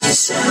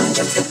sound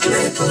of the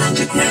global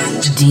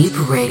underground. Deep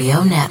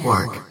Radio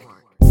Network.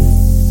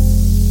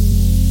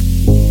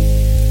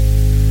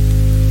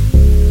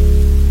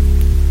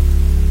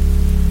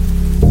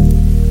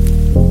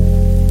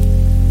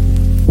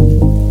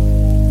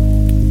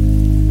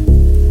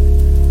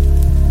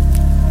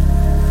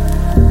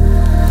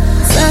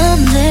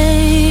 Some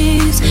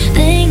days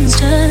things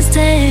just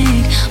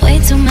take way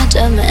too much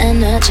of my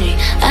energy.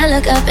 I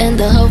look up and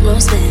the whole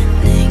room's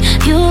spinning.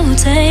 You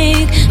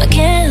take my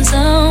cares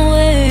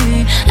away.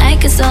 I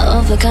get so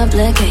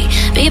overcomplicate.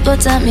 People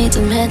tell me to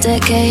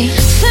medicate.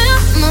 Feel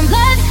my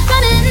blood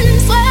running,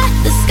 swear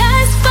the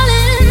sky's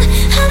falling.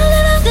 I don't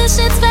know if this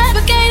shit's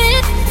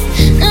fabricated.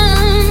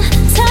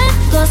 Time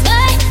goes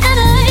by and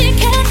I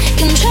can't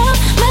control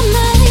my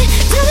mind.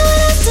 Don't know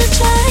what else to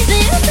try. So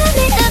you tell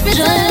me every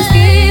time. Just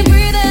keep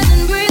breathing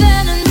and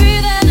breathing and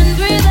breathing and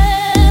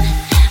breathing.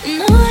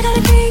 No, I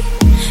gotta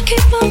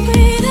keep on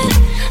breathing.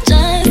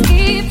 Just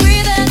keep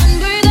breathing and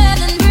breathing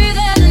and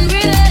breathing and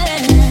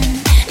breathing.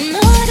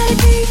 No, I gotta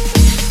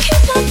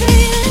keep on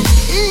breathing.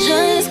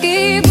 Just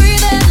keep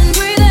breathing and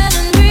breathing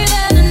and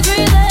breathing and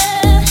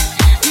breathing.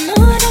 No,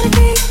 I gotta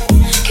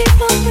keep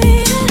on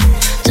breathing.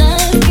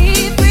 Just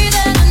keep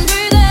breathing and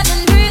breathing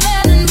and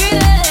breathing and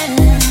breathing.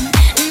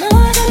 No,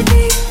 I gotta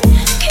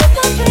keep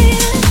on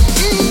breathing.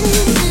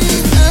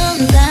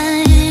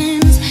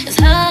 Sometimes it's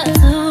hard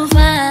to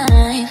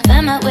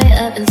find my way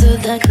up into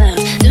the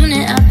clouds.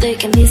 Tuning out, they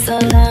can be so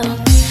loud.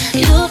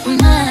 You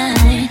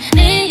remind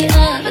me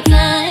of a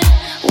time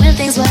when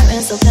things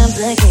weren't so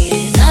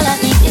complicated. All I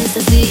need is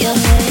to see your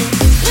face.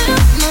 Feel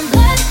my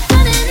blood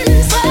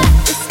running, sweat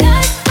the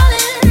sky's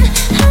falling.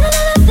 I don't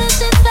know if this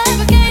shit's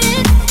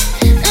fabricated.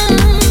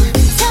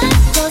 Time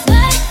goes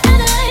by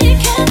and I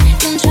can't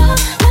control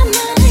my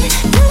mind.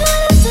 Do I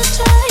have to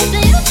try? So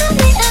you tell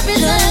me every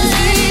time.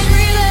 Keep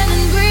breathing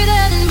and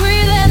breathing and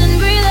breathing and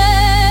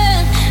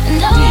breathing. And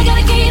now I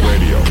gotta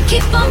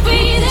keep on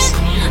breathing.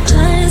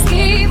 Just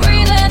keep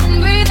breathing and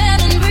breathing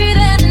and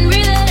breathing and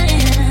breathing.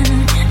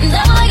 And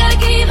now I gotta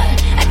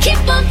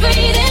keep on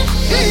breathing.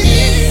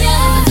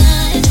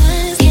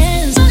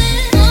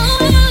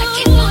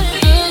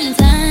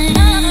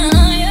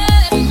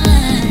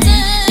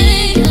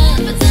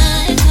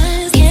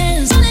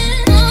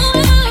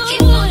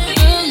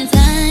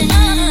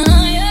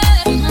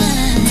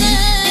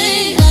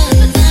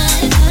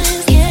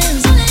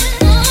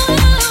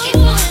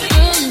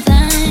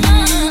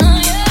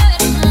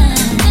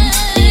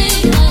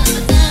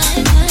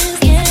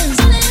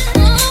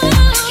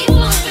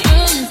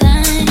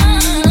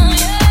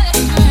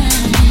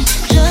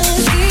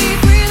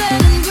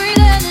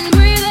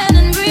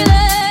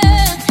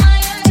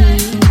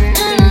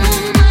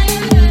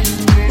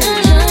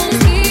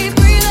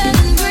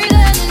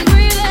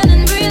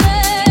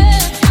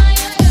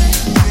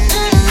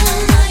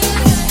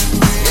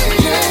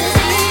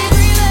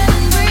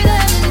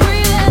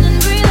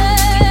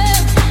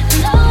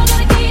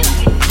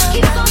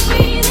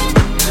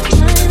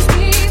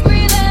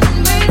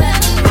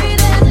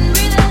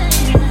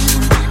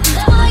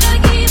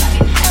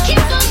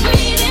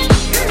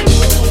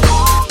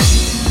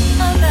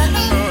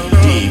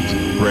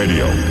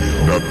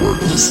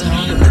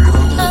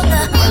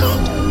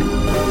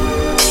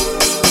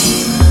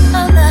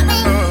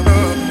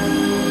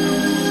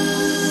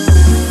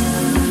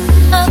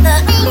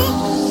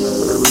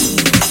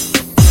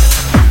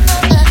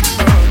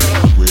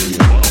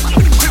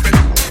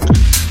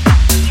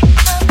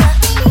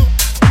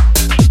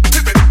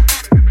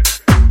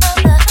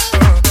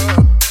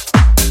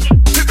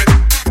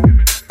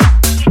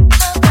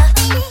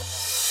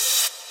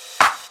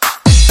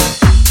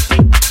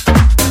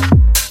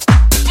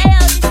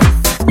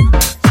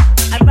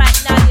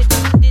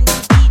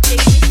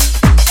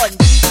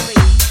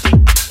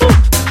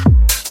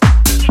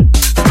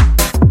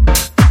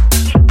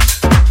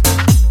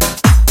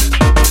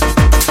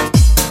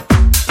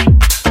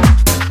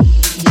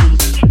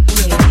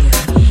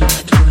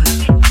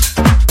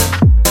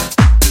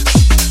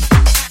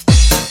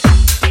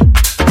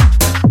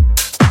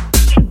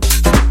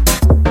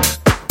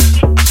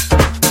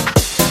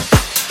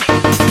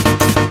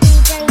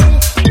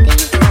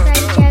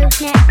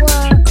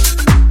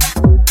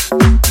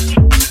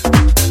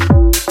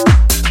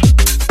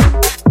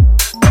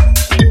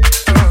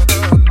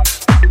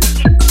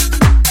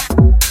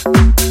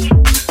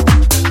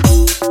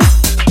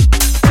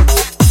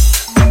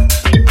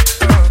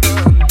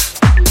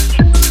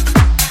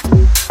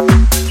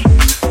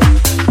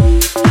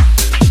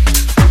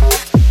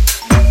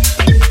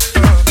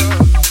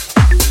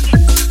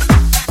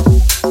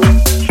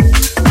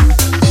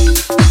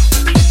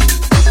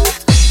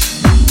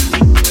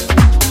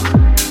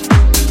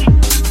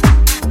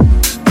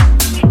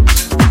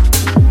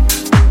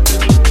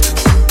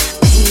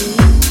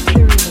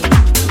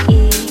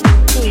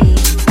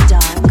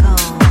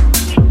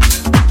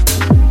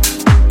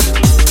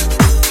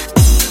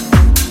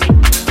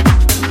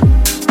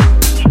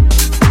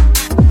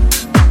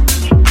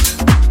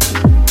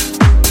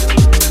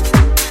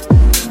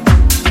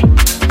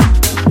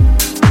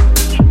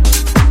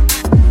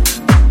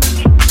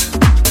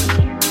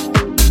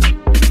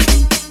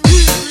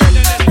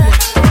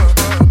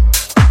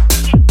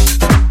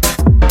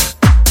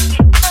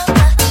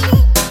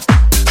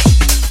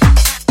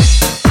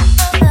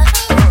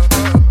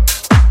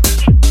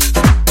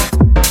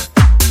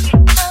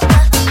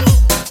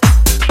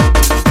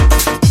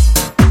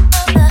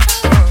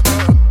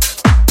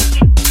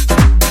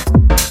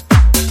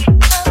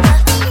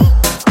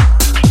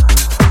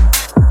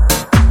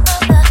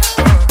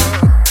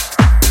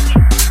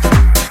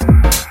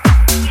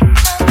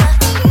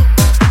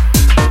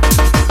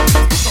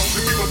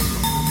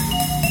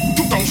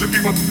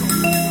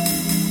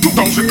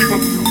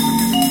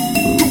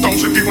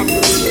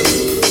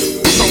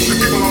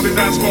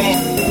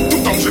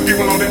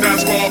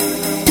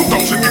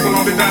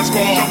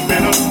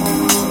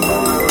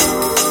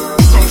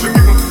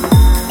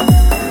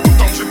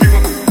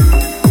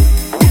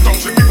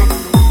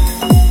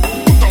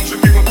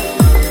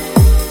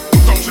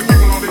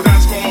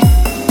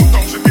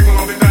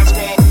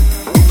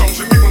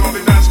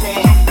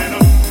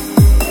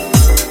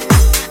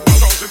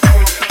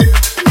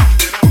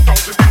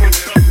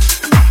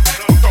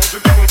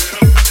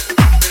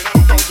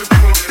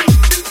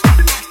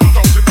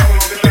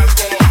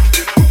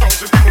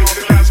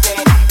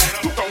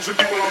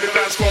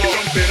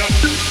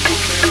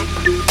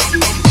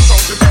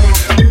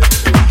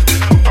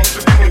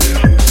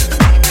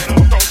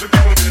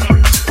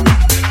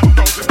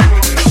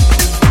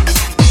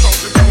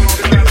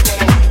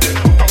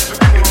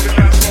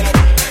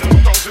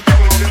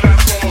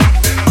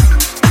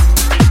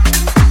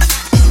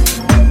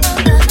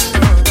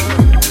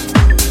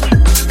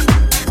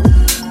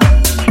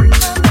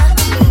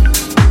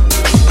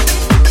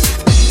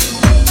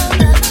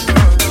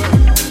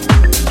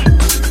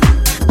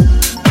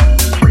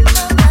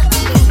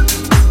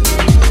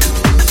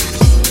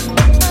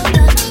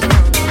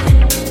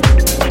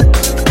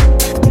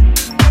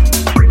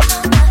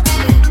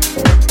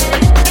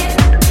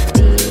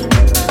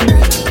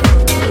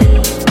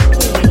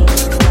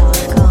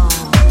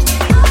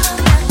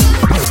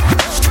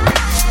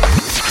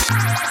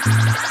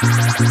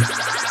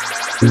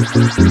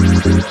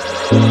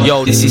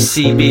 Yo, this is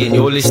CB and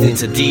you're listening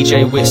to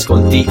DJ Wisk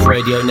on Deep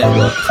Radio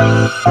Network.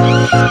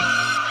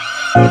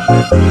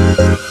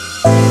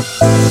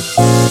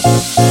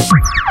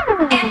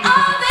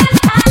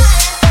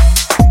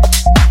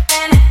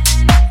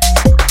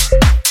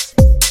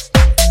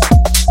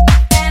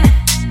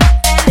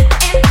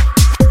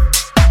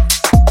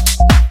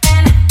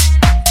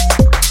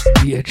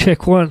 Yeah,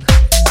 check one.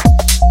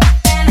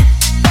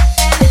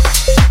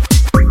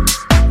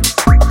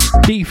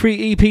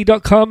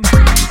 D3EP.com.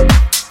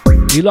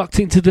 You locked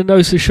into the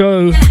NOSA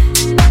show.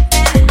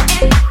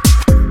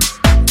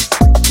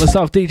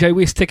 Myself, DJ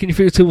Wisk, taking you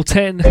through till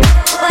 10.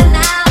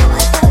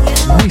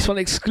 This one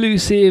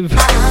exclusive.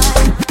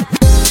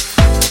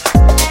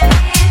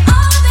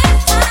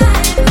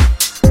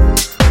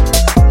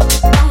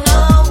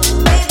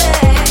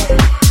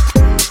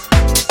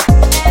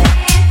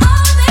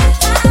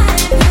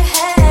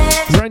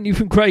 Brand new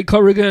from Craig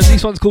Corrigan.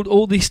 This one's called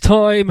All This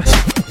Time.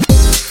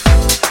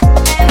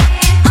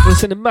 I'll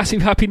send a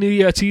massive Happy New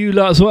Year to you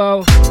lot as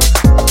well.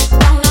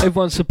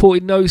 Everyone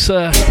supporting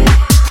NOSA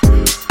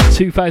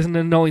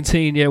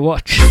 2019, yeah,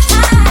 watch.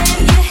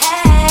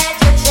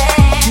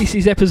 This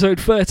is episode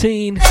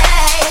 13.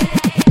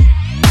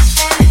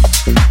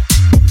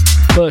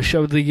 First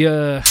show of the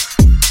year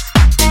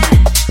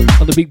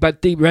on the Big Bad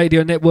Deep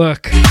Radio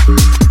Network.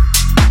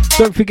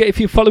 Don't forget, if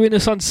you're following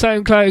us on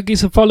SoundCloud, give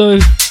us a follow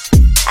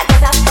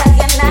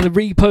and a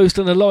repost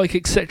and a like,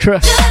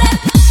 etc.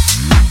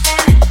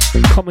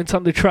 Comment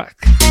on the track.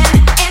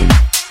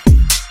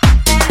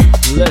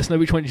 Let us know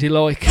which ones you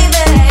like.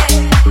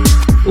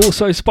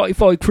 Also,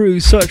 Spotify crew,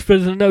 search for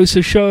the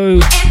NOSA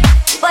show.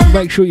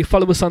 Make sure you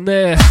follow us on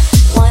there. But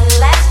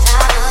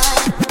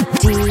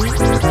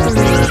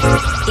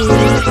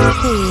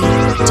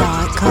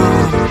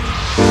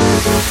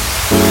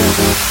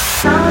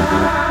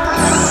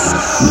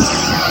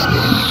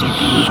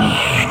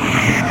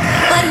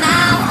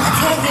now I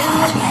tell you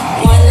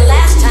one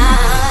last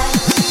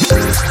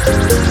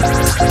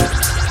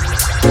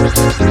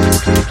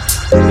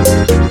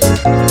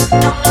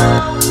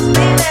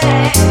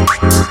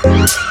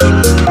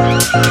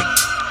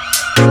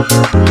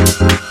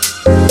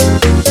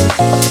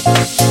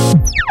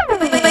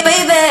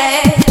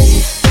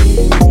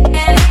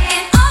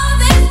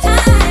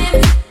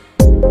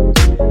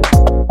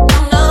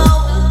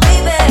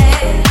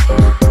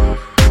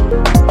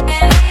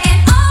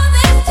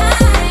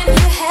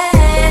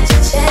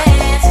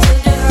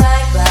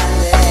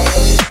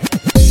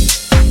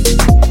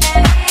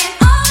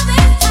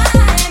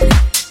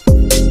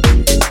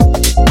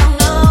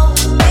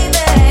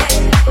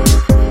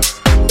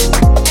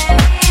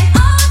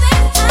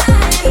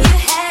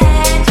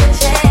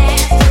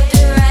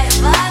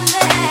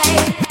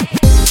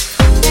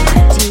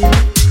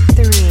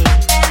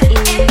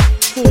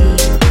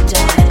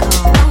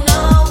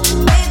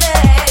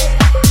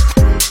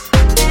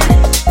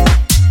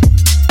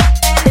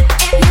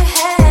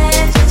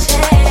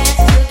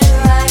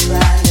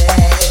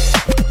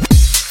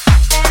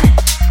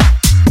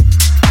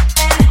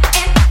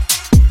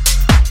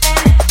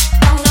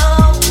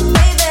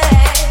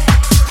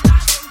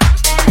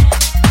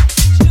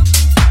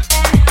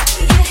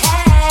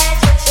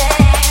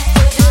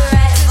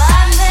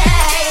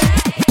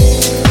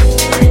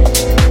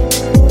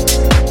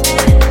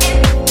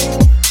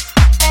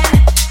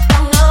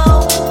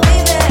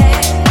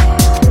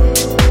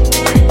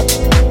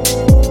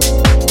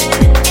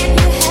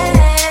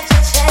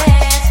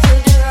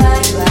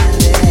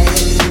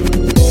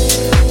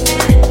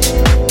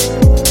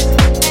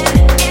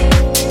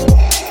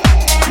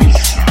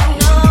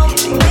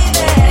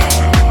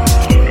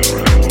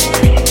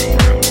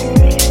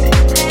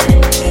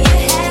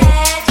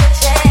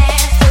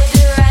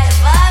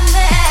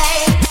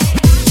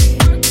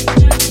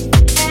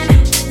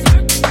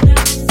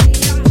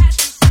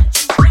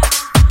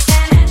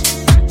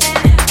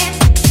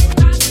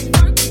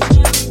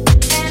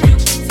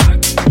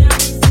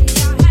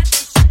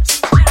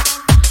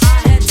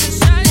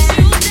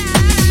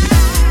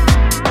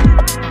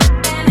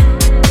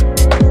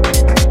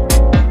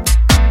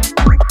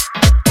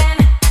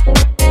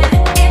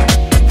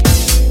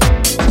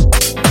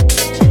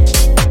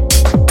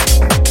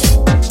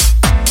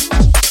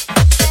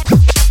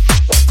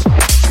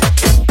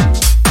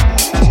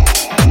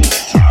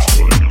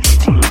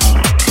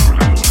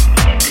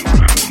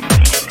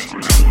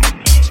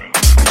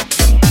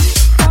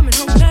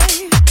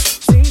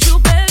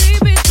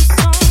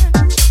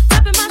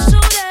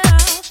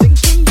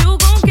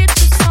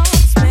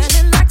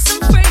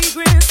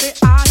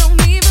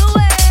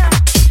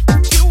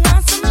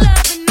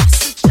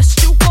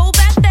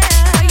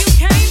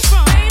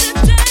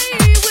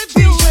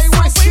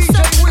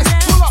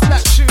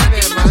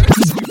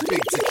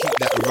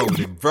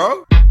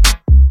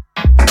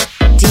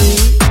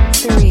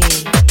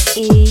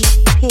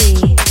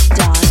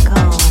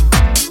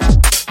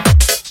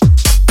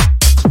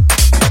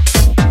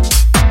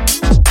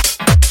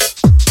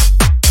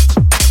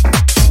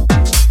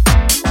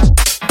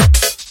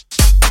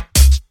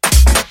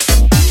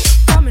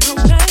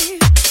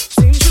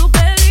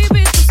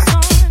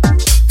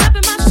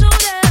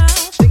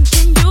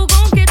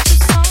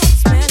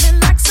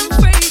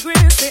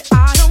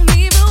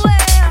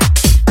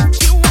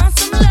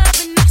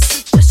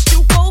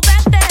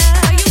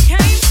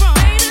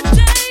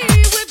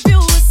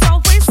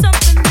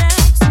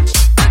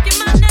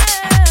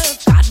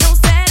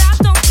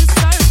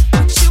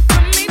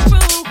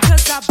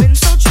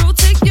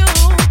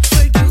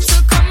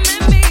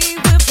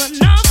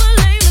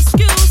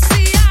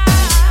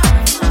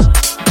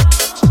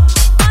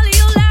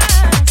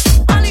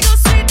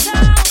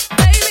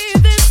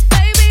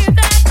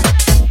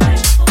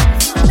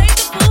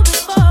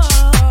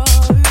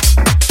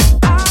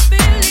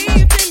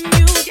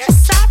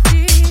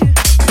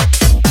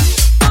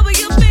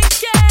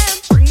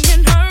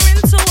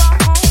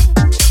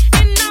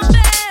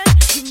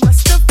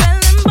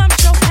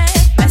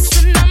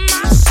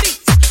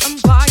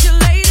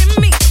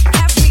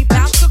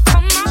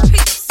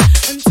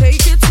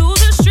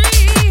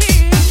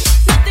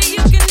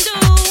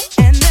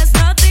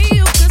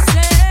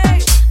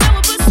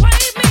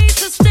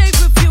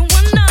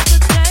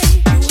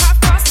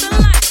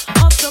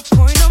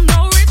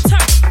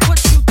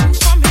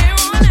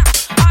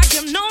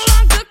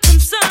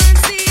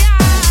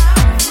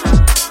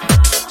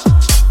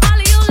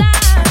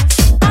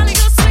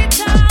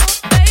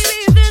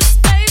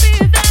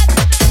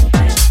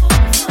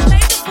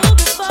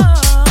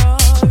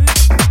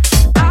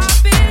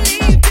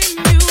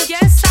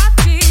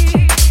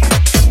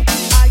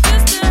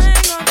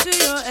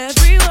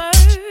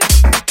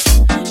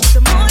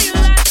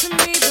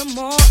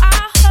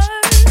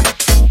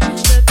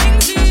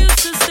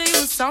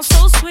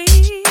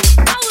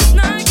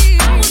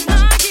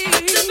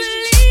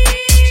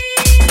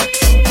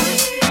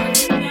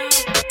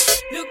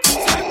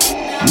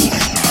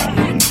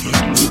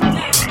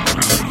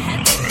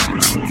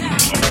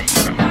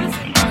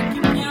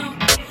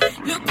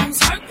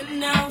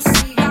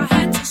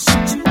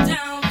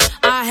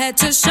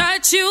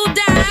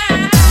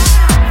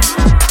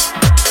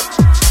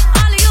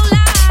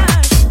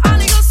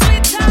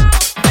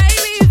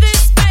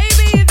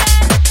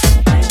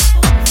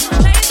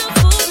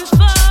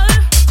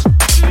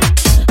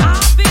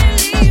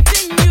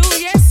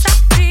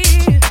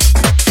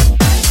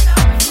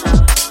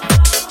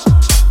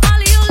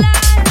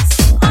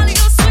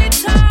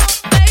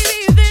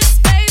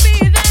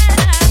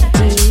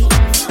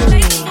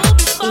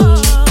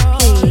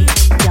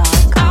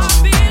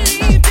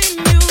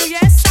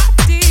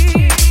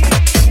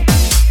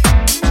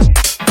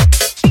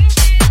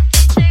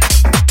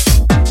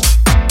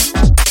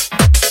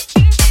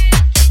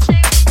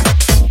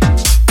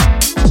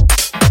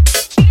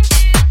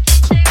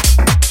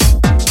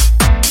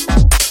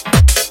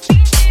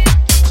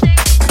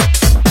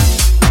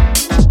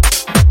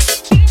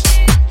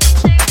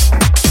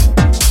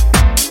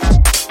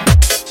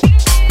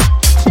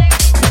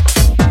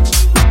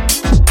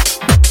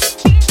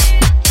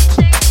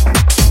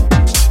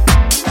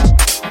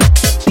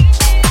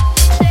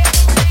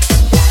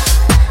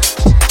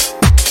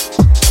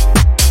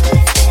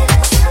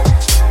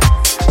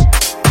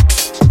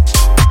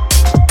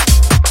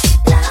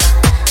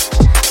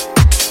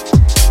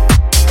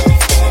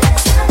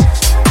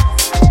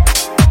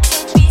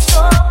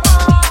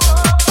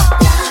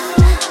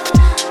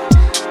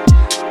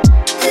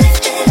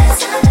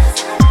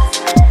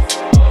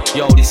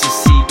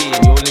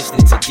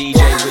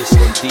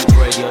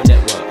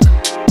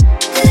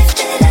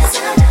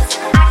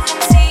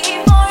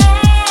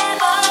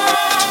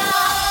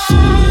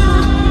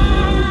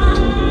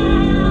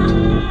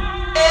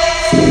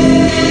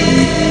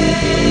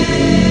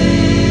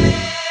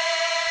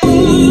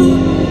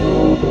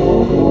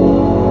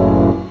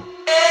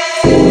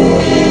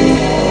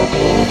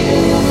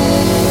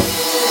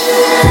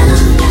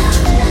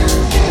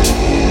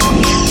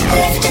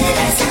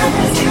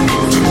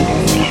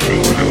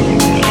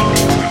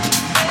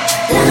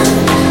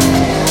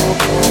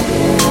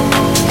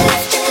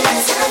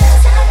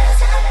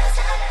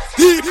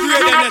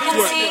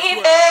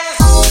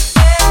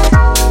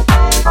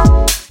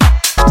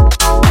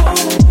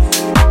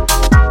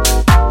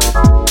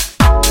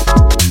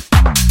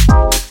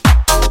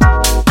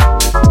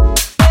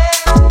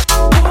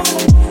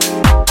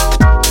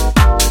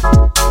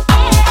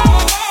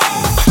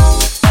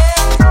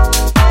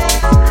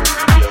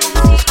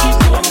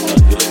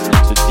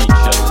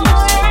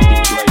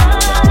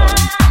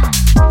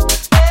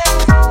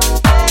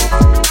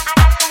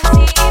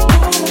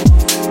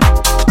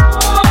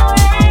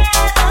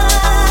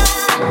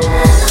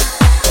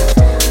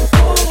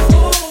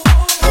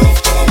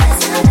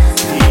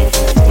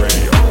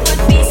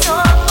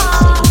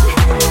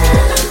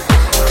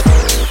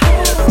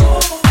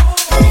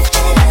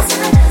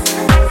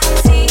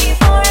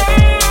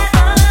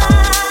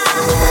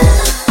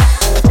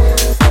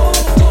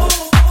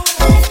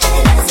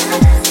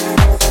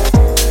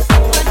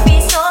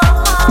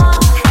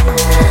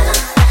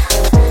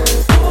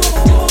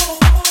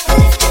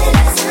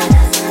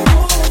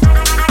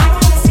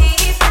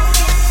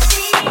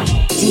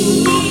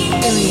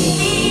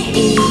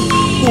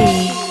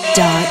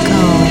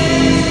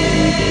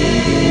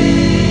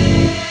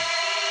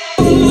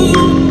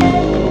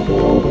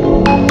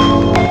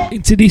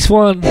Into this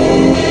one,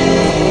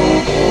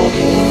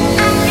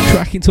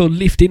 track into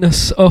Lifting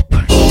Us Up.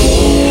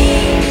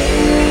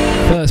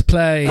 First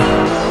play,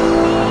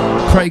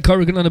 Craig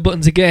Corrigan on the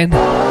buttons again,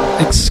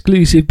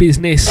 exclusive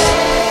business.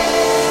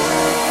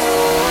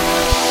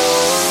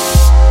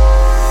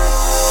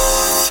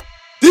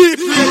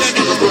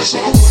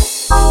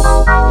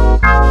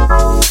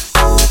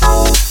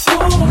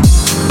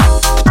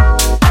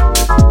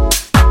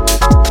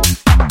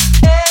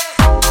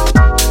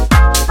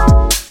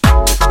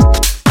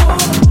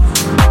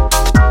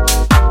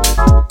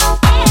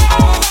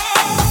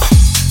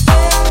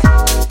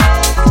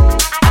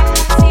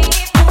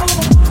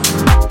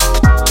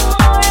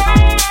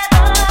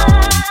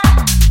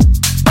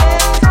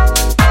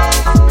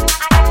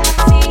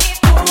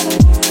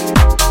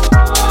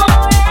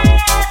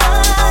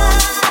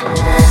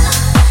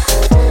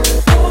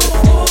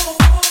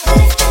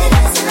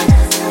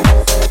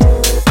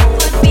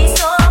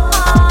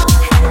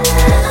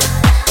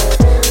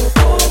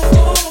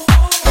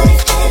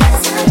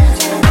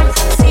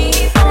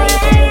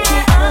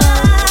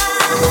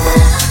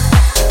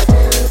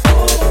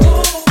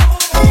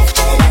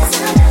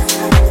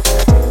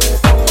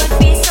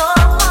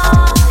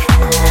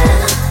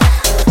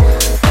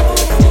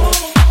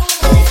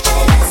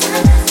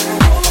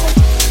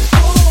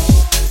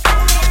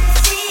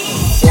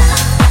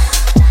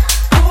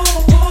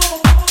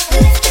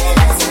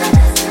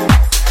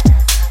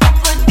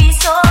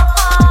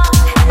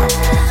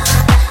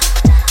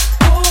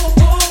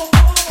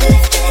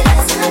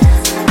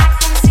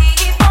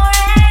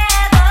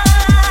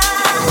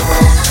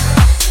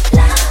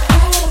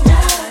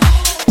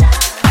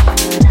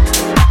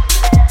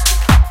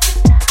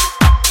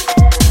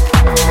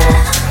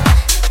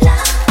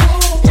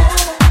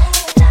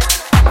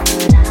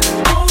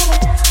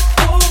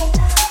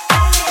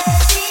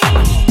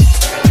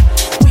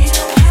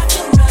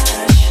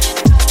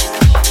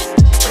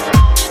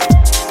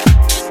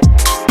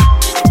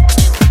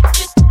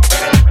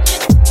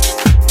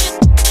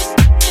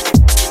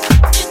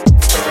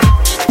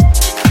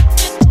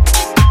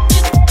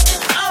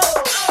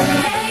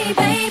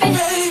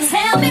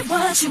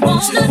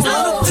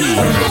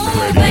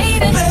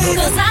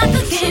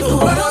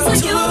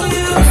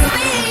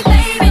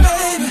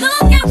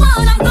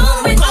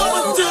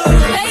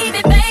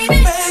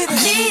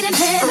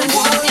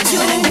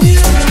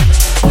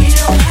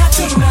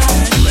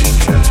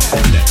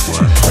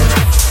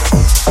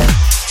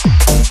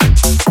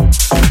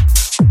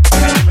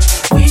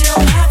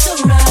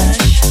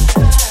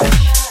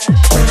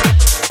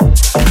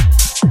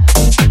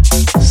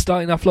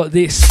 Starting off like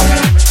this.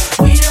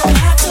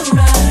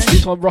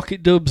 This one,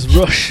 Rocket Dubs,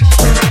 Rush.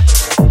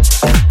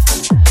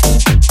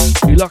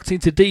 You locked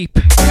into deep.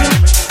 Add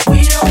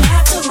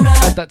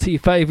that to your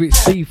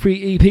favourites,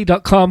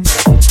 d3ep.com.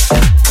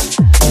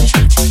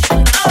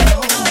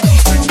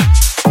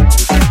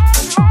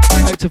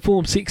 Out to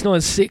Form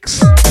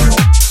 696.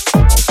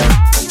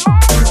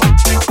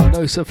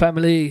 NOSA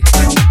family.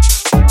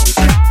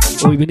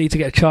 Oh, we need to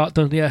get a chart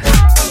done, yeah.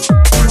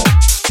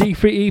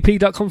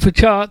 d3ep.com for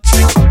charts.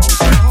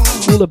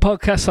 All the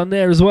podcasts on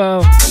there as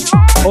well.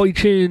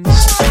 iTunes,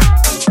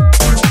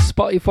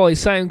 Spotify,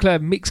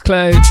 SoundCloud,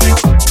 Mixcloud.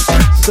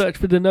 Search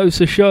for the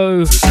NOSA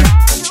show.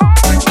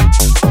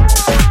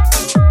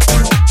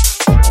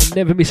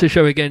 Never miss a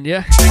show again,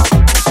 yeah?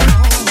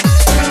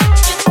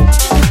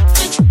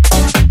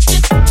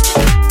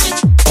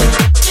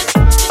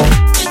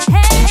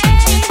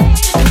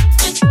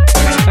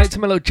 Out to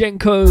Melo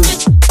Jenko.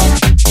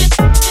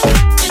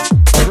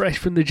 Fresh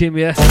from the gym,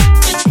 yeah?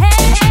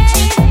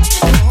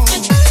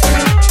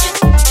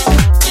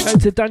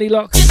 Out to Danny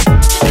Locks.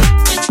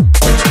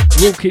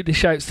 We'll keep the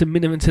shouts to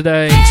minimum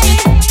today.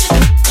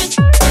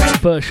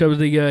 First show of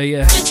the year,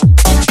 yeah.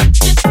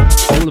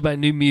 All about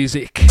new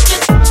music.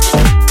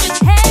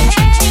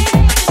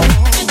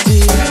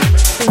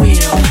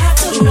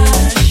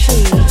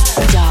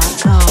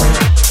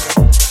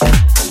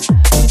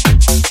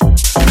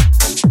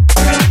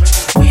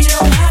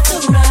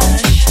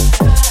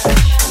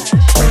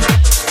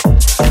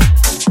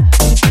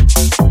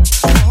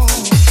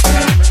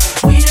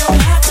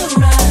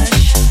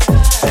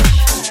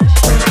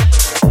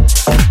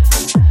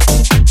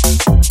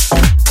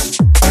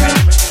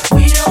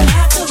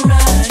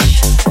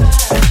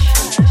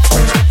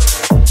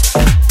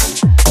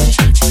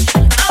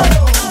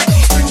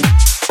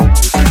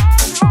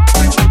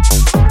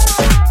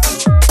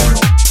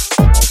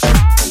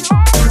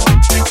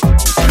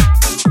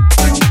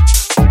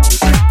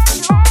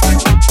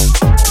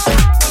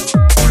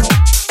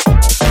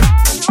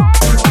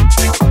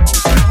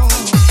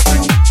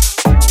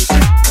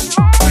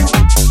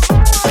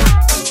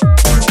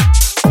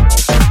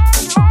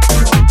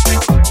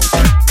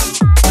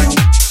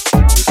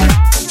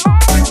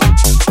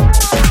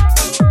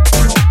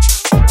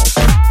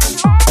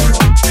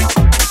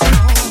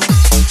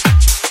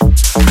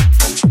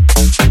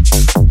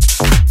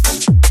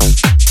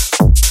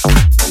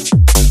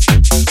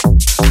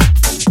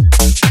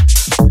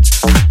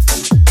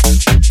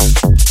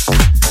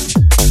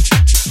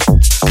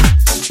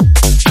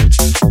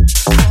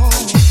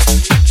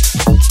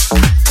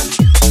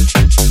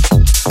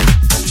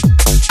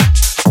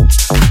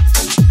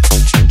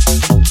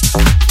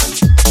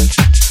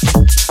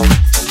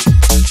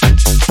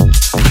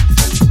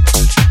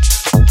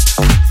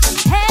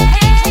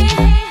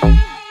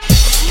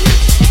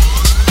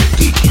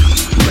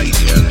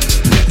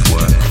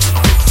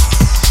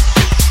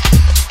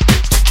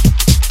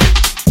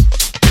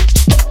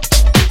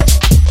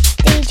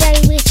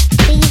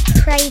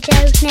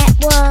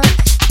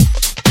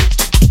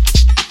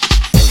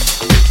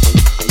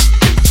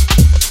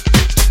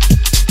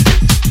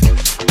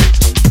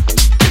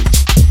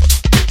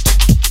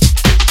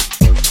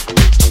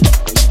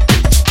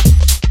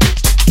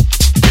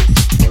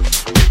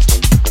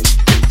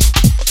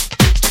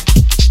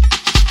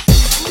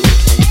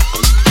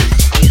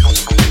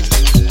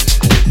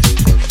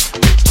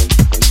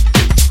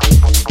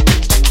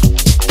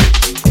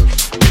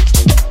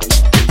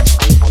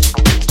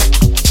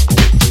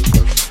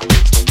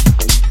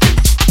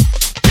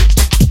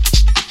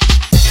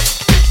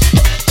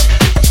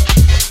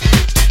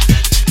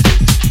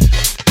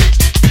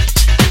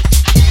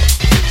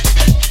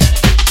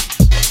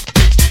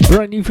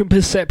 brand new from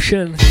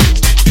Perception.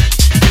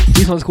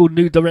 This one's called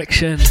New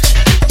Direction.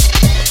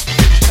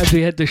 As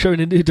we head the show in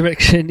a new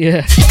direction,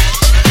 yeah.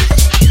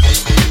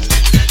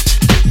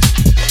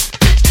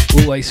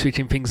 Always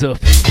switching things up.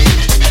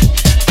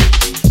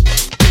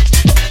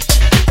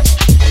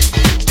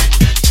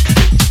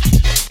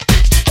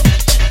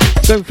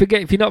 Don't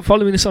forget, if you're not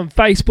following us on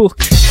Facebook,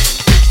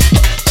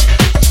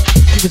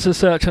 give us a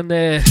search on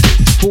there,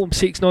 Form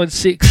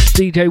 696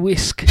 DJ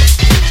Wisk.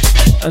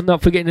 And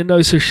not forgetting the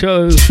NOSA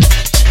show.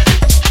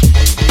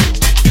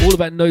 All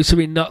about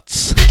NOSA in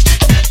nuts.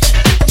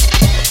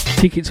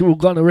 Tickets are all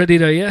gone already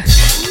though, yeah?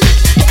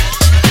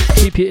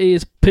 Keep your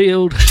ears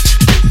peeled.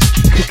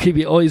 Keep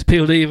your eyes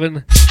peeled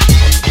even.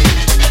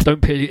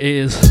 Don't peel your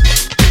ears.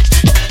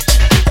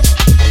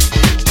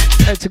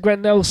 Out to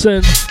Grant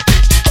Nelson.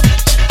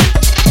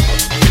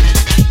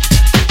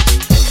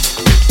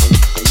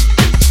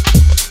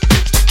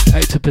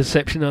 Out to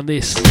Perception on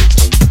this.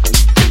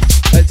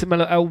 Out to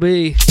Mellow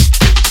LB.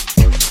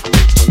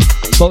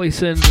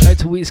 Bison. Out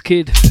to Wiz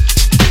Kid.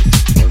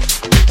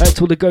 Out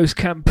to all the Ghost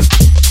Camp. Well,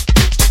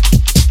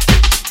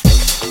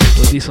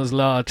 this one's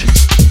large.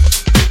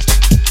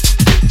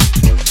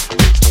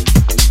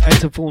 Out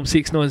to Form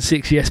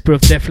 696, yes, bruv,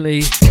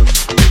 definitely.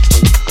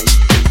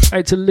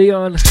 Out to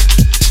Leon.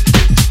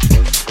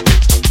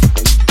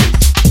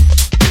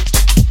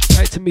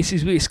 Out to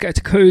Mrs. Wisk. Out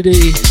to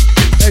Cody.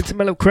 Out to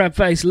Mellow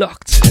Crabface,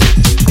 locked.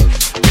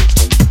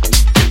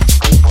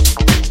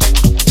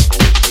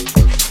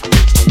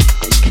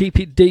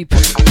 Keep it deep.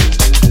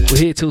 We're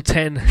here till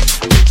 10.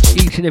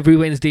 Each and every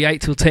Wednesday,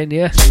 8 till 10,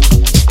 yeah?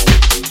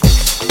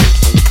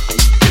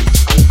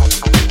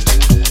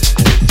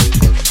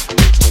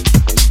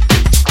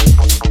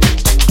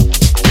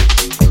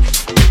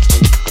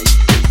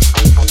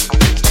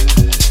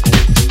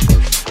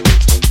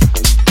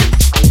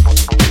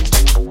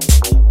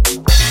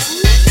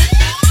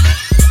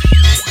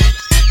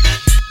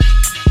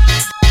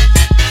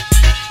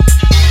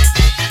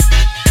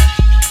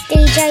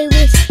 DJ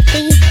Wisk,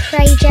 Deep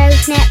Radio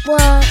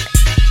Network.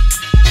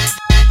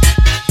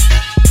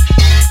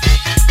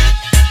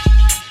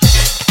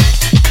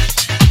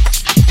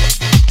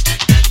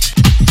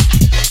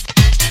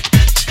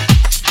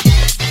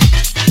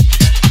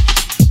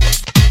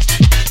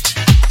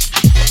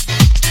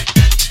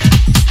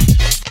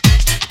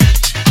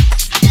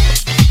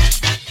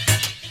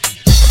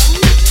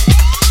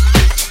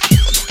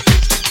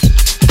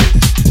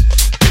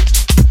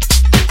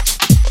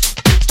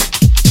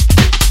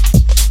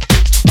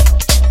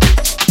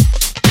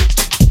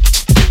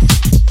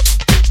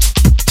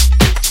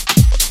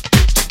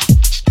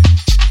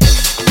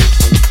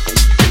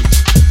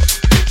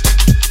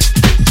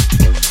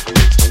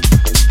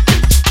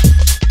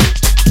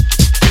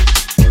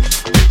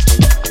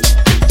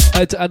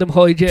 Out to Adam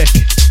Hijack.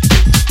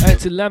 Out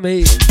to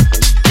Lammy.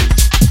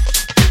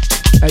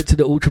 Out to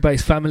the Ultra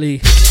Bass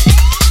family.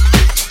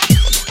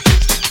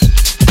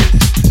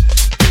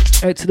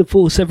 Out to the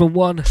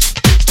 471.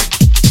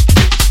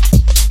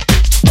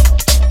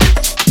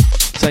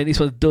 Saying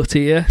this one's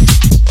dirty, yeah?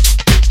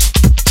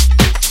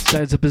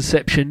 Sounds of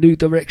Perception, New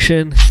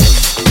Direction.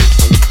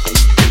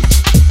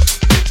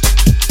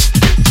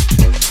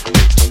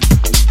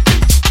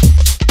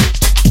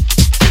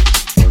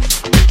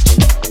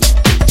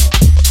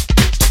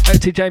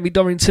 Out to Jamie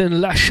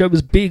Dorrington, last show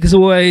was big as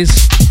always.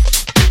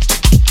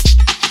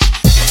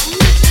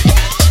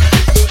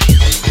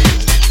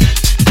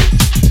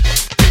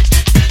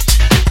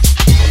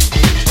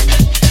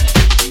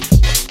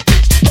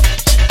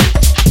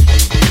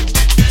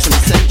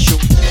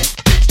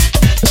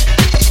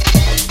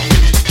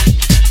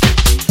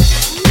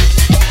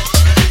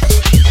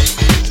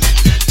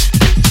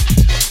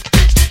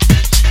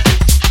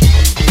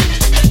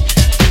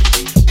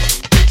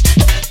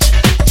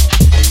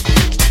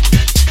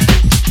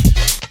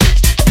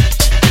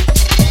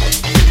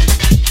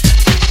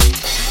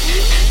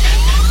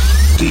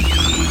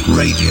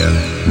 Radio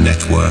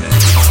Network.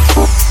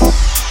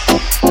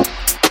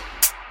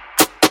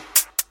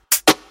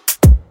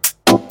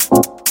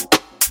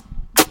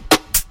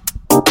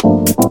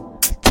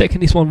 Taking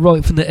this one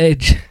right from the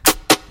edge.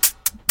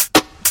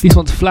 This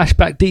one's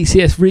Flashback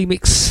DCS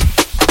remix.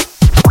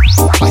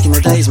 Back in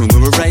the days when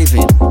we were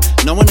raving,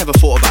 no one ever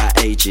thought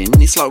about aging.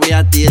 It's like we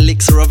had the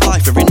elixir of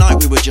life. Every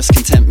night we were just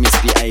content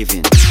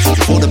misbehaving.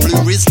 Before the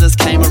blue Rizzlers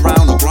came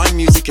around or grime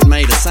music had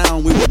made a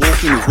sound, we were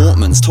walking with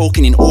Walkmans,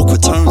 talking in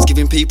awkward tones,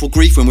 giving people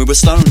grief when we were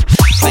stoned.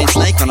 Playing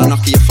Snake on a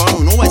Nokia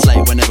phone, always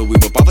late whenever we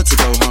were bothered to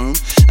go home.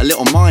 A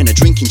little minor,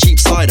 drinking cheap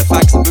cider,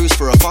 fags and booze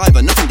for a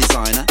fiver, nothing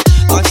designer.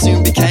 Life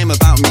soon became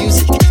about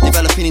music,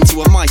 developing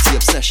into a mighty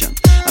obsession.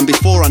 And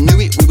before I knew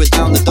it, we were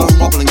down the Dome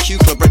Wobble and Q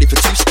Club, ready for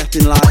two-step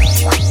in life.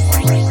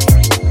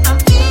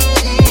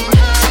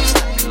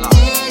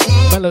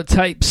 Mellow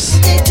Tapes.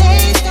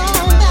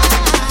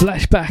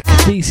 Flashback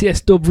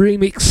DCS dub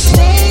remix.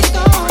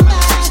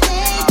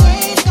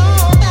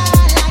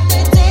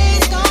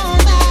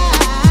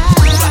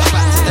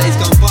 Flashback to days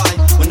gone by,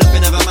 when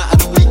nothing ever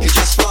mattered and we could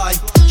just fly.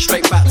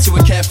 Straight back to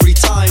a carefree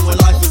time, when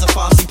life was a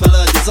far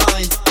simpler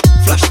design.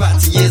 Flashback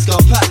to years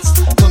gone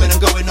past, coming and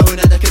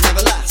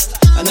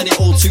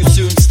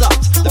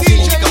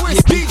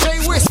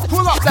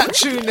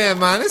there,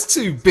 man. It's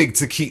too big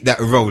to keep that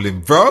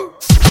rolling, bro.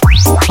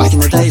 Back in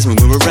the days when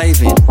we were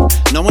raving,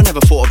 no one ever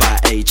thought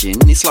about aging.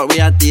 It's like we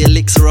had the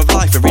elixir of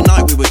life. Every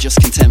night we were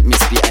just content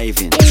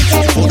misbehaving.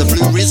 Before the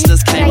blue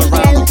Rizzlers came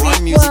around, the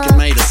grime music had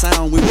made a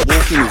sound. We were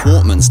walking with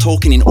Walkmans,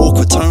 talking in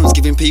awkward tones,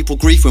 giving people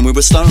grief when we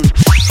were stoned.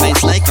 Playing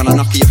Snake on a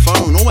Nokia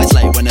phone, always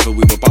late whenever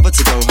we were bothered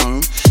to go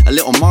home. A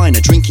little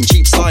miner, drinking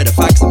cheap cider,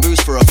 fags and booze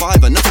for a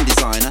fiver, nothing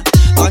designer.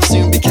 Life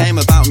soon became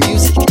about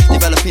music,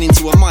 developing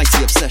into a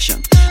mighty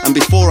obsession. And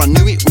before I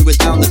knew it, we were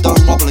down the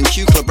Dome Wobble and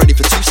Q Club, ready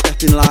for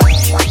two-stepping live.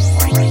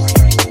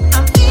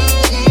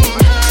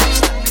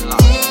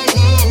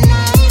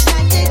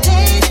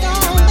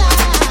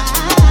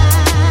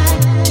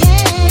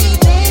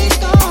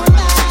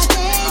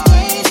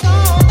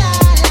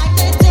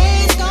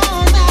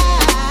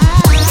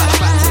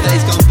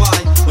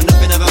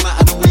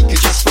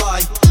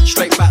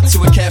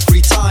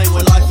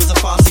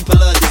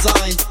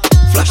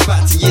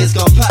 Years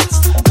gone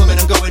past, coming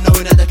and going,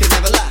 knowing that they could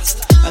never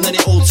last. And then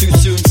it all too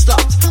soon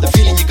stopped. The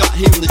feeling you got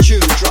hearing the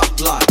tune drop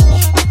like.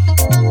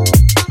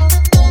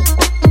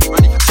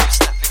 Ready for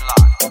two-stepping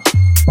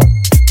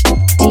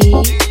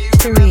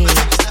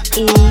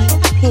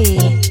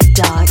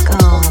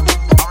D3EP.com.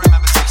 I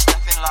remember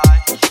two-stepping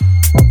like.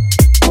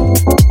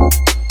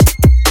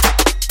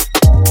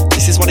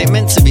 This is what it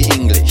meant to be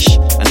English,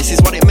 and this is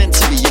what it meant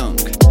to be young.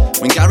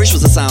 When garage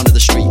was the sound of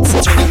the streets,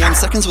 21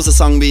 seconds was a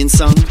song being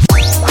sung.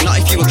 Not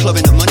if you were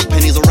clubbing at Money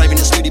Pennies or raving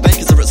at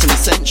Studebakers or at some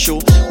Essential.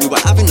 We were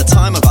having the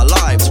time of our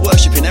lives,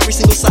 worshipping every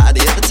single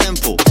Saturday at the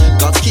temple.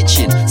 God's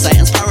kitchen,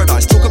 Satan's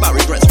paradise. Talk about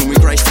regrets when we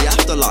grace the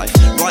afterlife.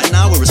 Right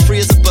now we're as free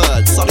as a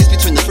bird. Solids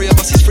between the three of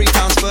us is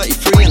 £3.30,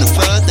 free and a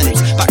third. Then it's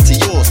back to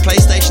yours,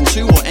 PlayStation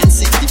 2 or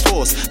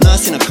N64s.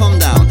 Nursing a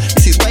come down.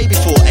 This is way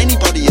before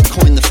anybody had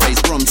coined the phrase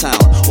Brumtown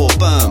or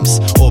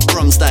Berms or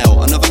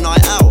Brumsdale. Another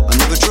night out,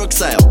 another drug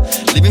sale.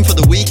 Living for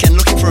the weekend,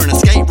 looking for an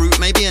escape route,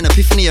 maybe an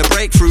epiphany, a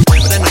breakthrough.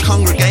 But then a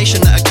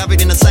congregation that are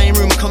gathered in the same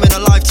room are coming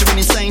alive to an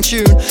insane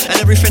tune. And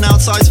everything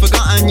outside's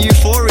forgotten.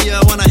 Euphoria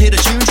when I hear the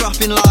tune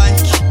dropping like.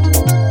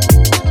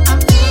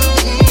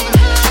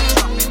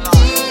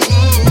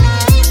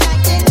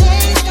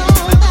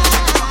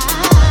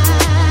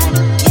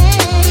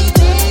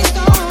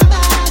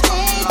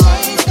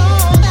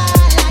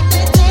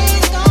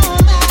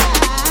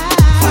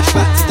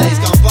 Flashback to days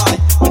gone by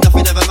when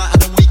nothing ever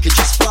mattered and we could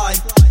just fly.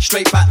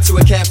 Straight back to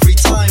a carefree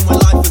time when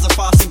life was a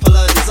far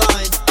simpler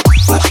design.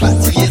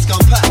 Flashback to years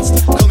gone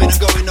past, coming and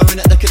going knowing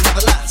that they could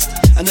never last.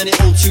 And then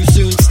it all too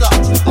soon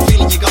stopped. The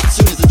feeling you got as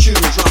soon as the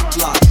tune dropped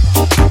like.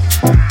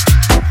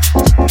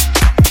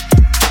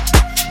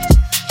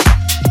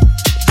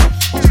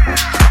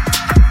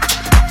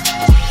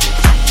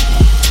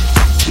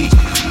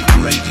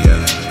 Radio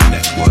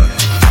Network.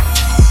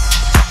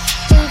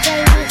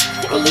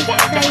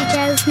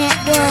 Radio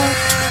Network.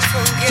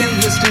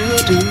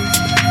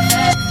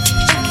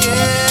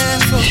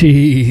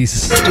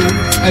 Jeez.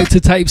 Out to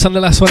tapes on the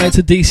last one, out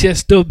to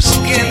DCS Dubs.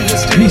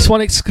 This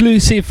one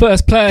exclusive,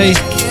 first play.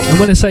 And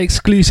when I say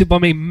exclusive, I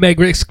mean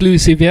mega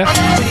exclusive, yeah?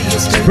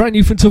 Brand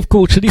new from Tough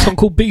Culture, this one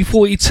called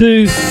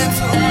B42.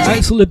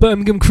 Out to the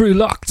Birmingham crew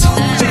locked.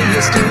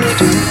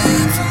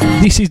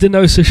 This is the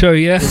NOSA show,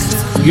 yeah?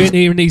 You ain't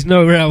hearing these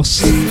nowhere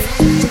else.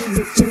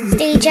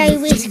 DJ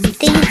Wisk, the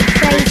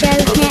Radio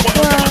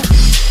Network.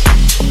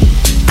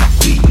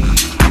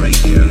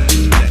 Radio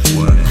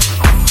Network.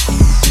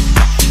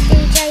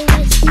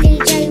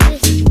 DJ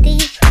Wisk, the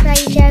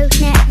Radio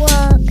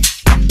Network.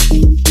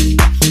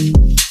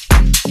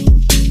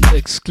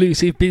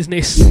 Exclusive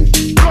business.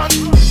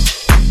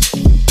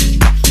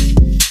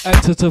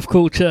 Out to Tough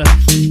Culture.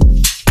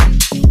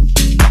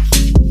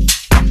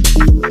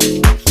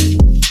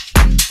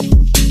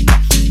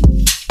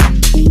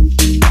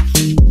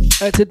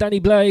 Out to Danny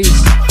Blaze.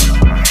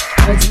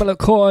 Out to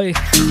Malachi.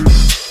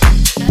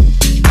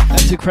 Out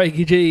to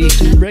Craigie G.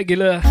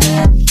 Regular. DJ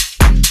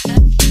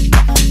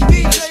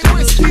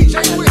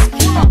Wisk,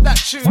 pull up that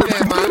tune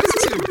there, man.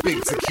 It's too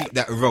big to keep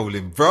that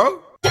rolling,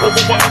 bro.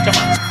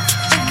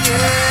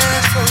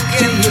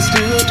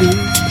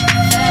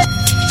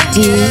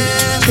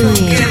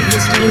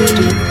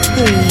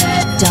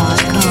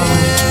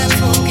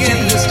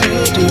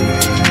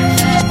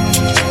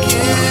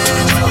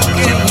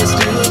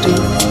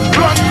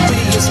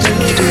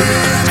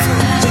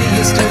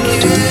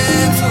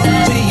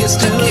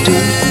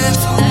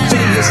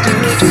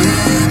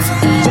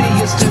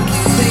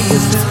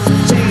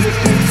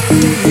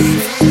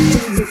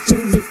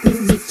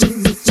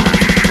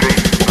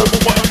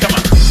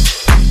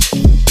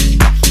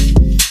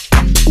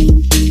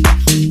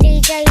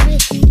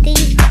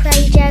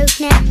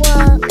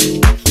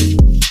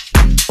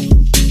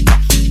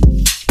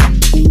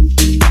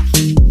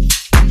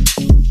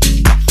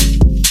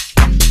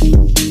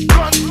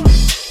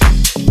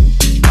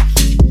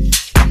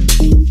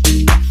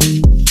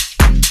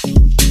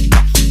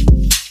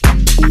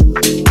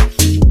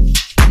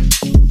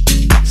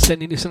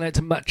 Sending this one out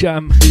to Matt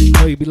Jam.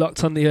 Oh, you'll be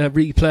locked on the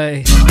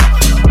replay.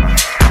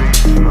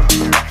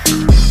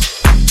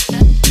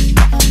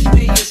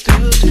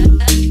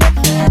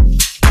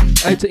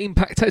 Out Out to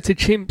Impact, out to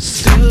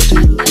Chimps,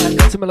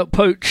 out to Mellow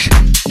Poach. Out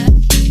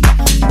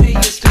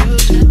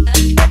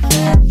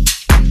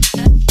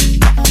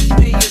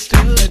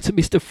to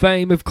Mr.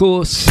 Fame, of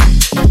course.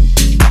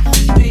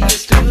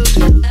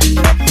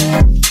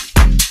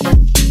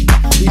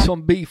 This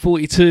one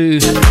B42.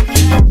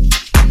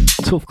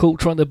 Tough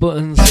Culture on the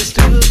buttons.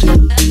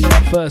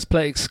 First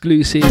play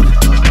exclusive.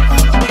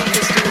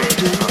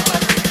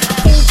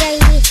 DJ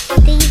Wisk,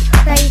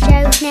 Deep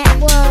Radio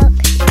Network.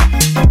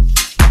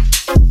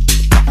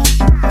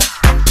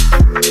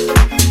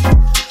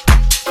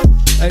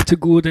 Out to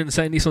Gordon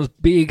saying this one's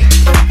big.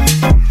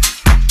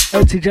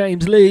 Out to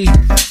James Lee.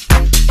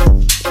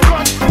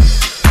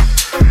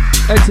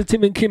 Out to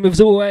Tim and Kim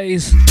as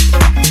always.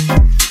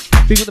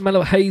 Big up the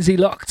Mellow Hazy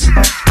locked.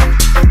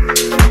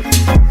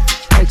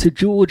 Out to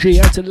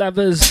Georgie, out to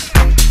Lavers.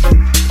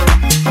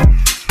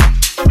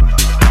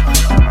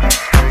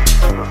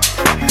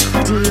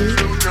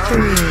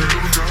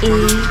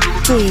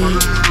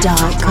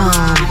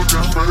 D3EP.com.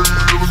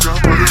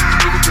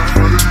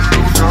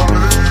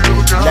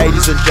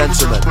 Ladies and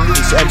gentlemen,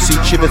 it's MC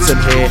Chiverton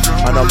here,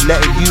 and I'm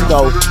letting you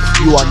know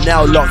you are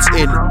now locked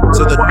in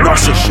to the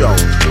NOSA show.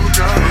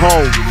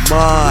 Oh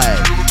my!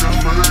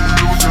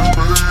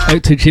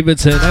 Out to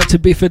Chiverton, out to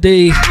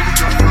Biffady,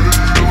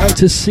 out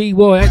to CY,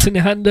 out to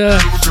Nihanda.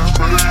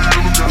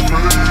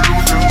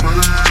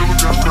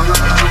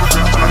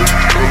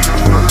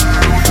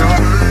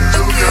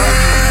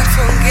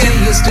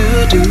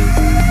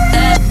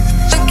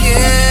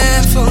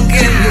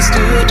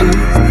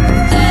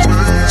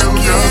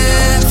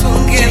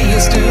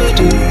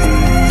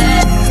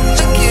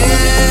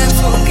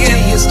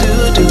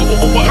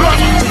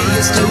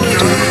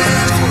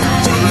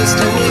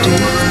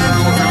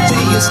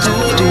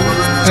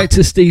 Out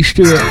to Steve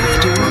Stewart.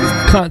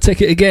 Can't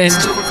take it again.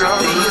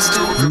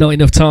 Not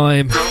enough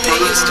time.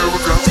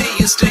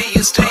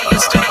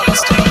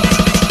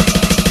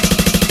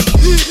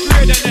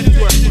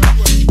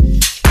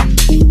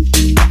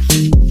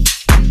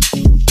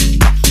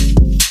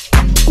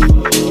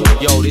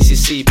 Yo, this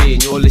is CB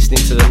and you're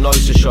listening to the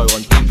NOSA show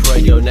on Deep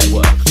Radio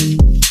Network.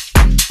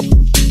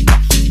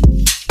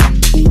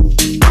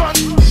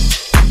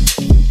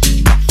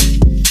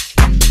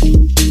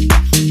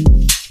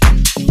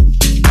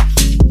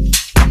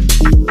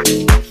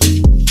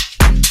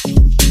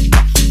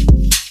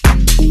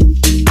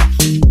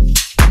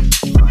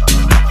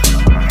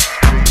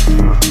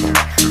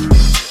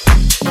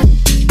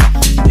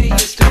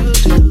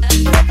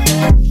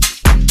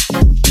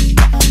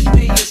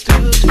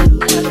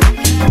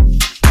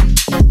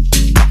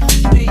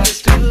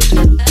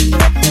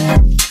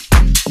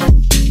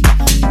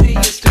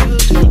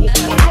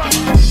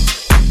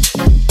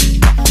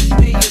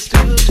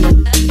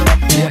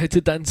 To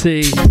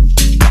Dante. It's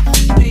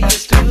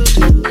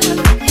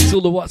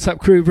all the WhatsApp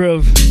crew,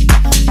 bruv.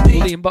 All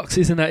the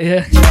inboxes and that,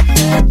 yeah.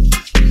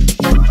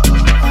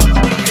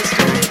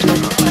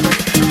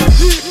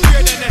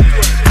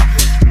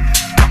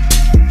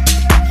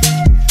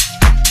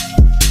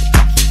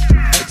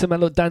 Out to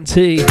Mellow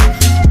Dante.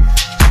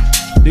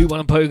 New one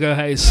on Pogo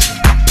House.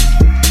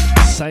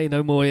 Say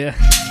no more, yeah.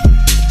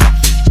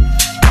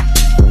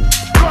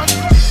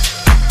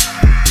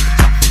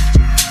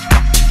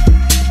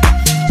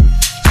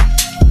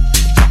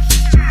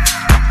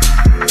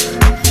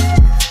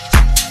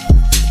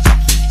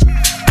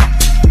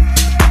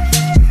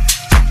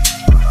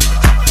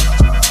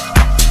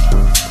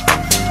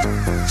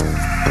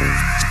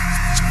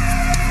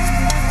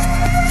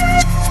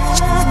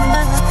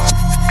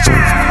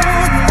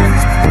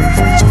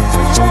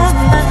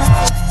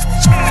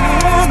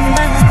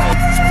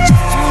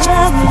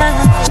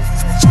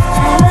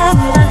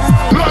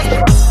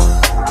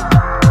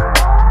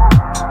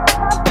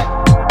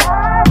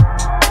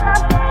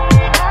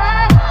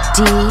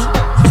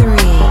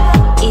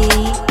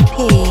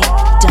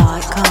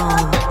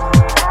 D3EP.com.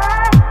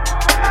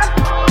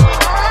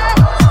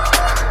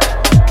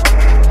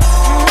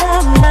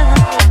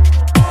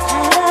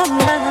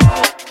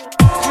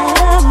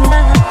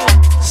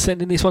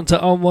 Sending this one to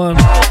On One.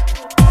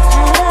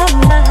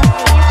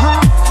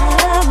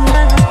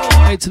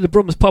 Out to the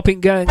Brums Popping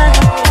Gang.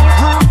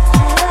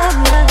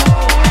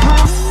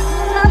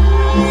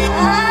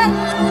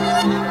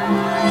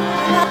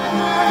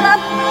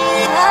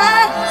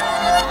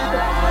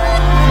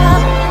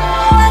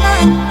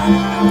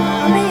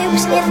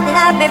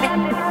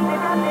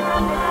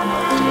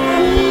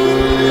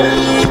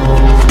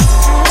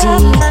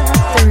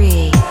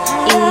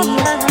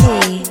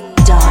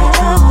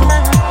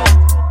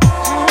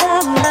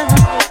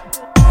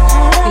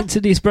 Into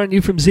this brand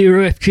new from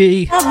Zero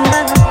FG.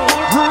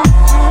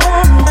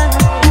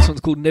 This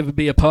one's called Never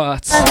Be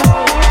Apart.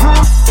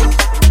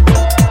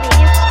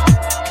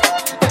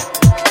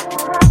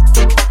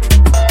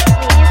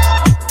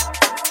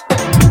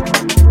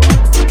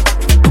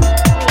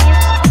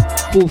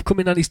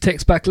 Forthcoming on his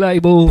Text Back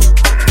label.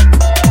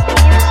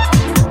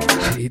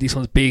 Gee, this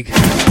one's big.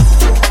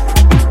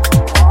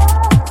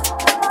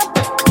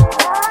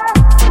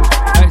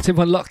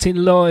 Everyone locked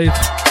in live.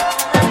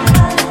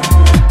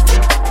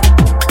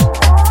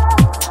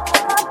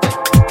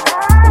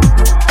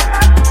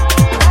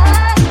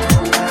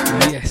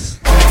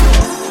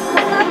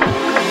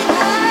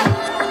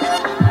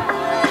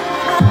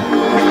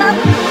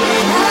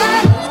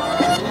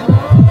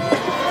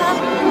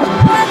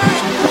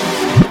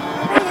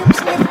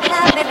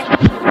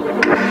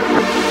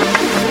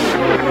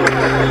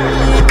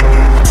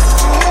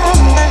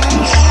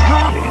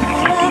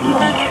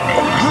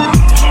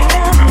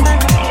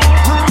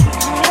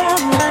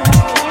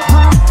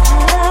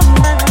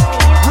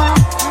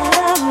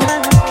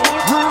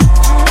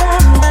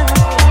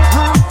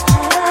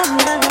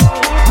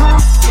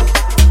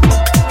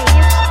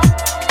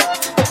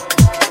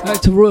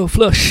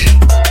 Flush.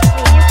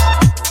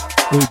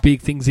 All big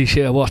things this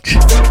year, watch.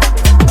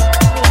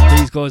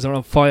 These guys are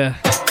on fire.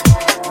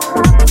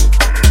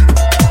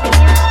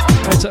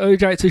 Out to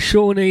OJ, to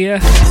Shawnee, yeah.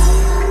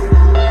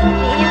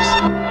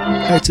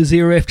 Out to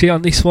Zero FG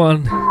on this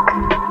one.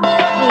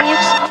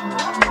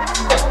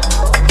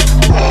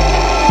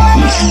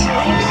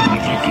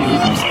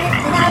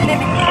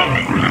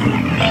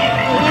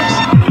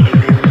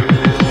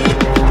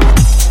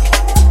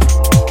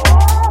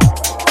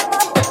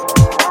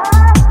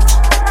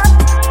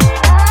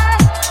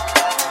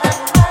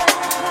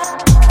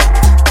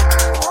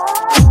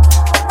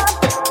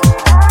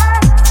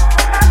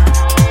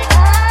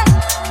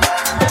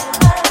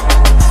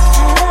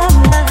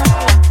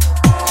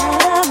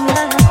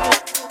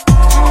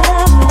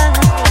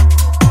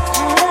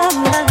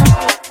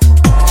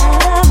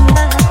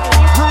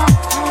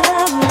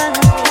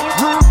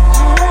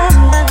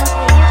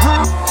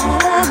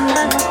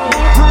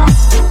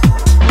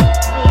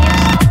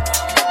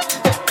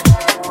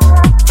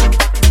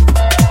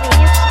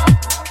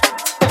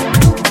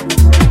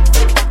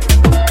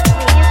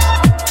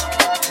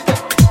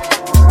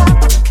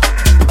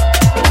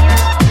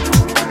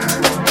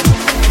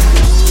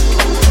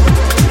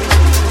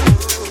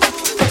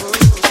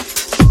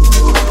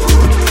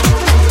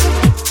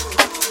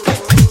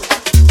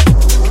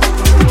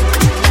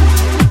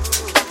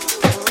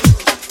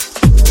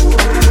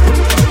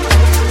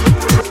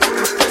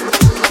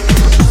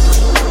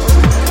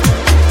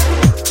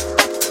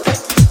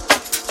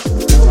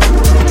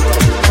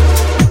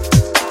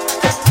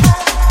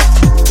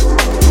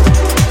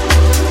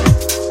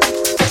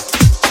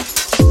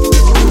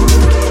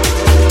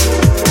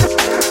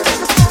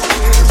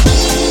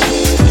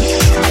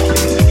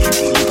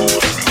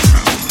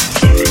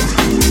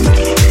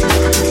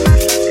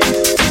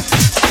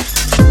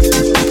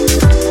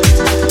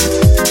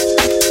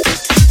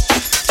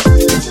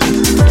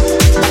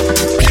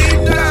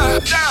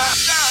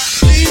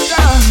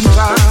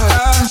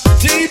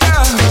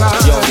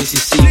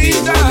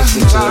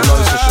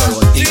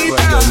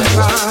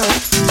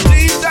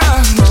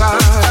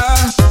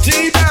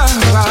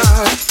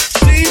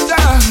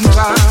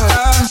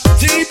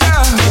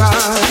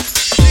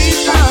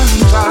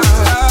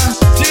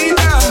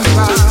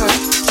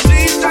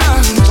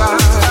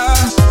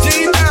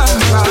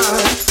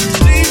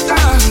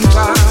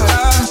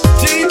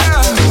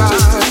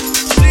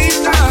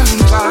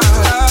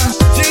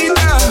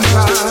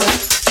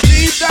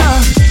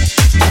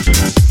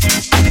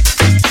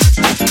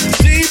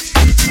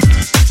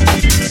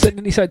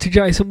 Out to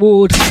Jason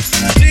Ward.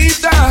 Deep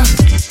down.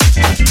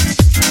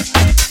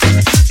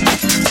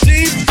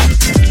 Deep,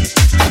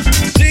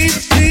 deep,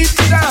 deep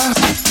down.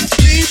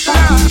 Deep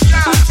down.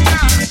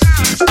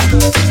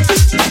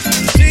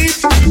 Deep,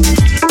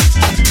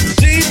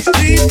 deep,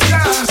 deep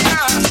down.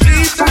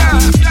 Deep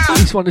down.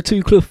 This one, the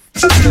Too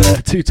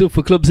Tough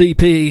for Clubs EP.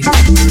 That's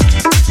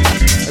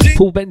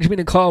Paul Benjamin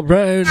and Carl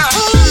Brown.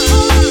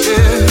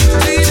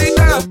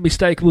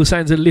 Unmistakable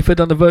sounds of Lifford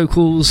on the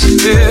vocals.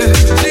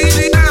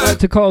 Out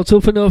to Carl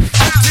Tough Enough.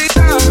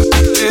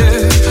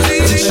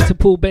 Out to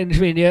Paul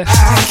Benjamin, yeah.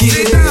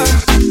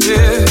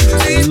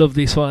 I love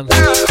this one.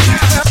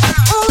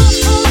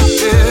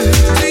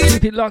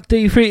 Keep it locked,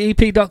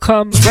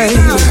 d3ep.com.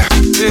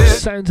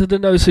 Sounds of the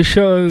NOSA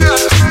show.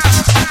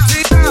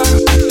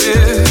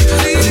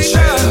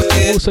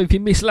 Also, if you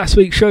missed last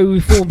week's show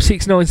with Form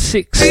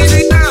 696,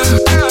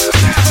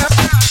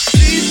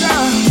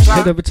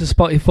 head over to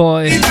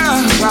Spotify.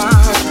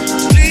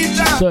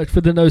 Search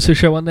for the NOSA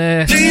show on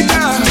there. Or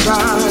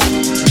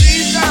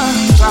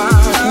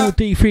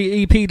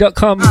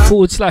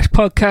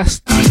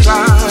d3ep.com/podcast.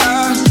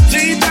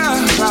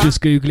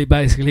 Just Google it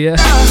basically, yeah.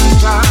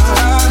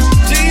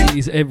 It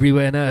is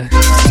everywhere now.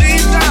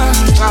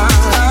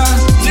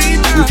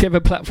 Whichever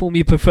platform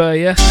you prefer,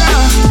 yeah.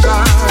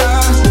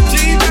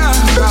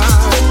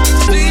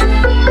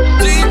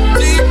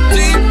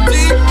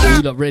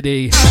 You lot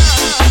ready?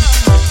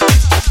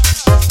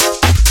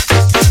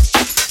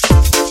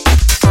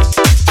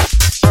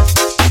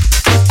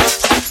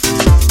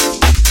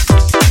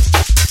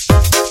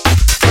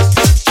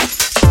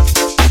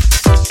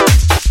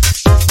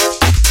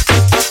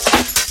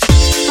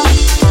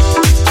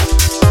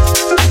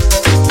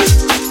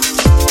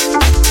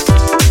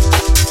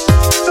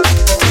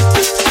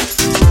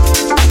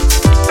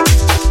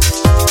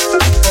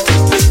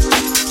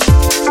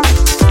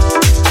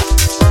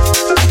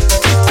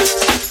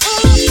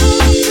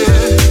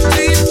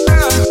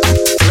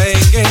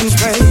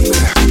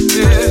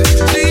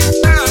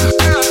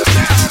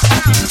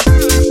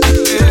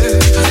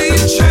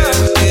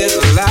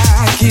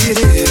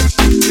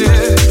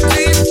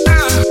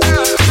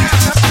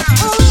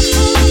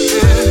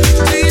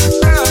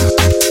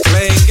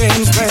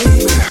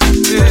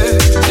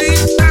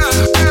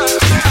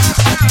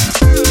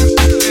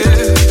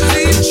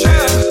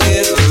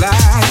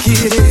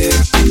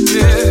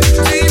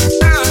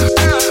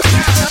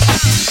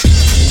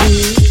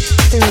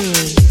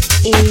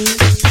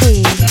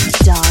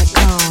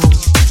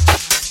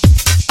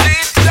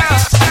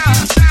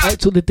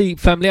 To the Deep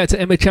family, out to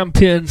Emma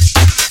Champion.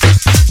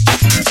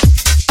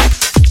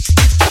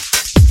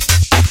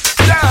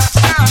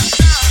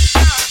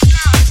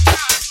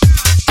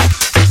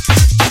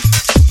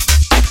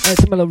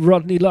 Mellow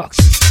Rodney Lux.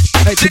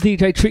 Out to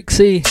DJ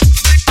Trixie.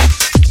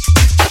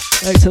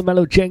 Out to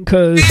Mellow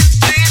Jenko.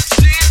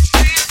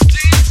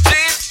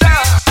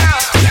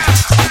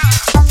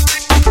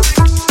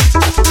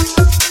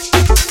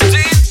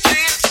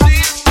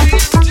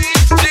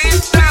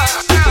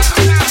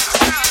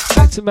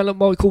 Out to Mellow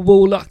Michael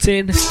Wall locked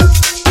in. Out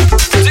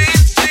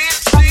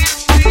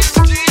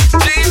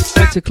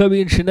to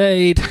Chloe and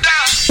Sinead.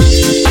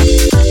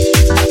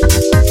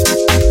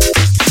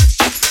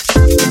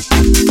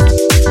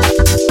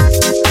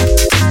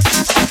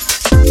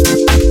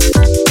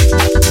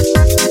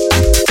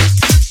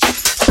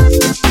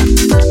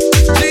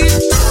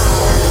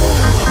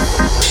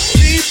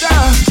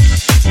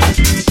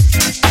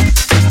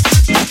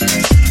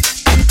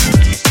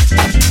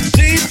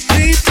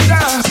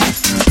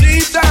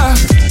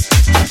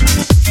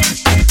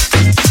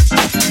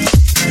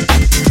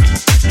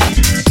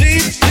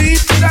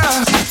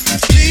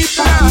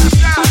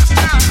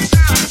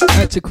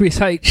 To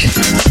Chris H.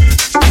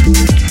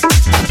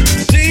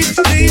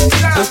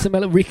 Out to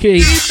Mellow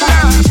Ricky.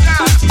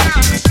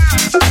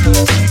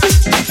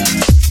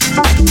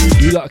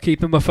 You lot are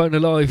keeping my phone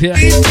alive, yeah?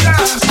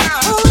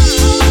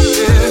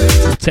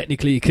 Well,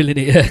 technically, you're killing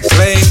it, yeah?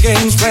 Playing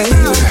games,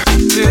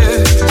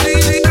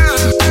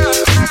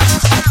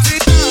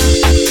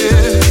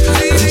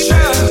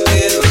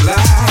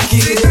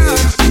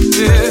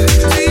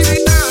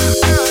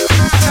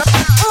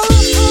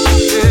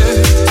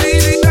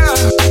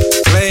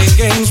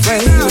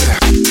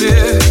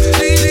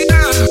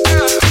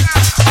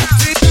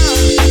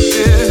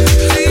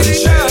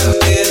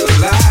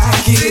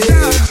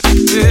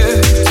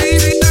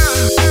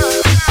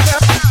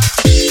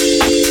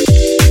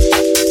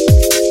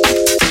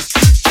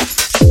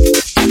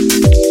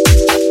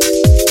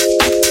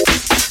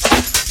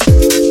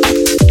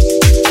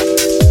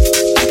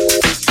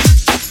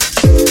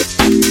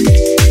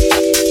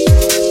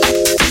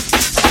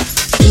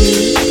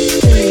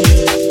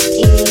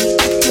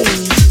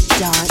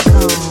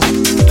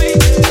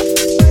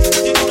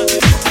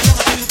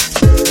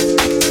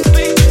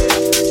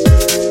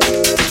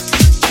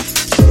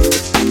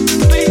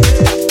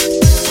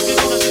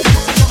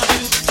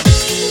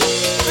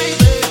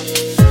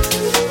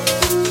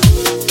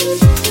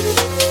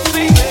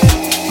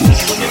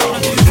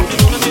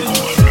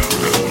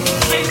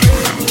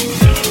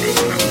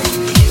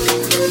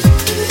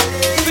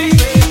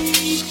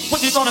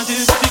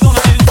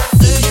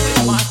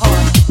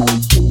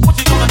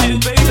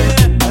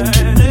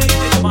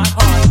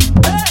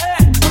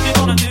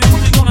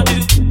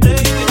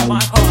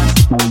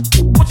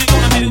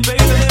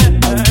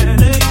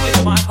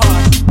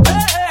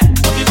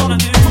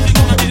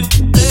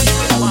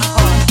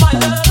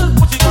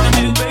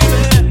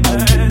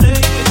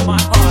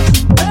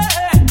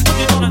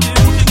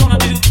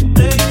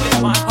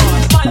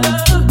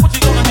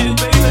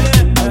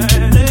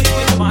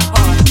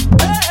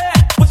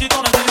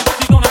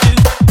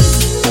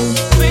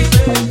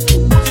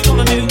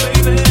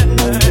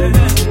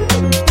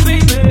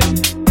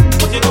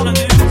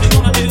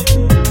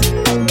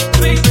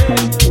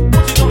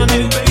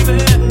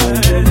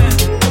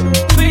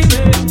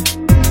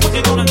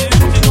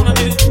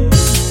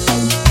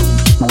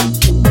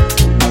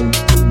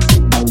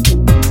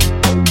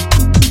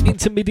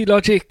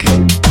 Logic,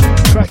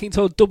 tracking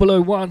to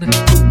 001.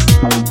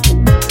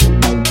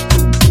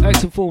 Out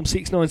to Form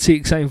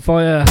 696, aim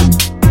fire.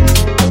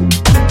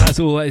 As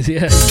always,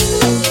 yeah.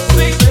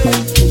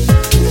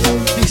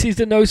 This is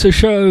the NOSA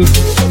show.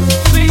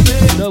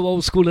 No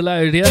old school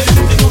allowed, yeah.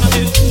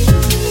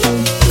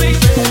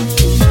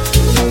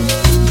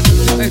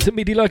 Out to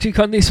MIDI Logic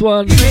on this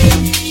one.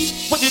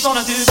 What you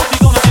gonna do? What you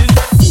gonna do?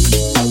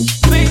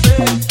 Baby,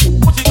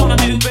 what you gonna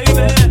do,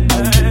 baby?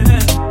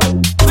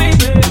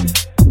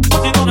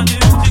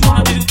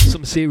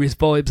 Some serious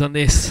vibes on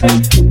this.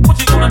 What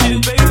you gonna do,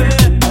 baby?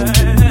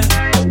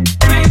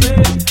 Baby,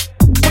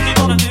 what you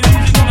gonna do?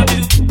 What you gonna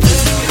do?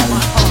 My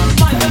heart,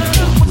 my love.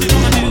 What you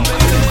gonna do,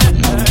 baby?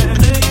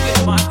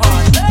 My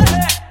heart,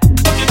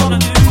 what you gonna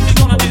do? What you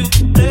gonna do?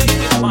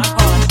 My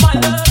heart, my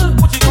love.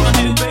 What you gonna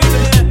do,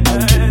 baby?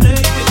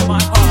 My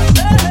heart,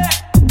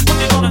 what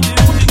you gonna do?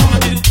 What you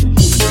gonna do?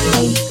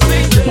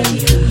 Baby,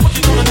 what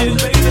you gonna do,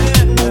 baby?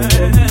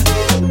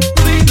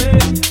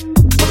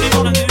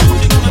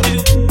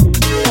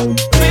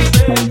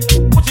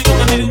 What you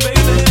gonna do, baby?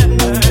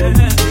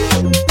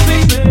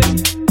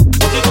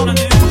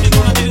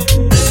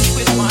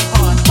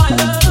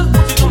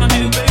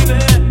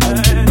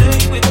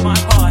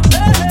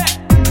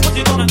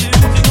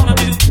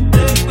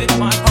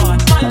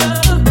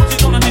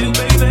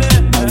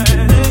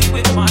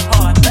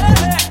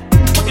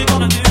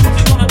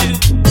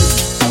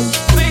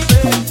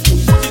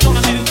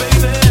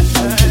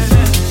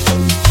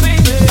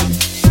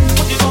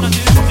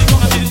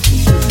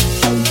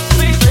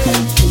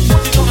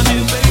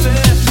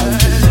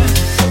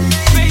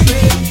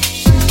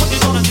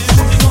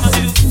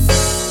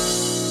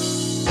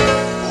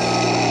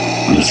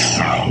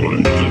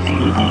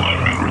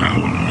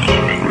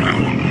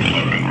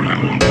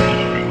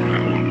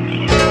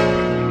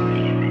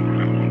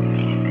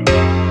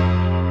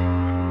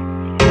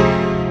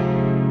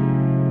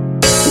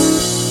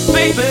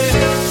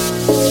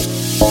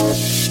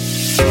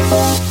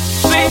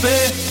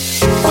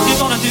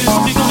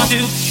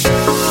 do,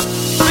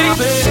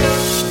 baby?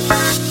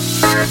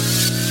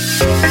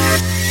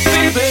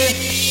 Baby,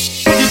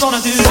 what you gonna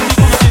do? What you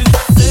gonna do?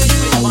 Say it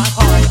with my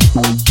heart.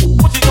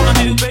 What you gonna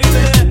do, baby?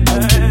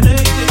 Say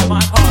it with my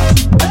heart.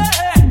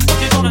 Hey,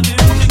 what you gonna do?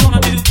 What you gonna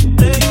do?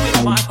 Say it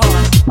with my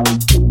heart.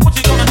 What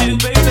you gonna do,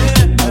 baby?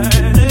 Say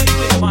it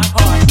with my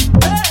heart.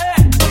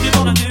 Hey, what you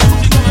gonna do?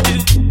 What you gonna do?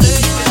 Say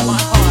it with my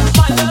heart.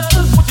 My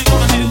love, what you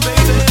gonna do,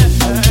 baby?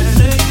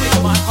 Say it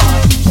with my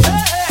heart.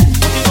 Hey,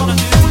 what you gonna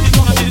do? What you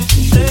gonna do?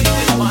 Say it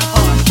with my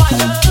heart. My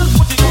love,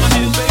 what you gonna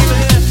do, baby?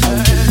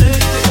 Say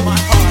it with my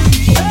heart.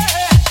 Hey,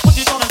 what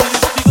you gonna do?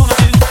 What you gonna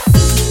do?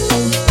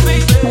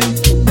 Baby,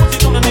 what you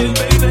gonna do,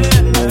 baby?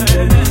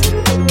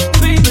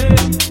 Baby,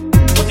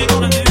 what you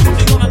gonna do? What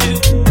you gonna do?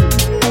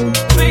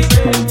 Baby,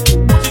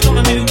 what you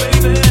gonna do,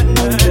 baby?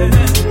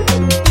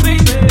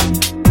 Baby,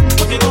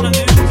 what you gonna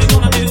do? What you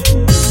gonna do?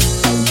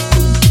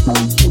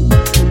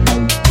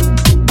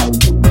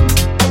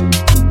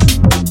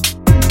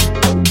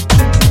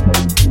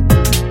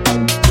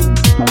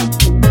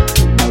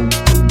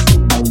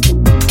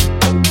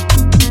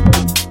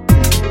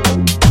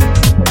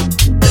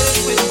 Stay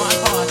with my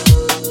heart.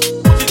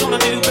 What you gonna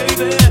do,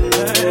 baby?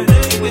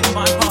 Stay with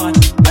my heart.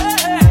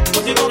 Hey,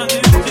 what you gonna do?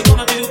 What you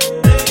gonna do?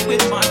 Stay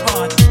with my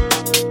heart.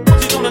 What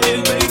you gonna do,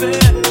 baby?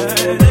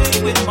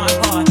 Stay with my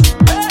heart.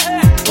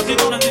 Hey, what you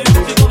gonna do?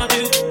 What you gonna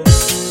do?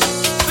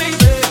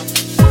 Baby,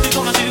 what you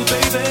gonna do,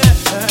 baby?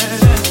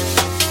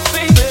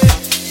 Baby,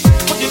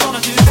 what you gonna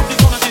do? What you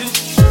gonna do?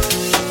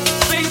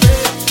 Baby,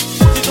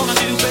 what you gonna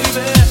do,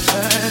 baby?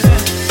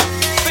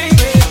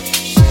 Baby,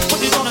 what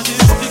you gonna do?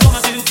 What you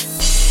gonna do?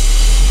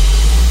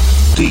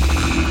 Deep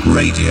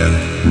Radio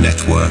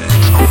Network.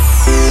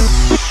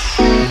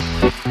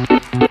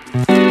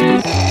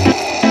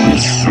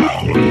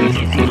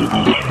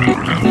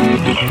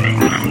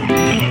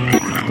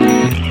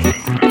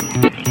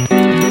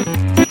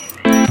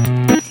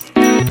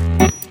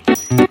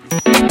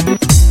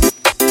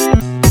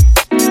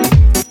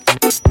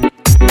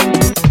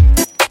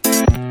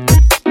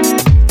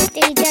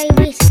 DJ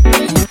Wisk,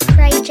 Deep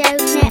Radio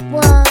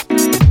Network.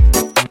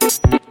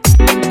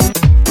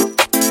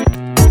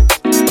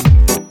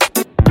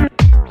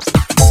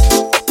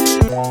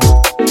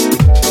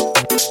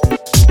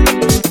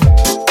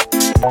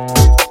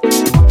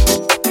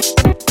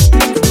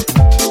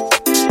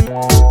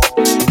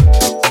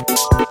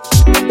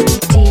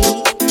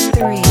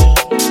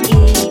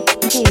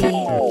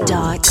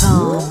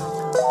 D3EP.com.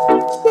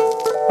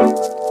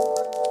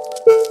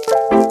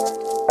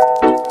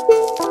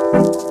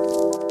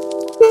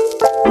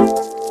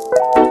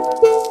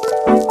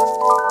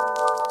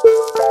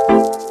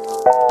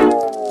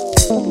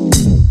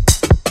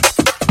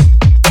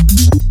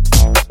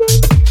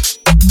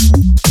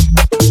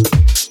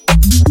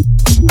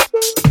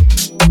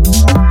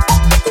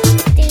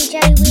 DJ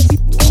Wisk,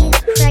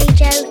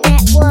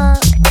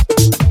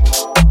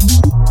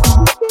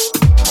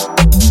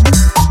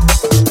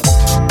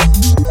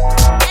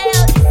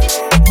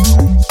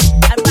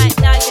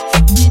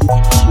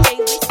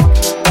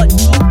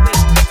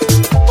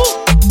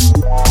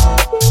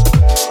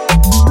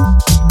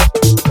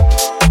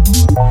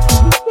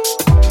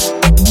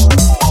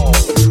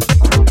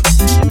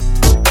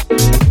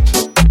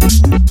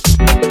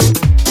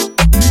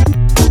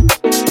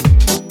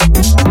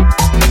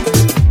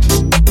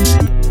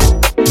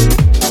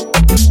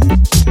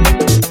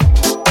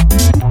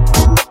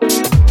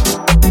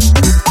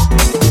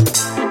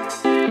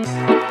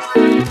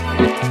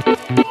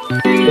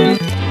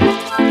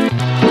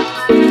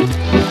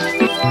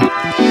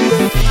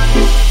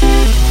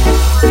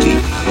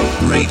 Deep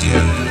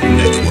Radio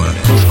Network.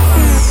 And right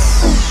now you're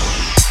tuned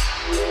into DJ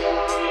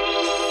Wisk on Deep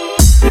Deep Radio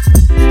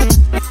Network.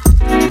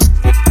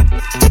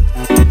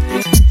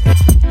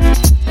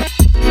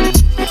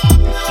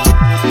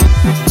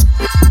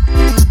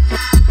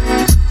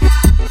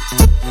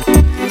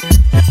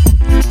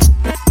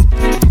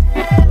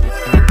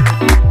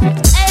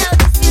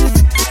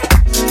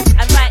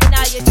 And right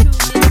now you're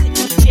tuned into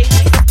DJ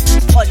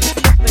Wisk on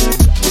Deep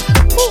Radio.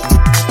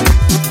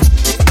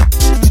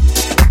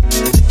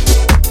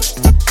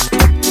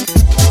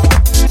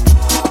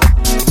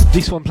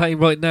 This one playing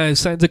right now,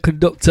 Sounds of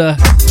Conductor,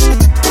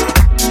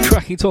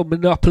 tracking to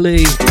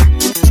Monopoly,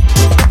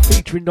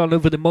 featuring none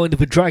over the Mind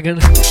of a Dragon.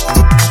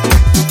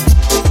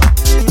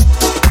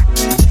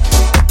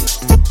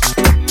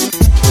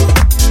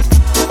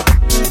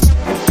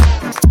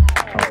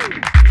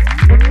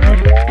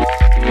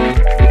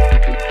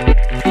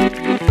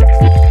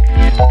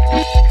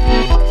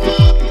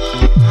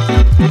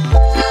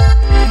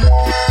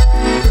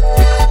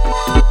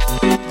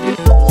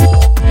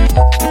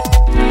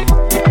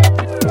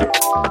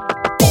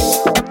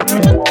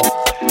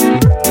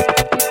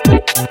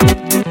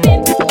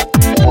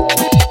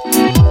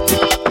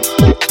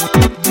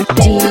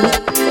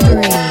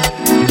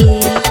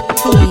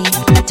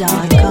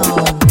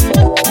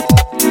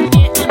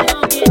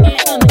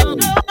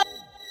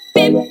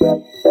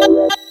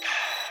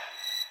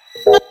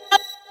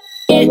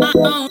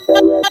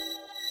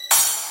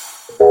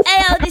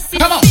 Ayo, this is.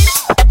 Come on.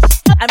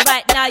 And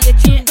right now you're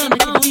tuned in to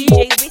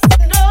DJ Wisk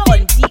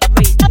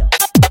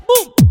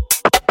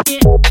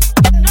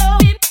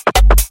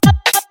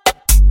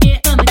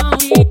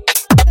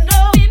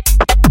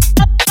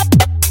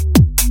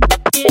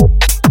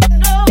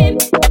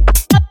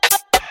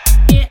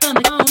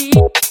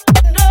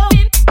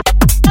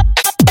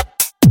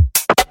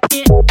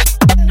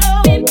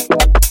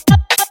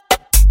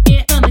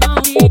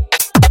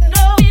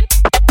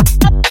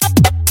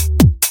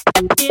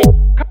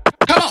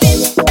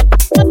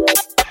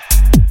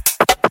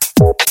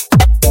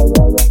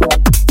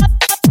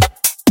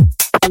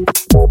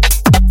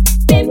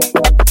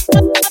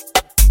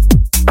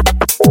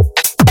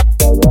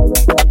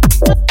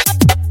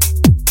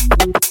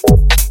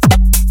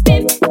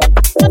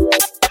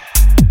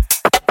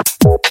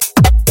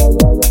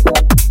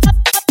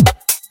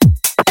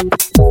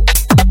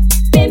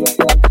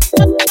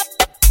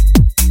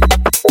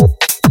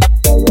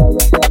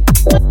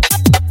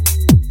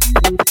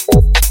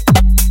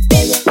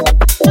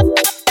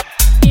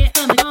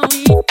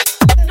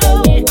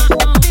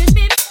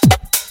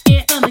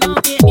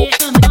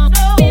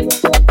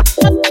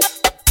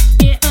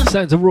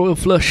Sounds of Royal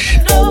Flush.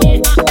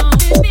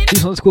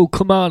 This one's called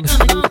Come On. If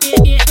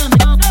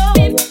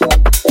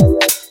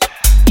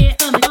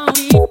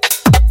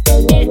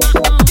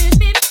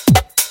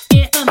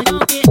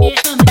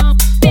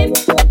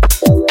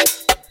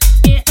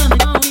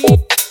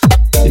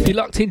you're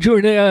locked in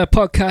during the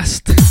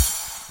podcast,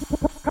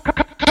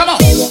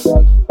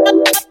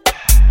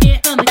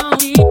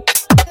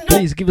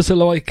 please give us a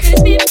like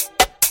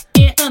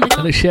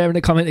and a share and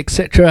a comment,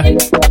 etc.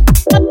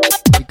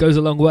 It goes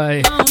a long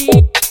way.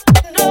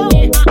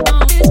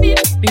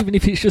 Even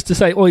if it's just to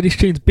say, oi, this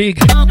tune's big,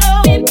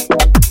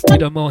 we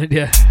don't mind,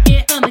 yeah.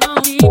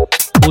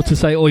 Or to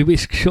say, oi,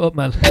 Wisk, shut up,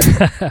 man.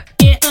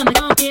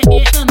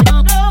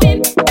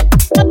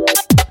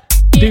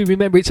 Do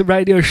remember it's a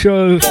radio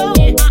show.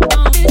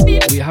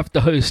 We have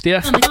to host,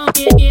 yeah.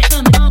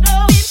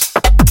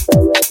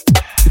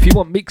 If you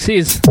want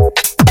mixes,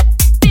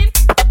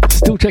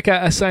 still check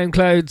out our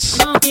SoundClouds.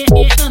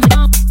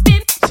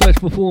 Search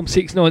for Form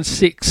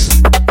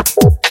 696.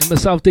 And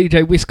myself,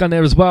 DJ Wisk, on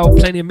there as well.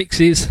 Plenty of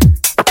mixes.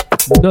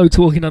 No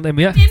talking on them,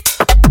 yeah.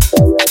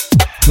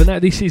 But now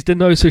this is the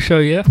NOSA show,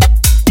 yeah.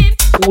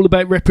 All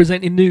about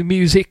representing new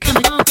music,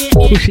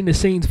 pushing the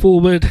scenes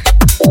forward.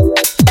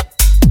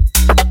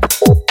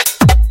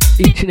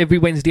 Each and every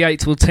Wednesday 8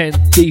 till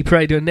 10, Deep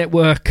Radio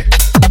Network.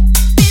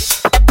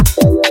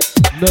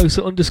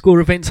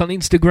 NOSA_events on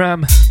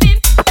Instagram.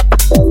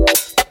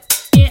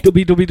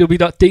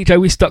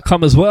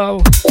 www.djwisk.com as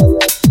well.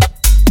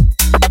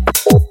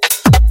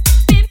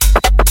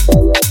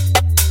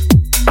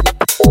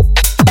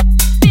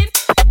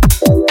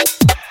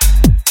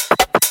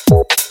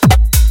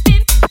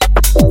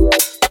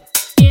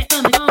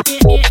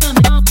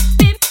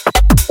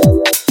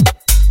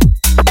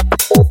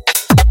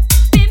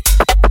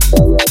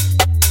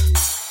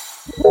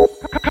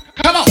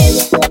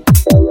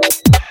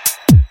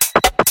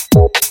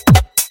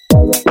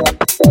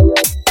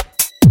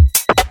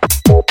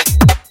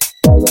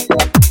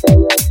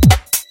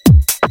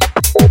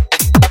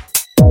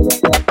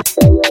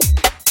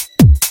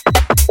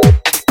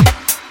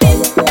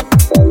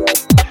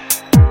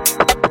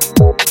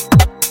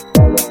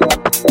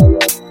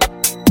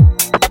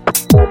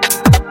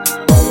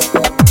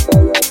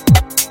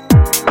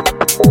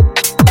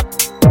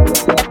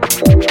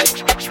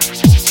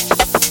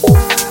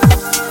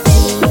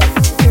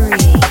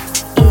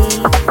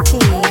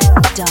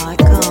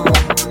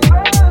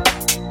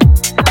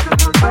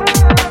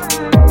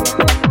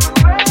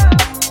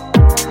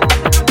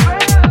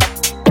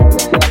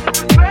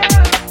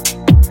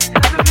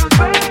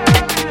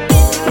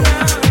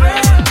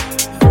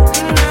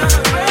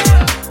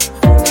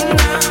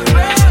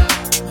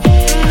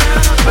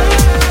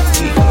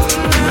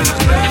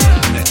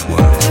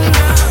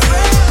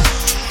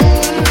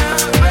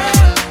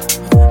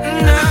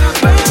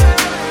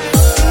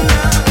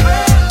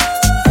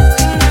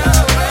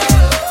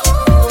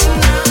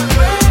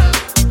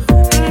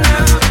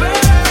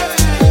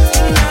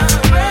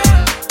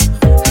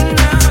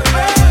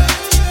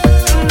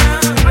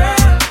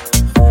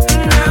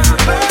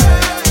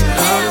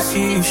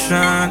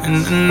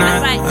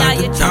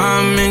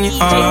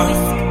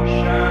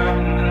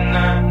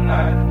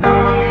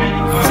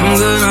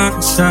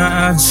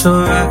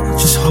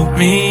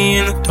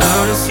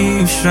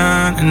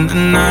 In the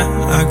night,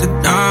 like a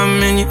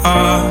diamond in your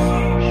eye.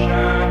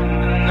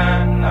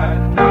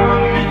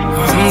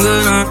 I'm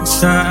good on the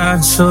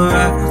side, so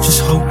right.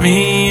 Just hold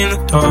me in the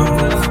dark. No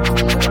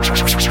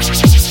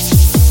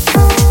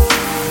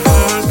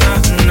one's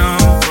got to know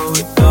what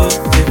we do.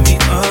 Hit me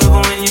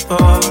up when you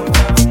fall.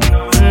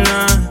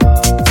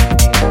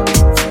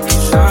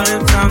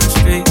 Silent time to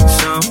speak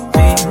so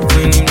deep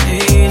when you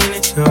need and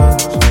it's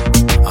yours.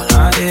 All I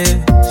did,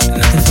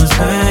 nothing feels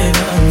better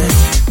than this.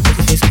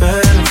 Nothing feels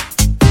better.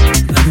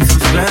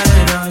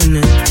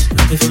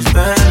 It feels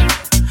better,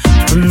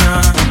 but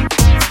nah,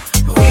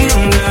 we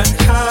don't got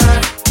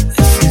high.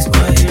 This is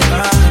what you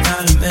are,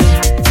 gotta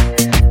make.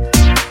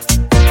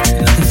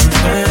 Nothing feels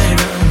better.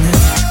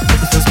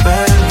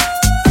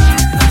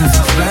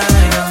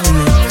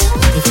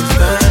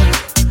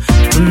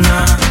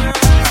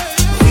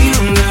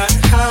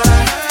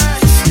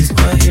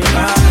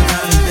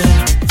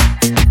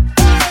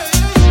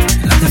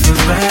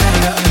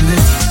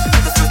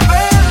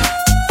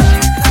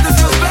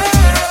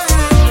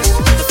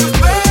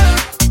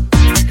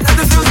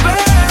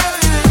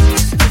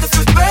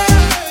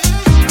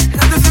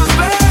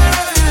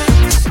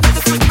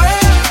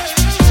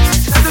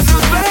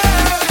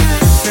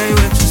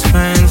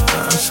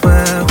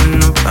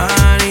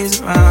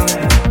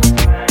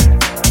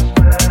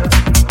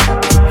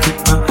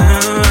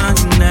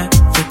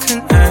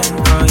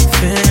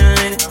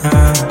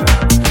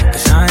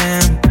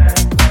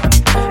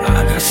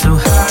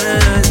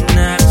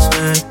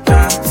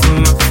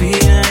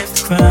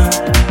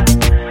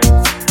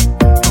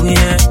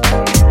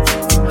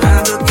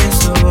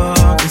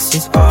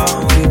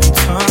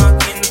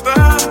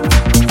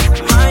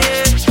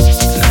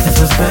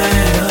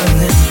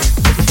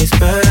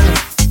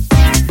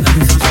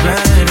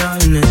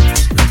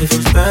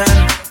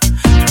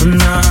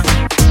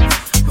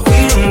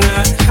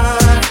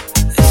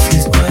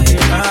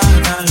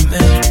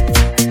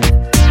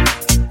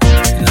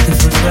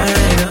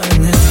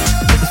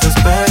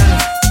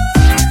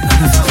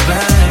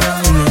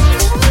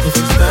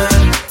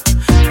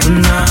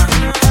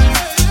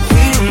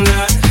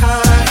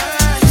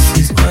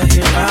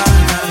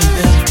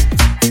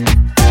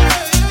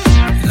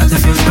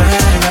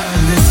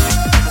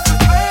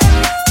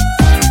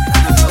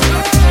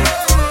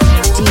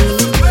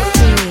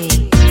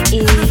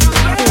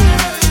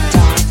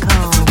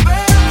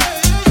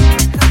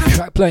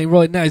 playing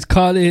right now is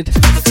Khalid.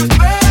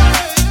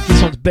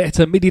 This one's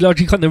better. MIDI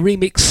Logic on the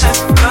remix.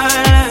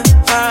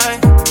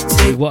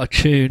 Hey, what a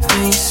tune.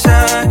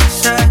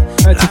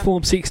 Out to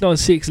Form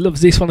 696.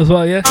 Loves this one as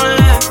well, yeah?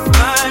 Out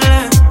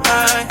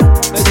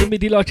to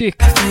MIDI Logic.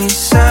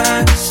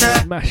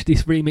 Smash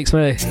this remix,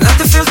 mate.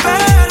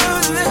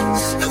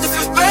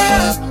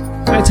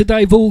 Out to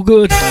Dave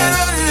Allgood.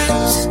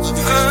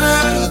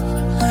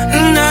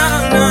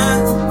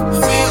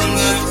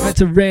 Out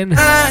to Ren.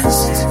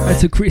 Out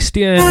to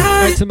Christian.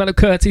 Out to Melo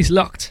Curtis.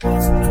 Locked.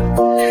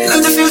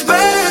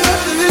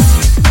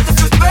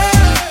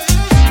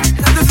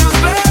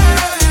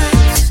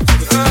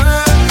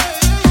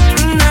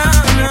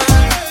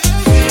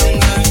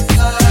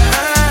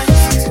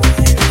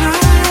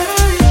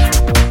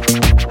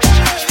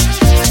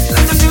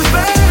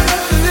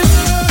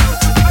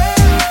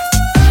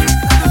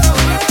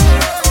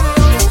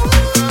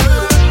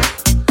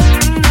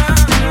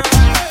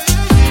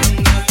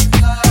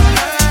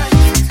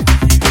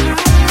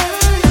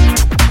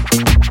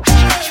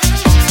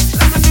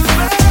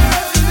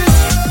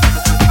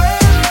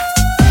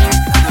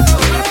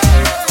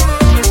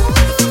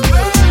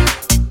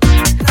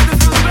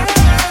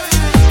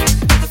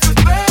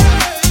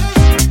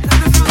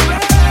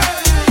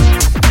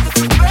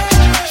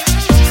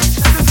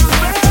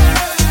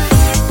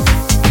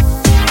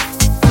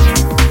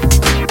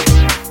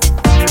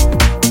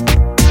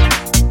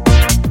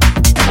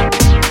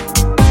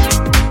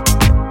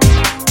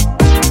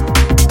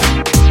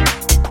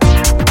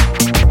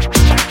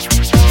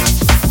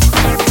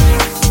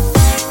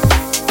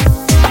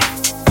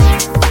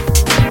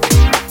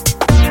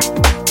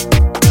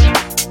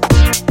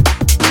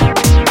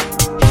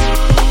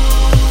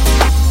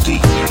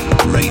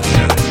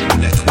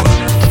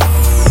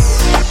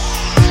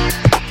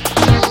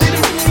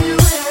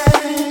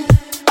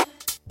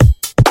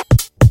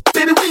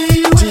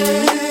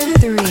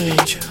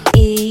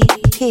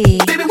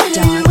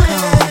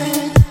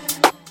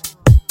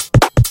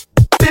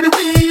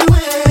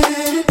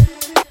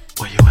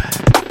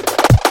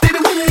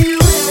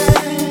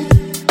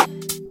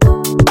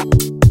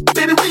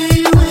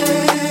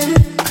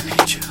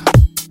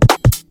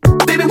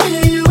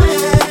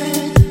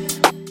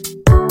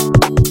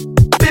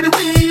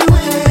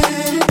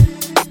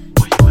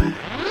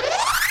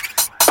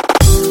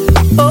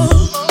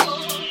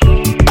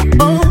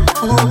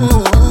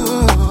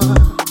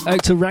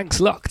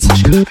 Ranks locked.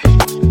 Saying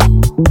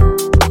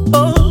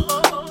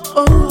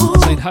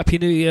Happy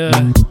New Year.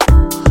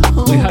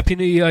 Happy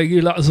New Year,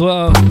 you lot as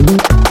well.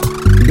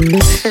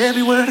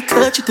 Every word I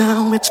cut you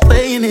down, it's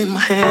playing in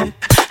my head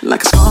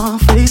like a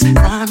Scarface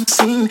crime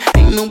scene.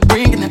 Ain't no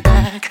bringing it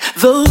back.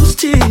 Those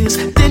tears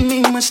didn't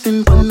mean much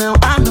then, but now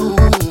I know.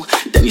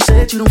 Then you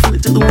said you don't feel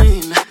it till the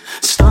wind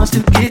starts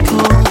to get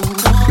cold.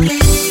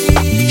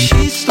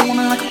 She's the one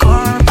like a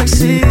car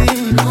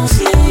racing.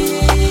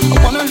 I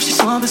wonder if she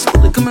saw this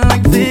bullet coming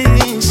like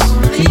this.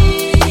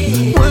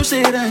 Words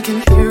that I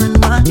can hear in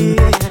my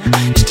ear.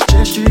 Just a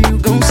gesture, you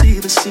gon' see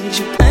the seeds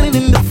you're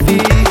planting in the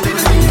field.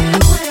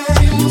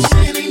 You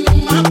said ain't no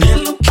my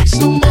pillowcase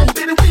no more.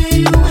 Baby, where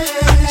you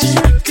at? Just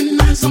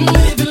recognize I'm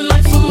living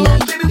life alone.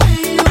 Baby, where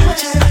you at?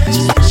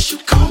 Just wish you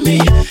call me.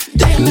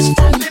 Damn this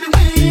phone. Baby,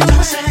 where you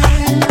at?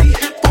 I only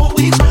had 4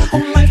 weeks. My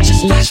whole life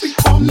just flash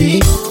recall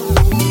me.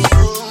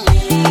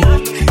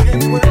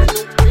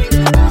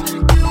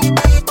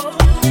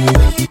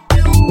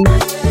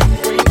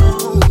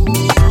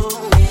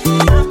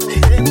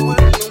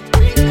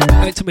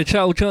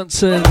 Michelle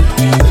Johnson.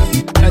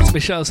 And to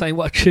Michelle saying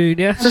what a tune,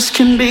 yeah? This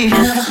can be,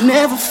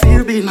 never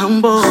fear being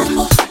humble.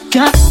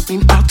 Got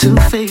me about to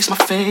face my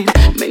fate.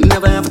 May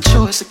never have a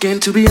choice again,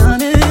 to be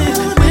honest.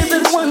 With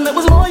the one that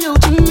was loyal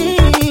to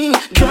me.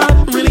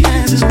 God really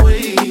has his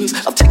ways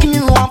of taking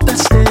you off that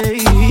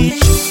stage.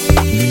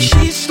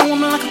 She's the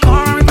woman like a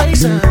car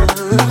racer.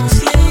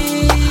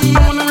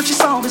 I wonder if she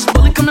saw this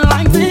bullet coming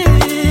like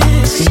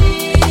this.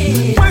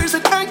 Words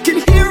that I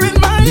can hear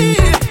in my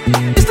ear.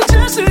 It's the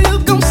gesture you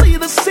gon' see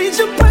the seeds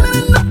you're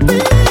planting in the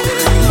field.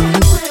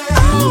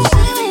 Oh,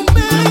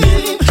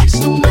 baby,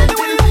 so many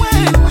way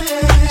away.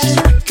 Just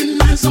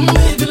recognize I'm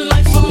living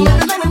life alone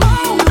and all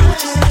alone.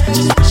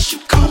 Just wish you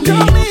call me.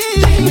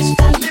 This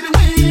phone, baby,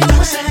 where you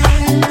at? I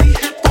only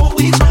had 4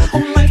 weeks. My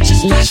whole life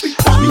just flash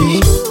recall me.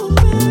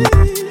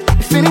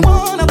 If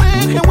anyone out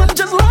there can want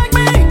just like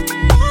me,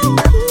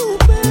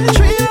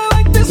 treat her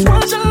like this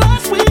was your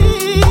last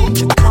week. Won't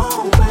you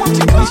call back?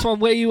 This one,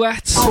 Where You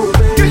At?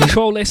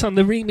 Control S on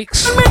the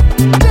remix.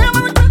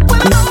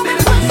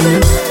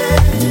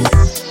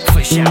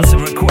 For shouts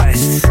and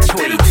requests,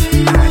 tweet at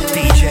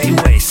DJ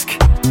Wisk.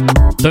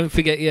 Don't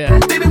forget, yeah.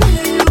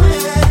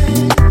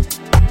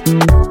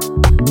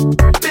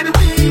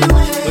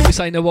 When we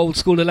say no old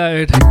school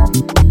allowed,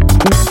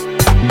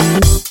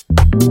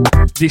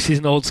 this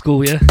isn't old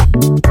school, yeah?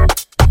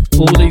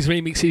 All these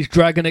remixes,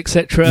 Dragon,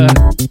 etc.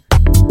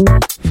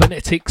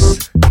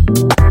 Phonetics.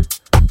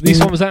 This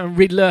one was out on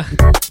Riddler.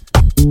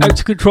 Out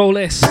to Control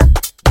S.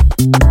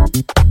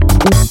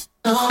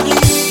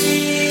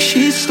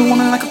 She's the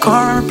woman like a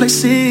car, I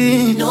replace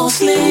it. No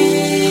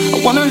sleep.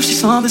 I wonder if she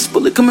saw this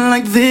bullet coming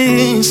like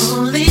this.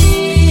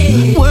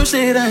 Words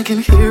that I can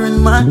hear in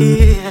my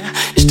ear.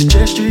 It's the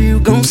gesture you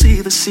gon'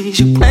 see, the seeds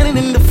you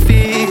planted in the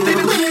field.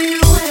 Baby, where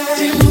you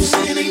at? I'm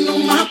sitting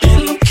on my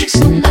pillowcase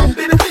no more.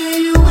 Baby, where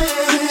you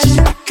at? Just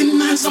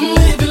recognize I'm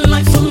living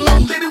life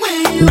alone. Baby,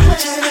 where you at?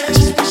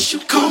 Just wish you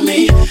call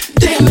me.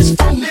 Damn this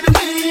phone. Baby,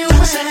 where you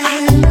at? I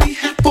only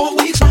had 4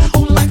 weeks, my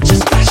whole life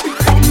just flashed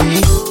before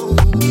me.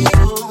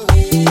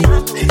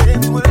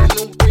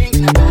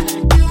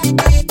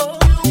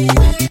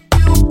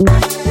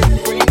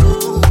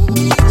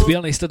 To be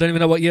honest, I don't even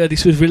know what year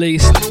this was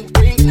released.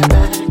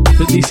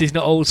 But this is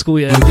not old school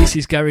yet, this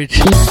is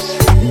garage.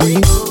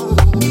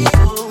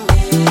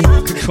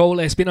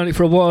 Controller has been on it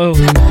for a while.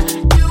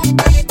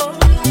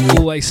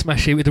 Always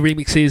smash it with the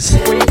remixes.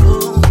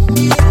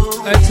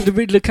 Out to the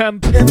Riddler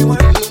camp.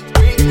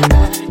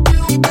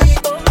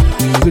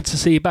 Good to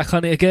see you back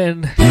on it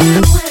again.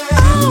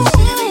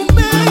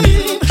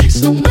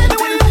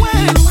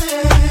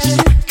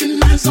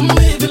 I'm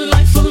living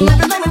life alone.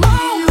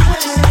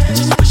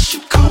 Just wish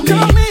you call me.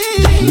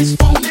 This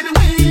phone, baby,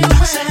 where you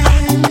at?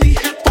 I only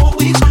had 4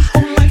 weeks, my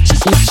whole life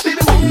just flashed,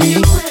 baby, where you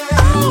at?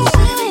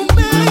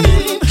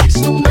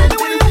 So baby,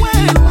 where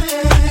you at?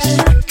 Just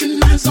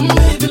recognize I'm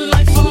living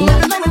life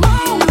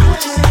alone.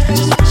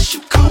 Just wish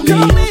you call me.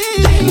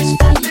 This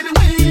phone, baby,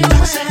 where you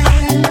at? I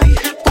only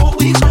had 4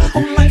 weeks, my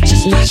whole life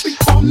just flashed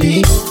before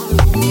me.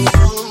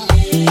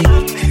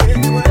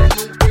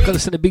 Gotta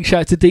send a big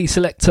shout out to D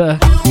Selector.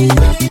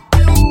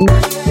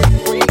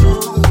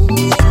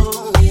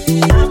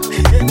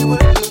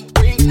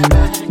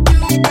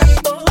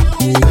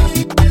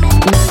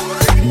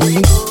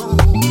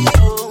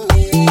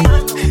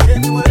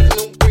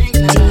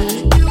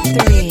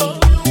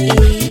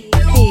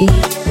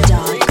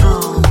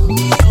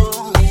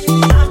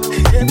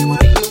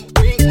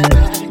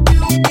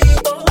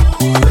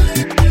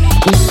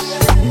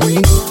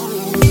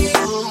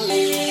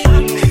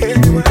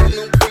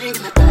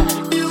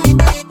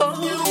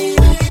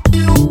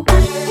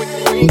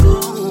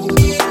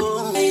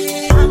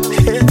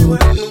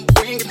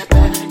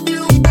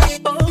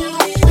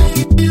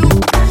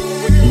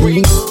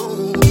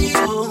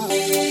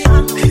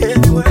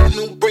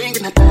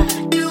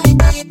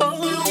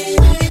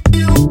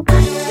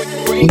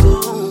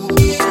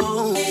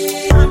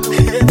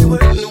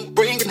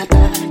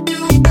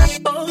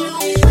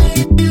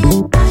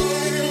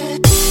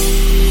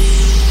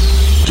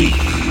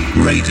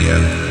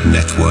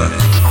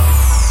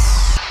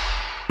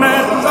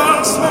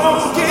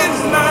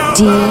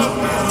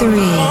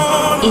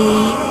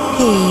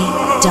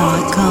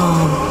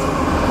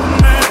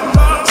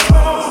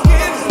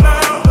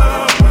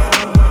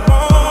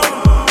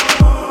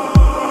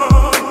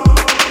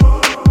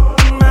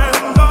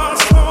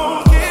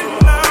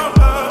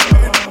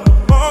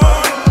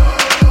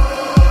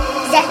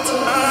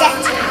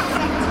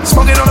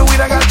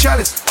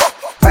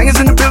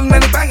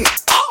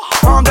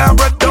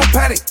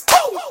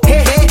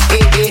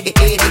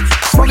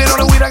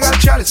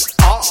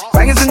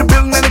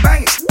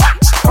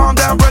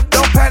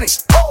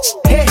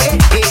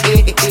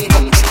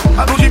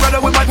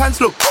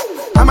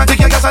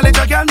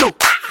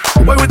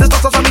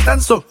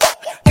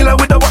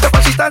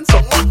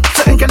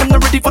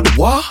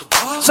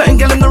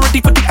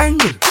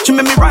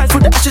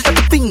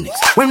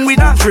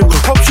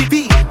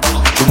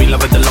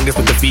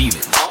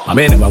 I'm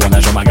in it, I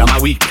wanna show my girl my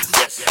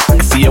weakness. I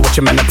can see her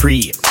watching man a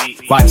pre.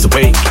 Vibes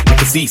away,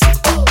 make it cease.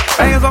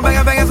 Bangers on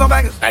bangers, bangers on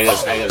bangers.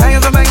 Bangers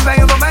on bangers,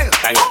 bangers on bangers.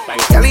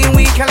 Cali and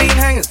weed, Cali and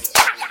hangers.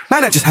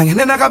 Man, I just hanging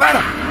in like a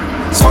banner.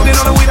 Smoking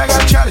on the weed, I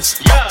got a chalice.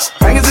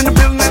 Bangers in the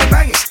building and they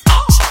banging.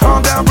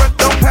 Calm down, bro,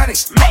 don't panic.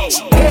 Smoking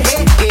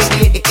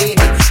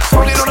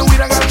on the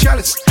weed, I got a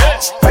chalice.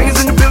 Bangers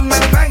in the building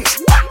and they banging.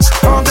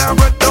 Calm down,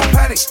 bro, don't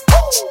panic.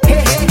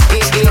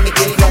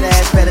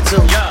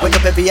 Wake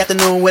up every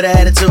afternoon with an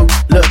attitude.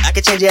 Look, I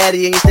can change your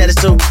attitude and your status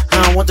too.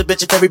 I don't want the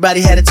bitch if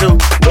everybody had it too.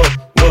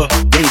 Whoa,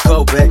 then you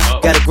cold, babe.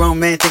 Got a grown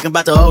man thinking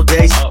about the old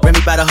days. Ran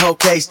me by the whole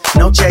case,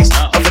 no chase.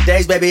 Over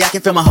days, baby, I can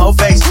feel my whole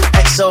face.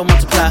 XO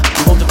multiply,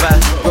 you won't divide.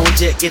 Growing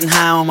jet, getting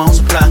high on my own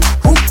supply.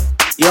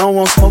 You don't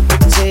want smoke with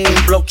the team.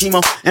 Blow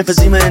chemo,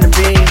 emphysema in the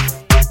beam.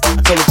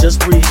 I told her just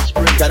breathe.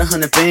 Got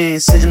 100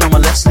 bands sitting on my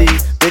left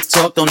sleeve. Big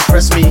talk don't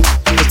impress me,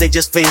 cause they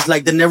just fans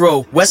like De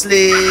Niro,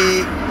 Wesley.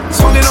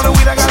 Smoking on the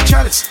weed, I got a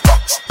chalice.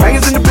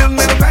 Bangers in the building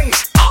and they banging.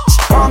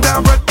 Calm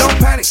down, bro, don't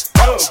panic.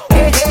 Smoking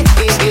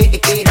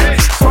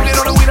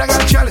on the weed, I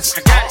got a chalice.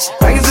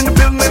 Bangers in the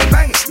building and they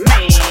banging.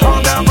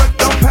 Calm down, bro,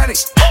 don't panic.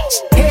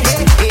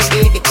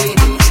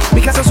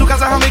 Mi casa, su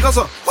casa,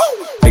 amigoso.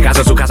 Mi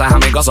casa, su casa,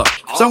 amigoso.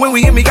 So when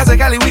we in mi casa,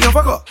 Cali, we can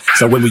fuck up.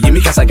 So when we in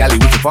mi casa, Cali,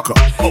 we can fuck up.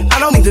 I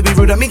don't mean to be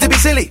rude, I mean to be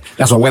silly.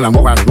 That's why when I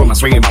walk around the room, I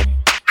swing him out.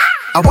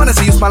 I wanna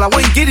see you smile, I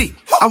want you giddy.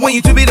 I want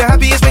you to be the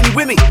happiest when you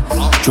with me.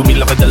 True me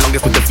love it the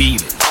longest with the feeling.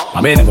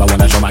 I'm in it, I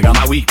wanna show my girl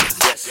my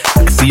weakness.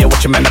 I can see her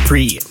watching man a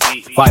pre.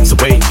 Vibes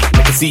away,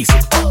 make it cease.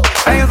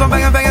 Bangers on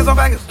bangers, bangers on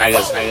bangers.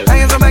 Bangers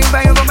on bangers,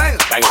 bangers on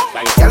bangers.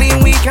 Cali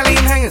and weed, Cali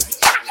and hangers.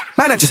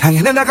 Man, and just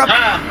hanging in like a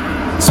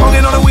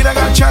smoking on the weed, I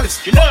got a chalice.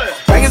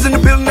 Bangers in the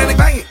building and they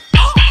bang it.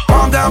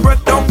 Calm down, bro,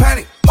 don't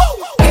panic.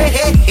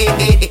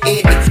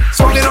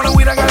 Smoking on the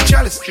weed, I got a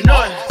chalice.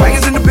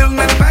 Bangers in the building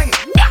and they bang it.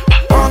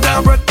 Calm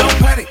down, bro, don't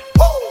panic.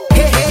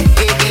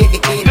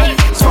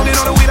 Smoking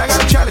on the weed, I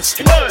got a chalice.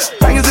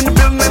 Bangers in the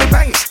building and they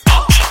bang it.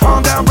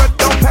 Calm down, bro,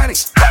 don't panic.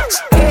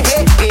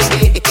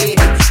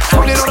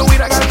 Smoking on the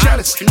weed, I got a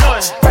chalice.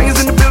 Bangers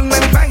in the building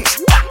and they bang it.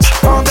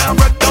 Calm down,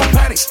 bro, don't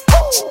panic.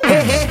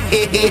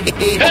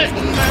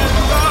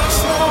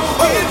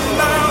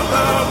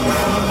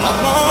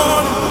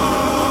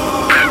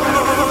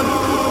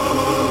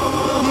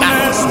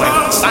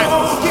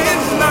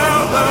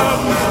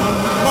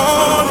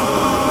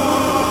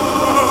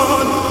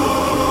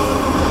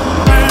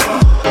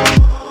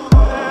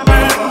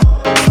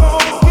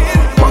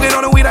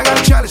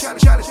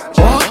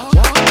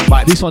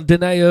 This one,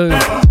 Deneo,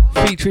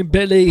 featuring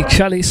Belly,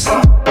 Chalice.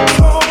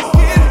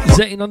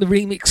 Zetting on the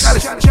remix.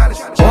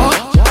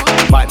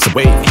 Vibes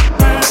away.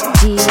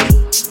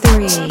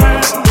 D3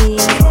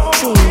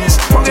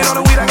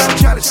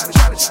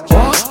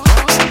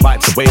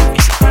 Vibes away.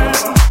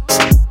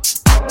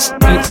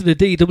 Into the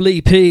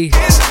DWEP.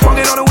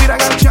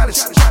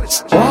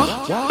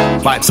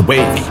 Vibes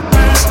away.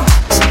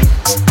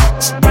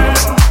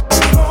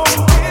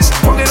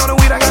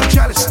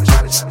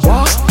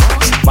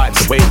 Vibes away.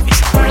 Vibes away.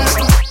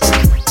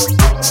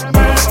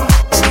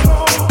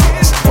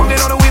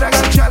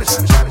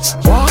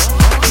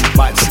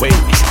 Vibes away.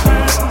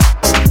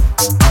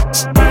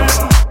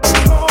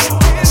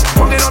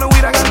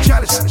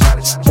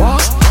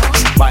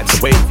 Vibes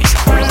away.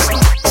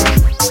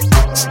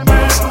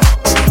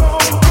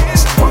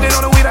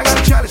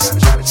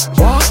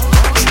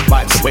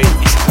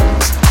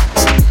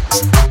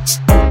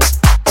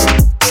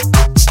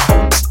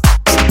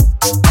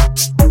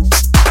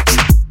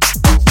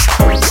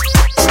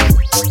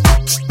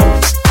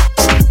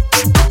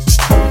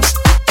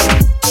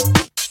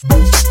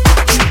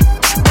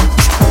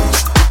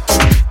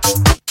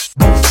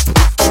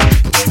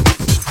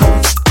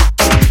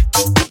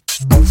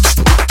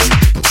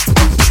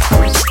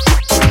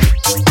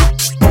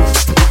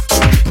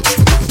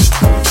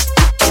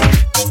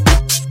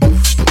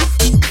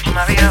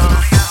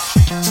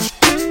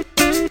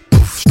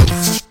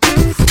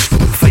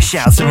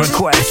 Shouts and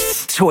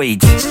requests,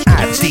 tweet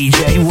at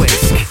DJ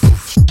Wisk.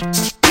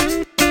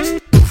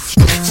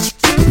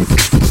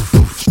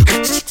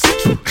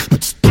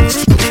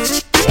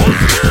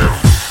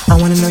 I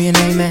wanna know your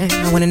name, man.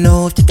 I wanna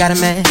know if you got a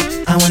man.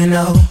 I wanna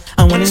know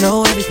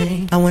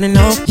everything. I wanna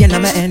know your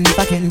number and if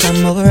I can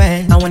come over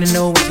and I wanna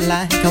know what you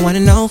like. I wanna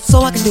know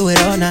so I can do it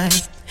all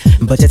night.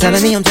 But you're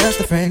telling me I'm just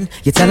a friend.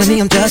 You're telling me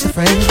I'm just a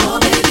friend. Oh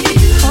baby,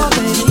 you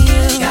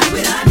got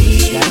what I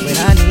need. Got what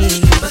I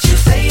need. But you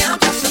say I'm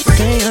just a friend.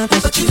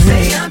 But you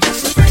say I'm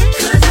just a friend.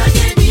 'Cause I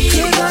can be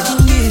your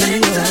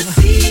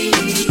fantasy.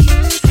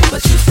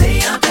 But you say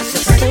I'm just a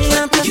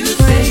friend. But you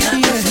say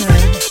I'm just a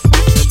friend.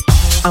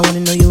 I wanna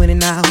know you in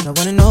and out. I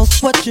wanna know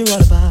what you're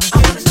all about.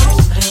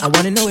 I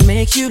wanna know what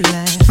makes you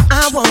laugh.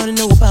 I wanna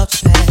know about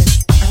your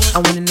past. I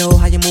wanna know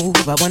how you move.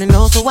 I wanna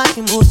know so I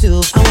can move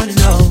too. I wanna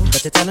know,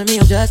 but you're telling me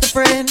I'm just a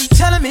friend.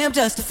 Telling me I'm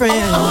just a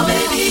friend. Oh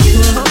baby,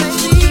 you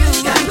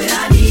got what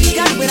I need.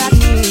 Got what I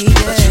need.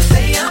 Yeah. But you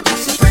say I'm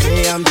just a friend.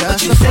 Yeah, I'm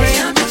just a friend.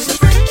 I'm just a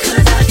friend.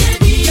 'Cause I can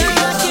be your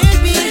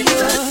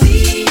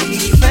fantasy.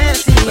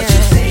 Fantasy. But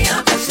you say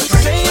I'm just a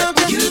friend. Say I'm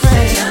just a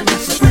friend. I'm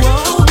just a friend.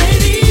 Oh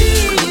baby,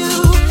 you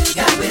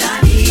got what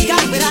I need.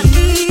 Got what I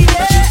need. Yeah.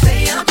 But you say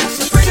I'm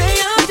just a friend. Say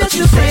I'm just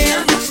a friend.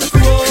 I'm just a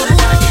friend. 'Cause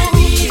I can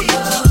be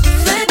your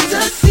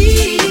fantasy.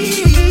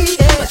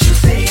 Yeah. But you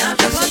say I'm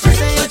just a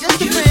friend. But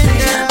you say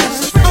I'm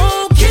just a friend.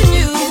 Oh, can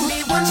you give me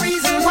one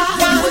reason why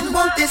you wouldn't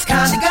want this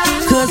kind of guy?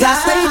 'Cause I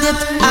stay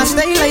dipped, I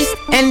stay laced,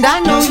 and I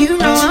know you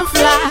know I'm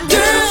fly.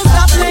 Girl,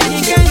 stop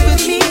playing games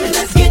with me and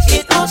let's get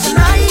it on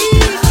tonight.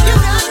 You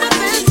got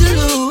nothing to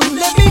lose.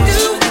 Let me do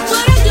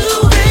what I do,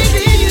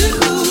 baby. You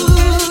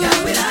got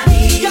what I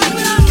need. Got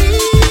what I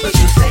need. But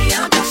you say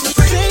I'm just a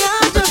friend. Say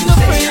I'm just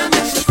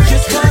a friend.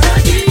 Just wanna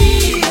be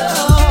your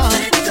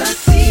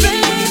fantasy.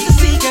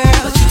 Fantasy girl.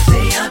 But you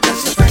say I'm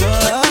just a friend.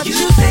 But you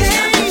say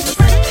I'm just a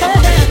friend.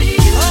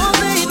 Oh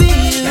baby,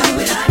 you got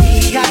what I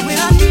need. Got what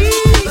I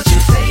need. But you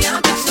say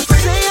I'm just a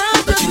friend. Say I'm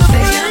just a friend.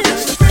 Say I'm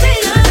just a friend.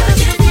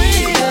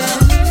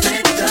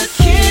 Fantasy.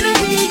 Can I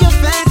be your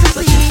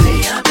fantasy?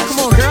 Come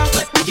on, girl.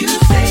 But you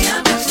say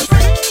I'm just a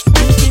friend.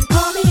 You can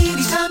call me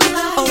anytime you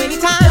like. Oh,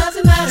 anytime.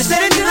 Doesn't matter.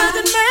 Said it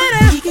doesn't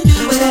matter. We can do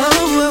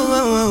whatever you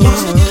wanna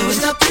do.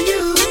 It's up to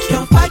you.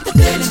 Don't fight the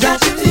feeling.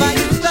 Don't you fight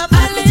the stuff. I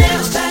let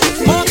down back.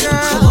 Oh,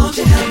 girl. So won't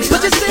you help me?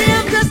 But you say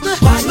I'm just a.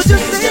 But you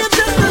say I'm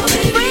just a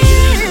friend.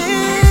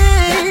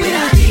 Got what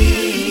I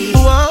need.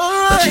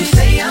 But you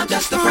say I'm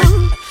just a friend.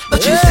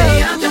 But you say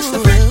I'm just a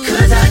friend.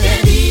 'Cause I can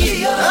be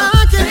your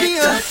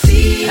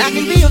fantasy. I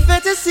can be your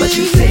fantasy. But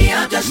you say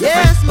I'm just a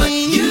friend. But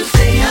you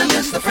say I'm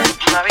just a friend.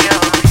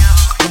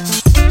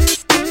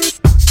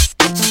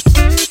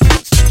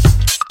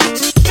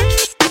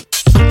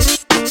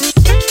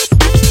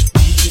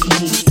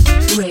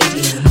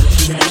 Radio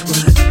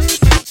Network.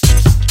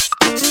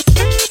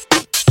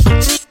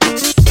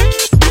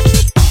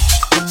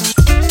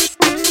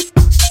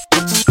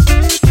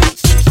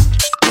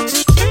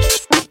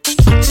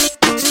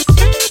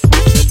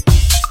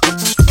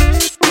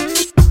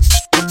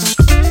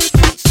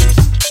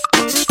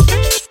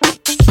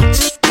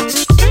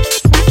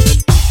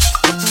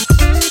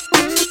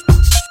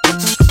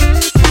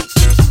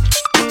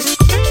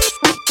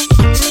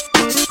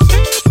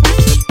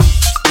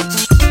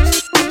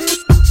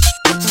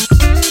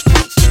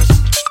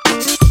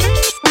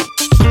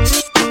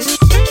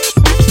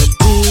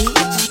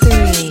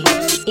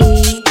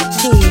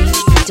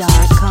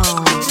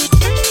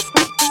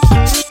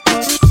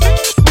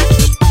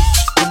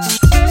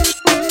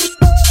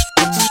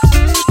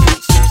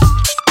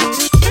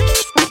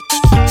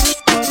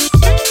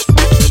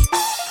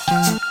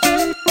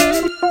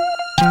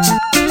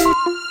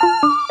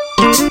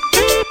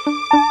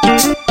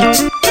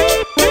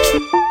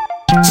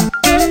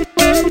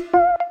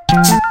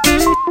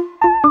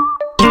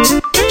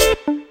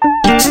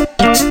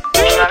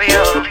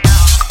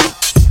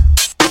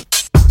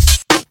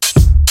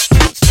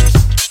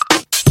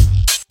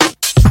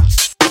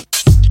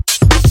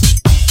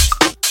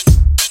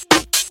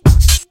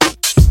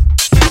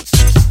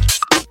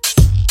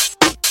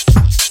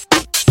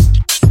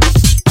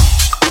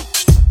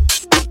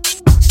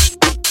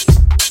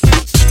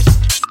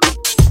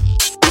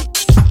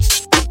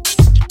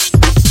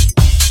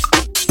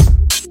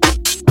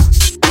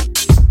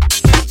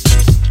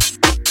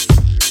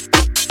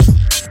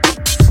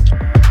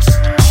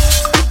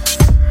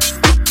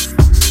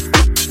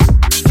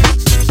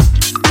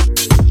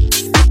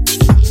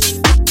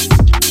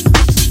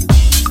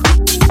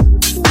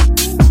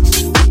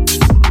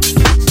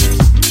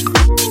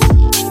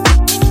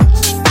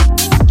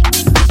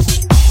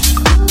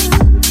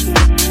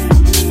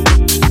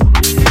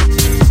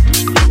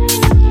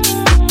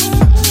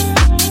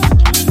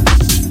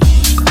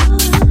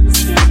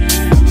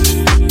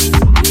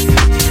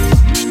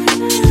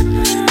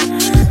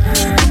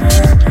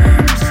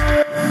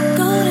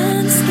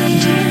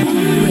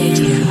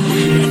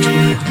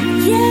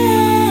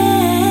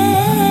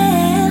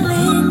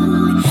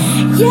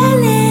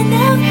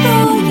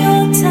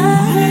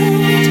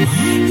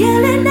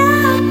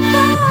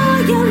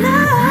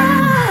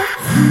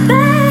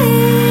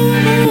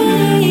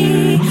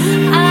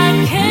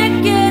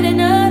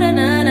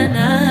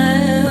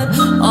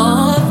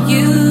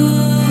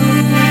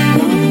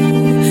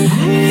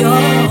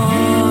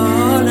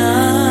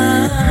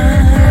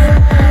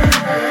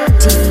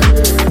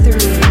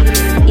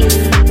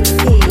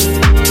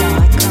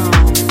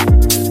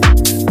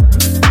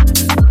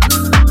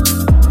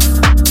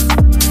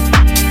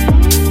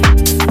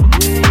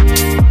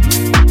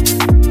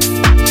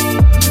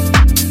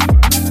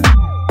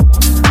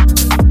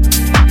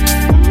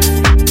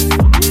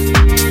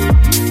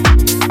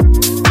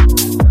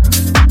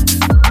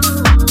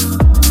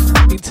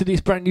 this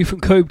brand new from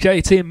Cope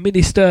JT and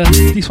Minister.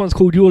 This one's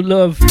called Your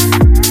Love.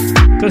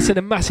 Gotta send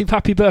a massive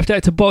happy birthday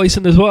to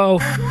Bison as well.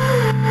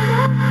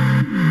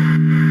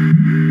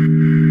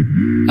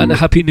 And a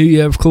happy new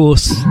year, of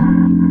course.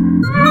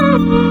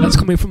 That's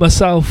coming from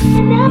myself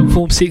and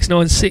Form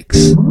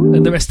 696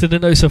 and the rest of the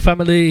NOSA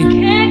family.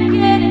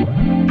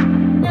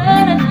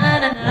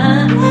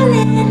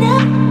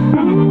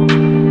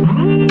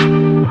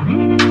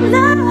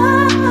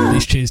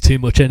 This tune's too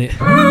much, ain't it?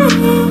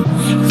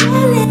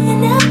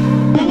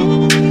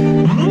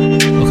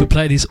 I could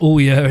play this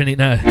all year, ain't it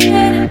now?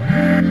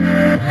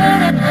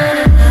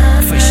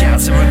 For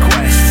shouts and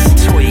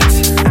requests, tweet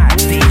at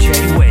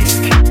DJ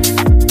Wisk.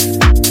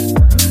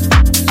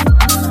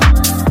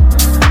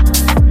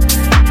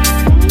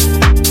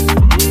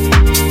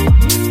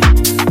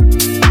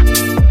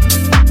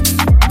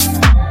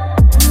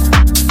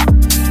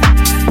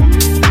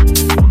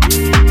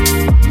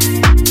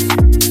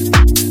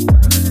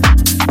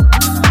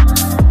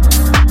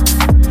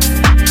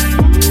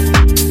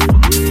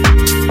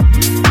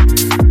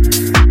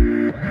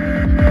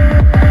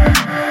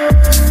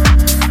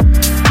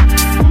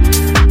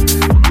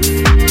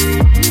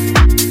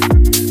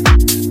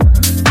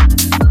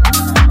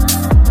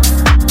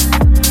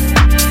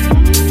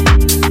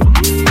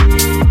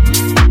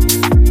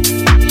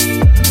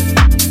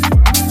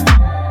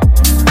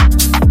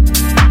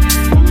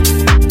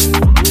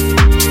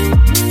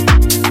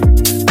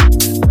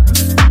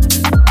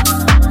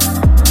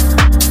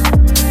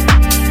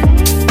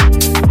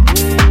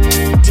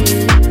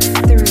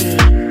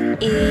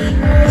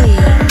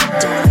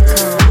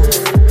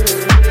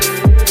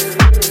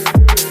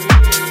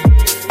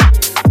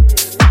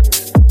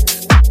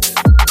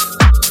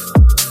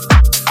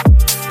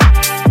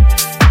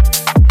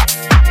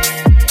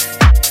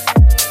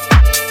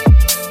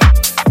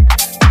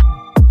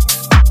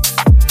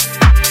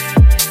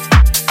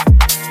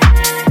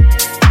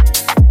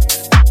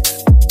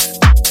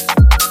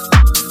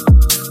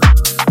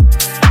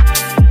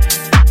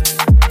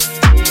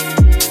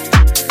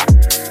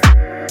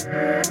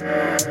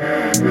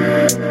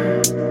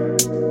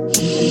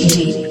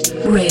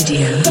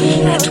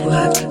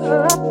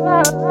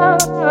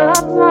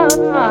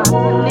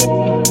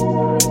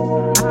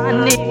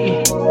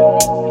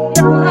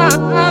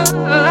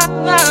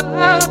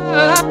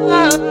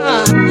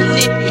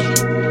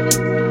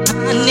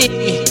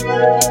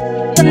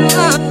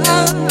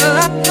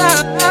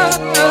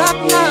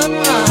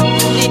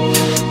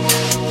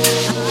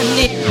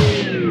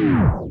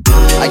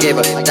 I gave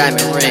her a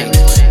diamond ring.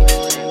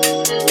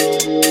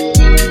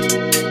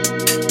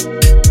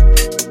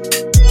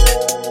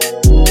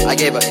 I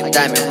gave her a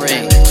diamond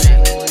ring.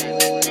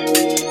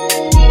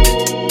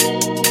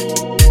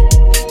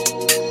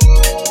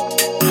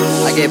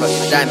 I gave her a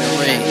diamond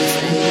ring.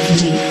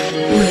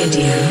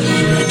 Radio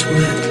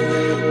Network.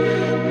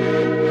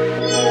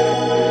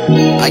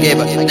 I gave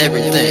her everything,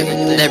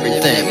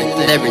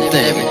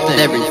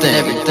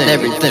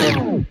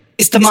 everything.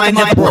 It's the mind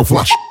network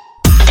flash.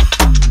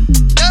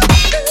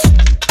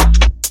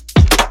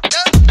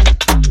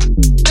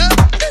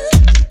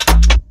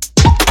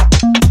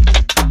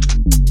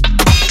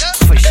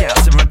 For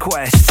shouts and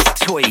requests,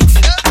 tweet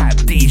at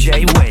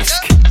DJ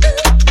Wisk.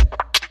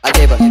 I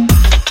gave her.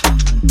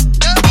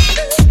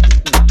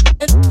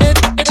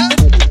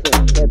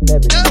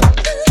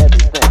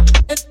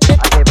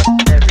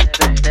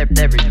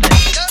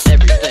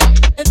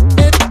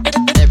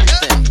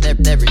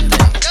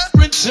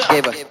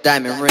 Gave her a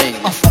diamond ring.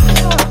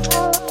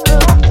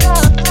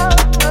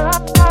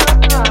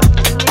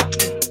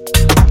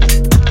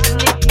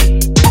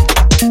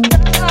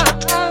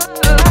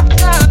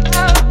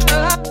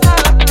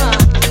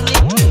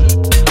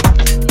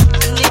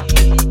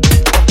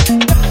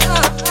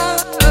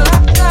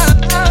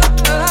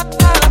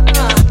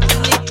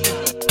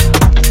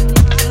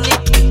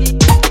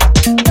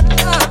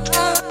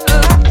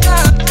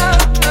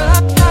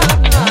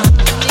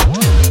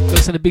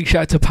 And a big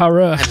shout out to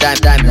Para.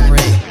 Diamond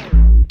ring.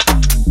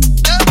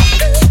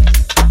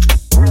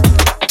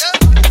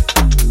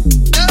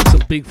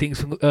 Some big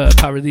things from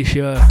Para this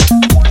year.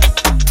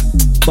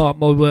 Mark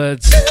my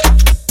words.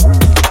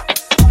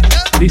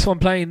 This one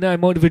playing now,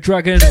 Mind of a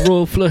Dragon,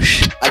 Royal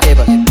Flush. I gave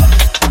her.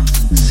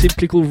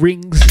 Simply called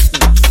Rings.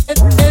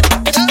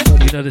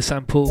 You know the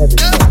sample.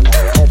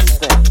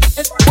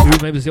 Who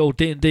remembers the old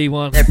D&D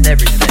one?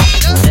 Everything.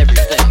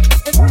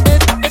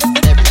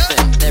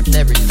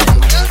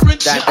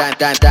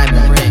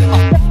 Diamond ring.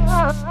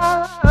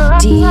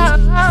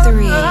 D3EP.com.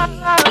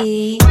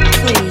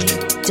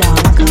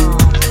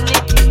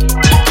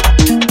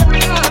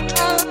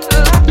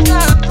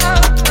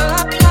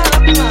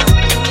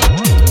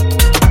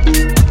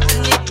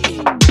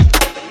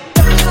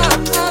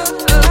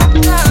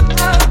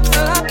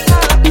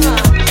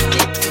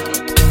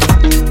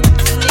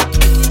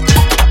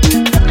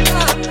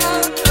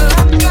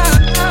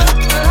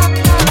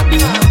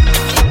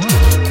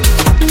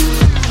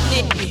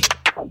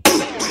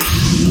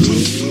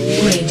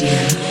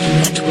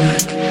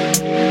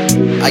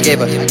 I gave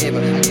her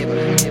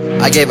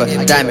I gave her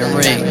a diamond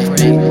ring.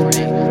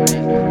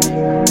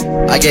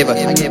 I gave her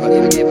diamond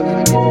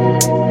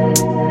ring.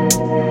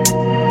 I gave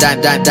her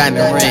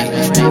diamond ring.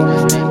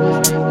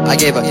 I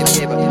gave her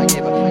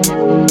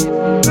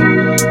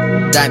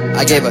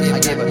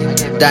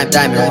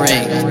diamond ring. Diamond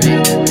ring.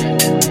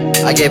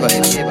 I gave her diamond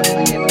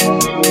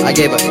ring. I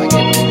gave her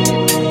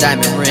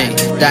diamond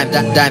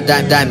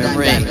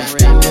ring.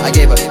 I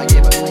gave her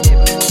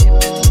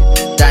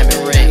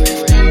diamond ring.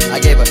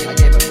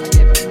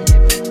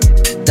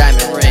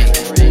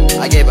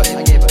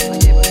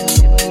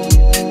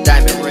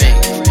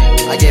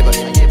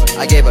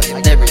 I gave her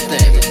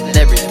everything,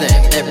 everything,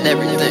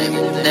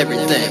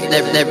 everything,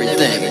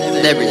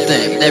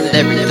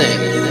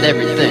 everything,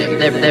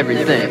 everything,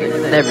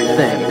 everything,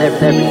 everything,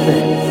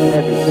 everything.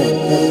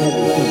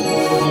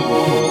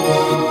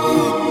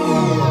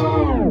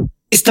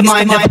 It's the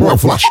mind of the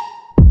flush.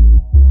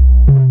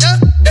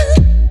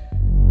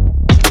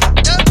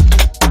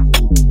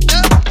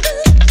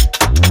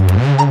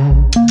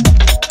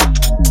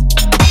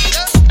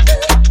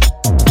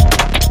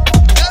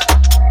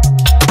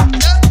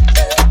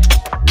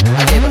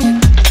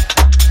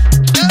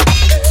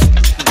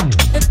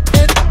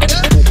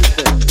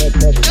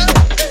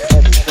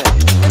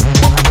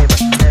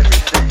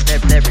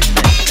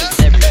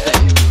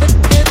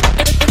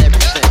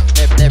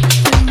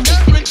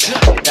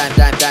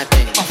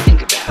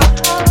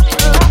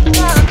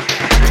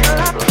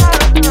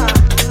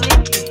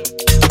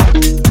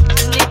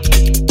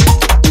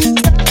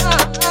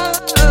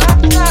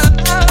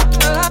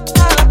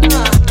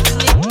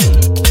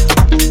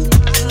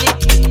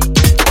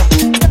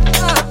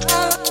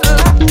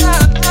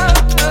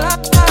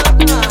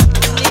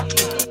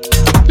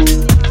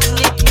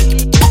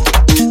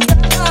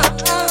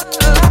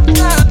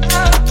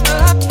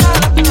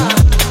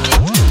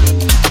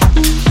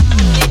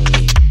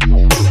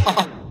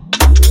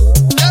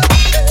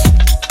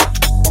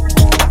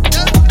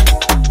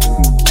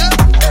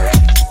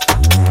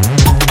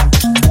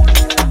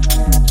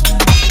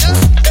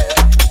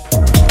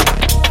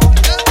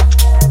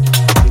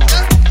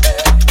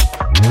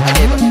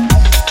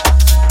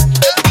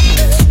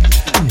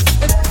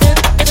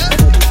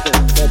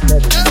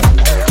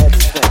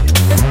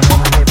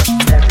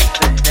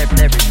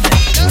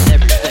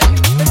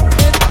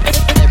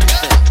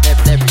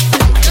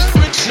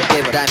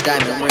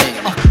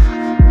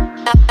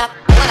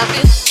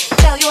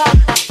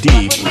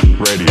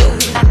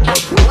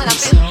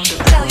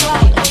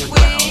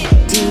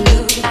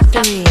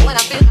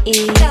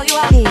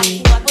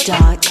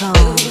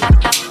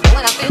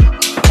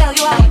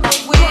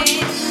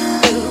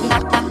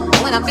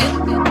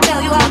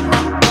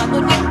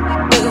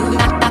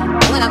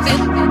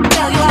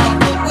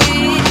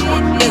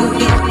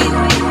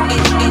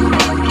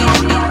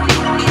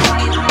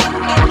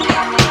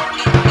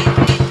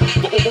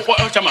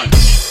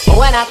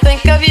 When I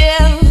think of you,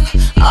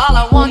 all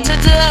I want to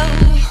do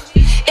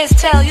is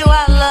tell you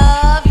I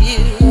love you.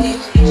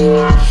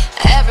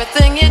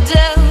 Everything you do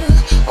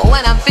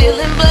when I'm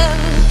feeling blue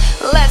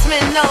lets me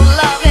know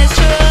love is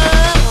true.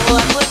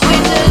 What would we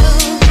do?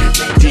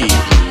 Deep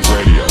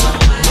Radio.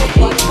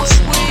 What would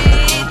we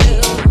do?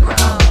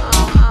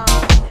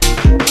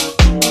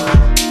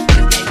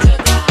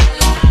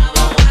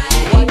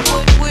 What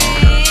would we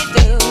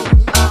do?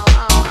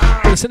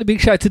 Let's send a big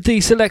shout out to D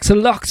Selects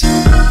and Locked.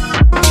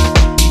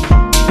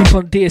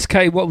 On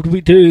DSK, what would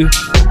we do?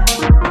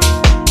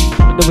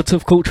 Another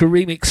Tough Culture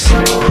remix.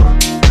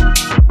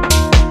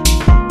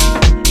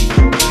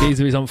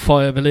 Geezer is on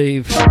fire, I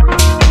believe.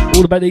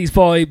 All about these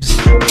vibes.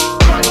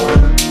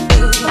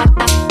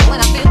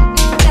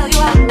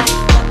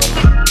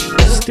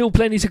 Still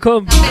plenty to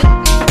come.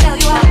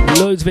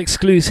 Loads of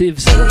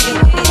exclusives.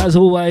 As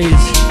always.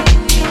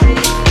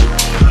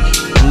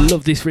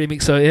 Love this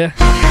remix, so yeah.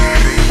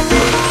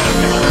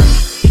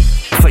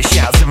 For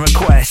shouts and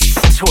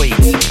requests, tweet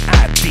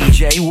at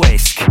DJ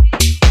Wisk.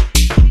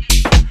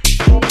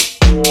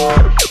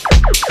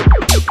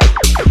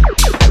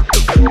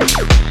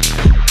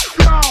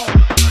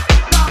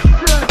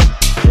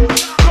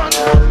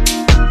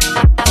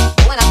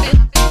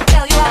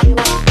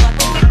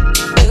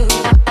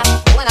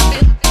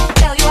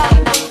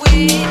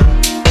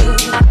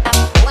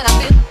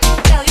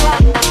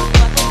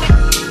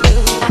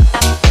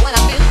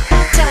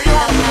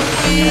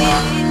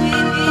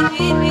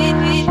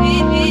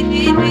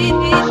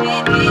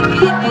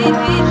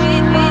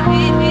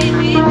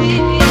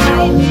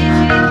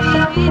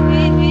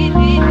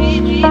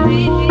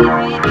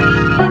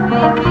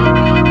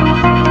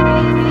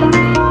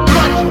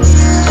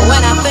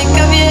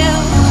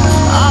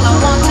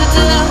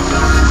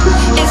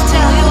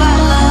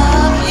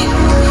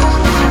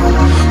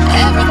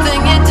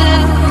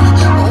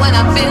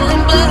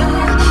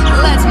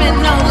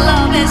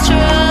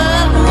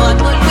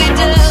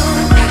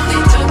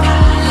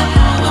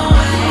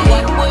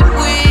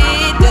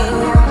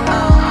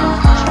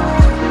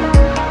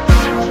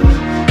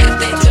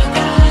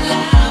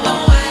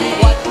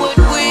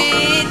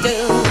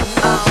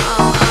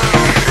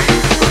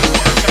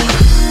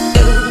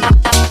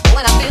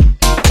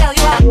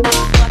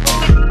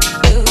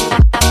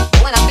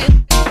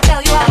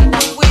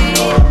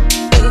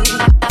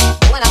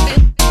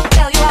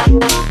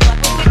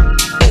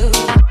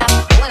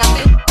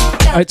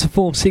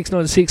 Form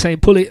 696 saying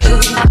pull it.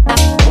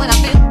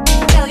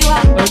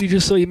 Only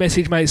just saw your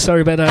message, mate.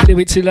 Sorry about that. A little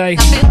bit too late.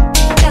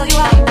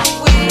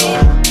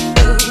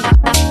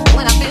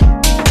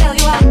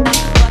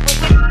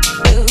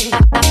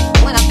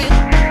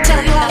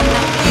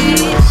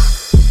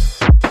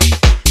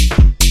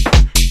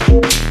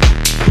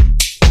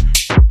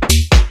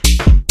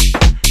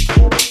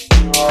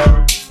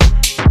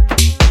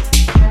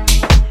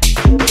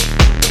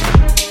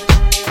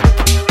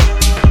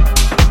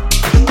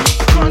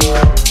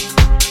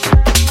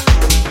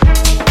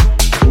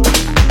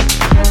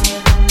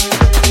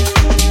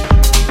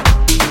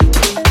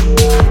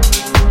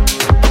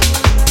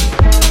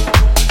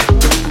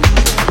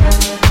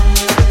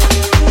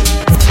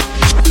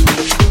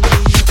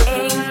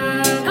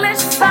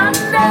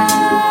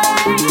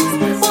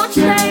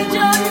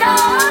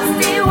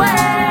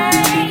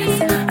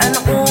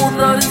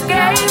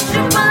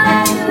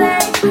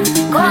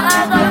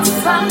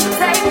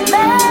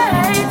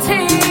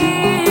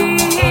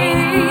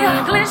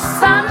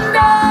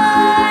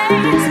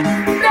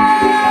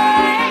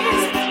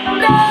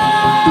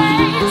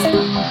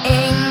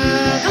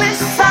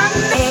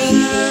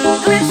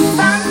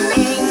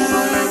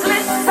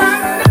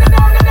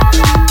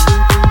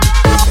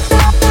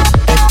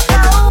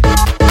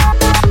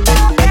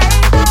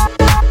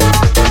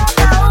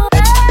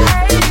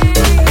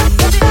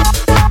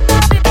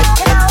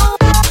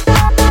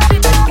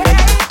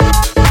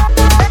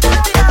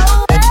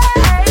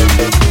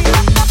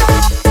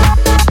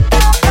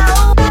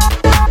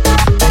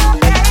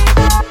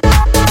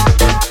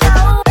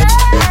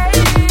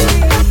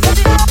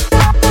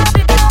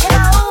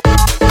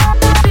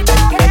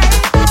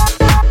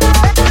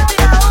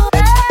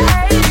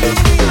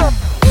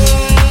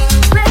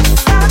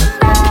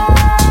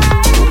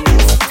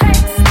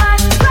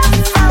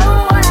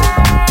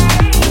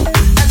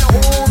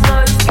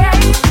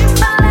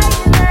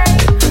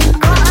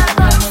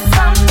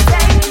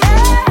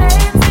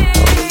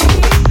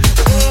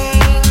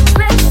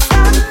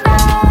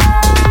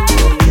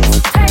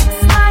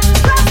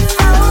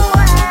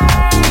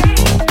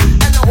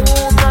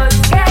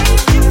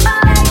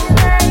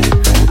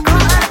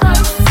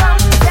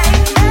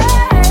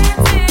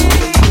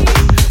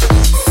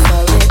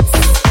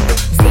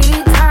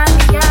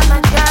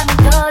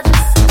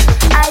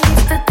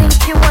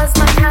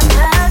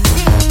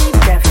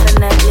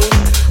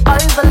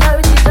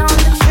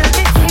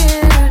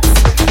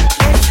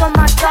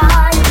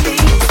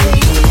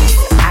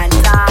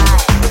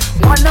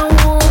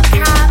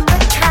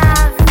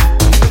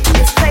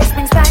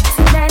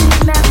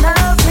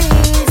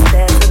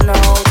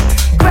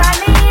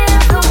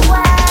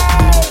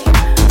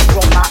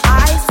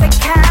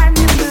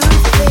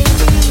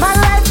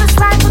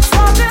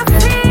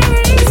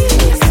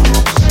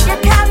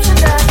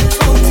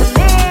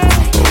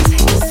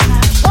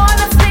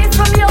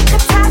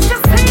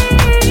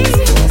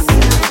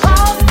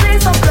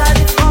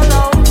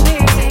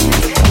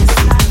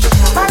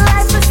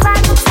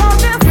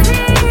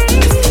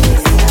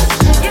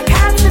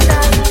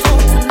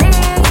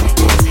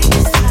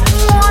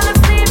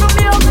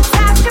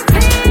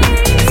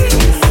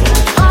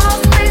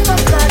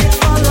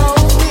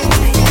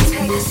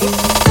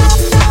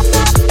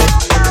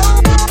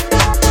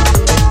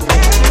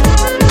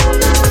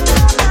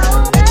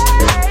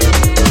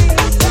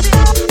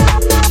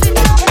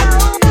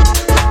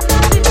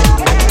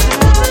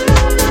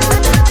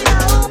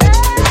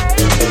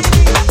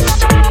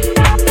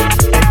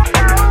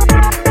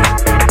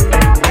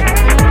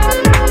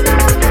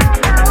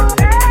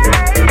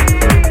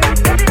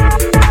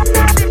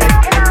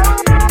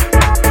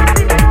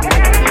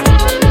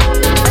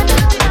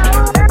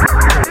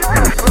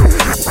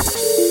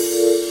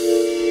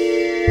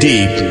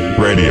 Deep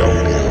Radio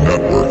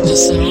Network. The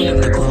sound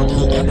of the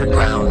global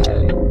underground.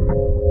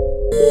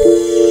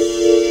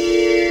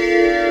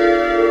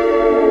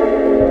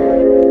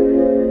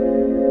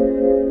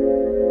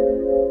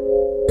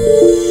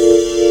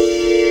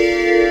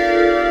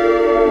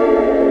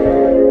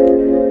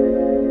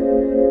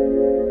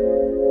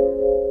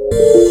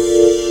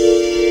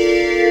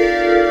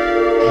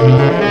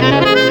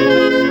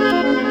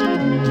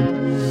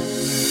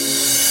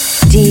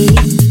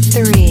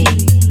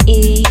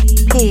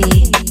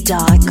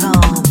 D3EP.com.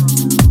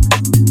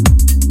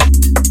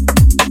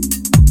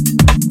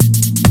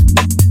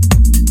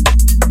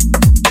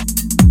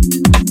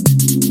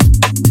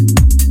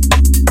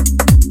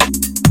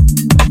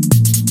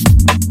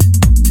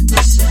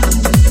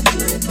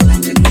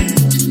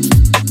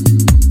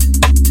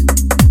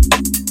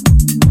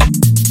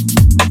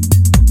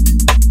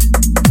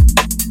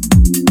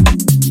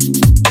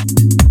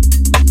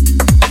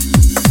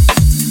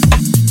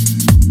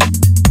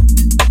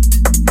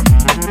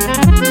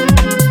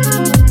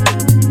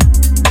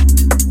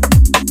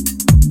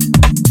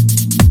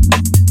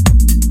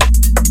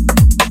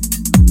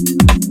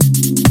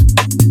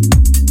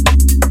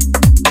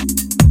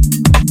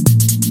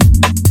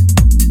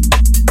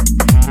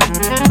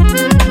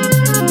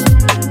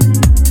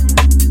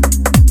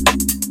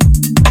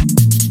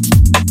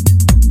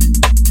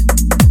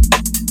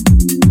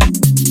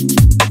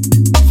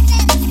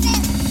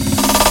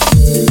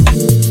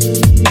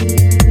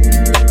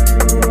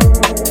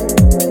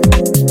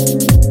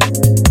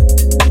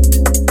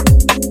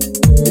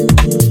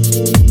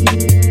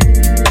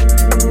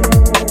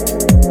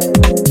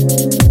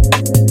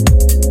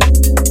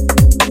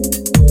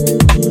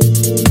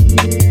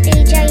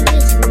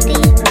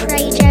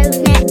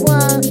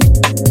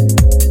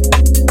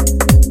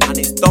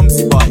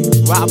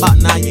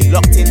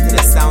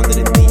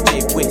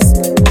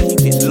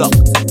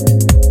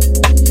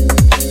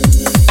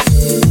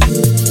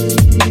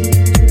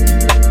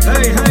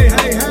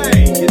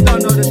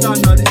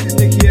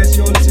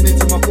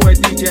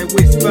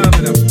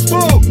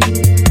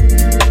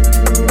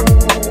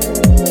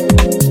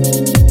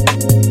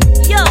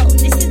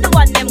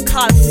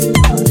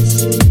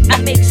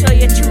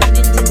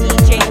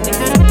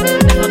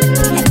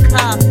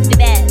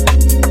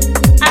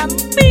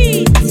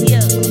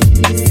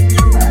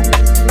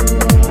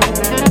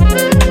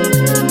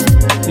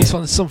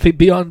 Something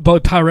Beyond by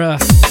Para.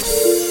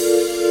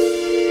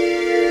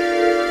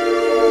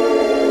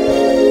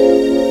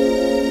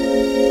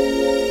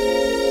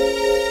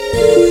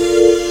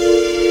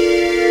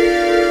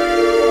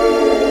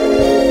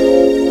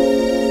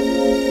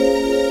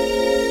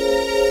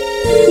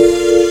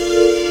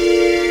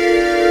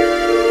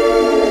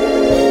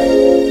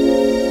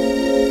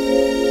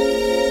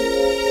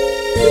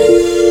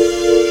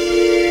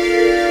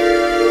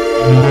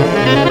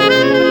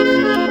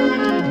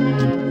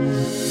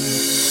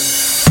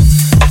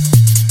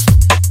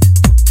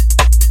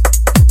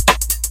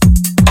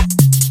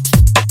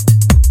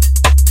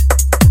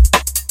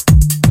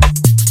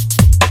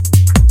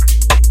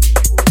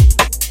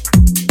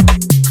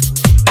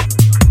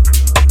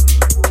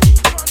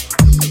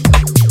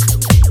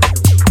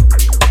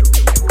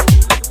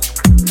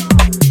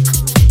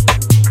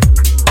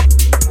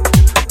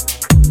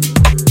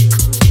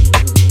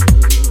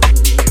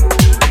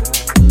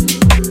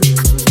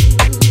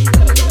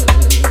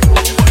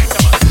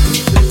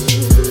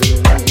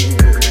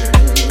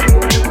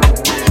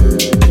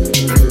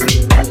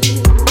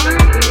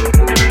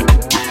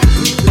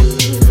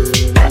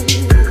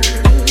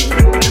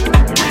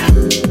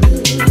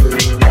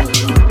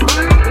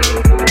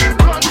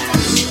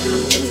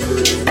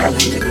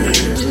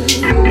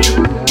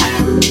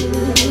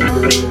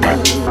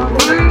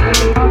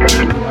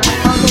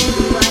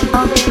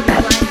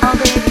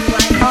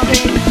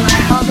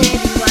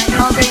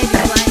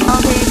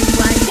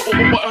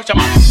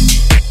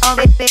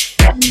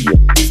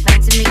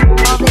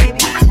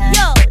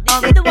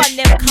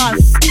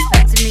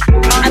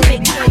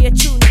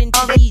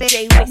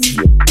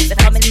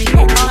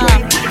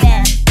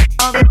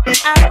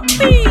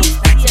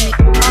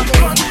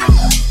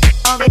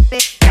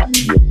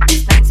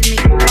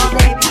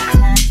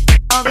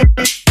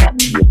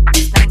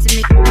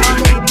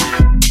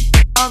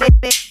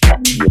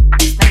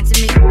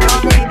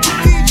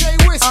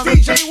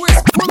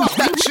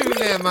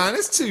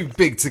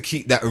 Big to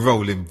keep that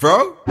rolling,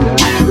 bro.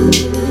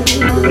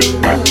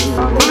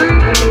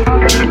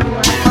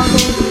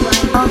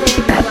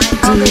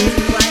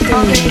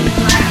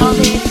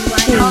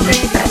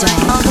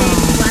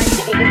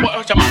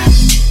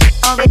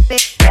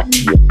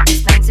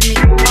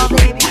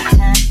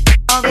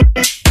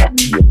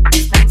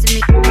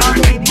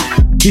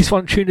 This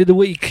one, tune of the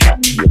week.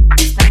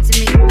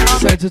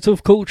 Sounds of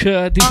Tough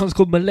Culture. This one's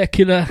called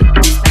Molecular.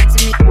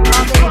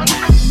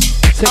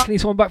 Taking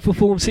this one back for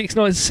Form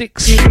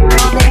 696.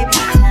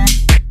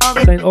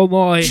 Saying, oh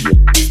my,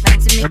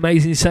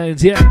 amazing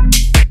sounds, yeah.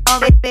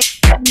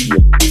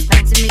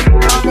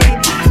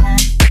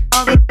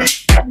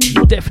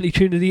 Definitely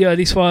tune of the year,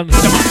 this one.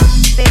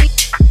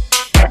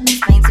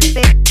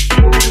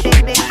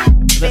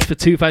 That's for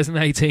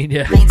 2018,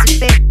 yeah.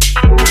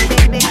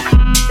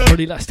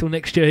 Probably last till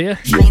next year, yeah.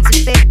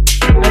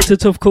 That's a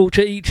Tough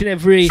Culture each and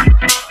every.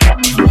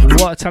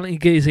 What a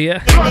talented geezer,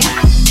 yeah.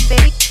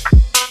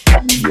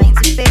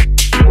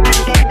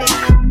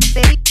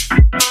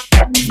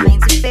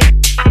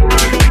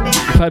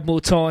 If I had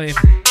more time,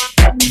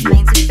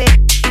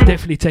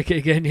 definitely take it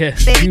again, yeah.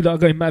 You lot are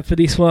going mad for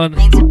this one.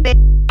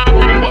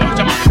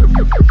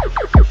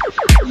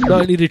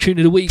 Not only the tune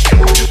of the week,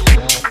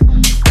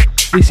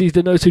 this is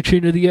the NOSA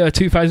tune of the year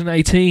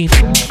 2018.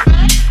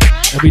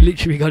 And we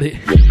literally got it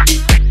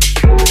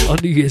on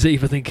New Year's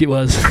Eve, I think it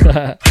was.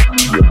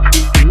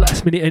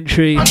 Last minute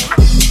entry.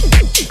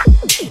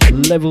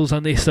 Levels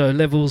on this though,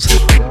 levels.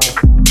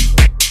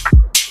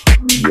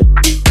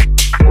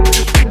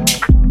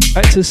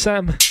 Out to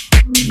Sam,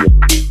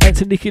 out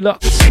to Nicky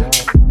Locks.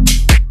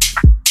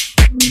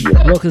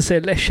 Like I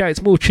said, less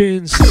shouts, more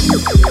tunes.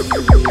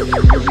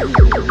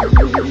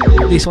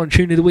 This one,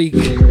 tune of the week,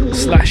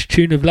 /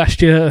 tune of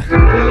last year, /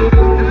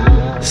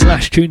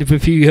 tune of a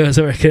few years,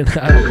 I reckon.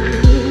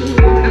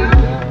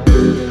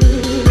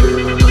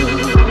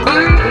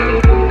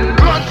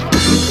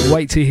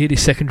 Wait till you hear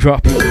this second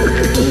drop.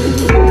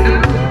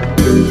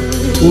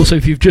 Also,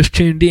 if you've just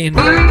tuned in,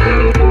 you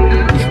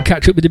can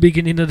catch up with the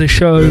beginning of the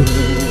show on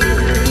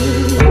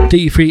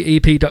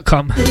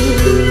d3ep.com.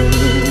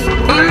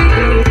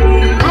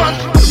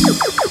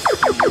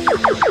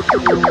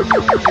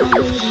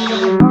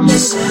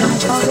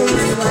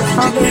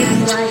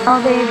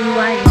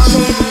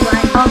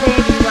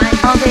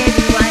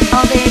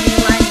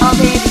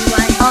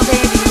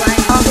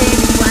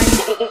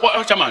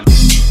 What's your man?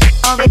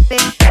 Oh baby,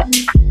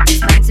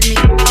 explain to me.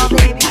 Oh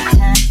baby,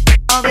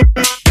 oh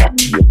baby,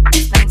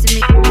 explain to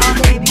me. Oh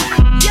baby,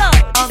 yo,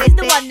 this is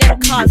the one them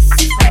cause.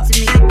 Explain to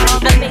me.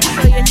 And make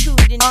sure you're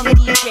tuned in to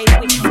DJ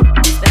Wisk.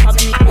 They're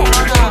calling me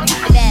head off the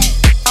bed.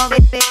 Oh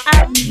baby,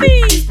 I'm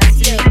free. Explain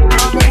to me.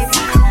 Oh baby,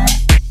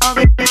 oh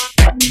baby,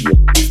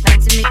 explain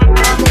to me.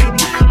 Oh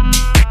baby,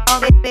 oh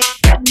baby,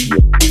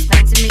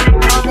 explain to me.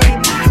 Oh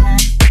baby,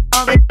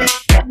 oh baby,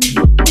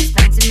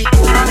 explain to me.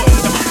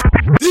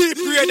 Deep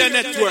Radio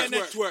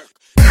Network.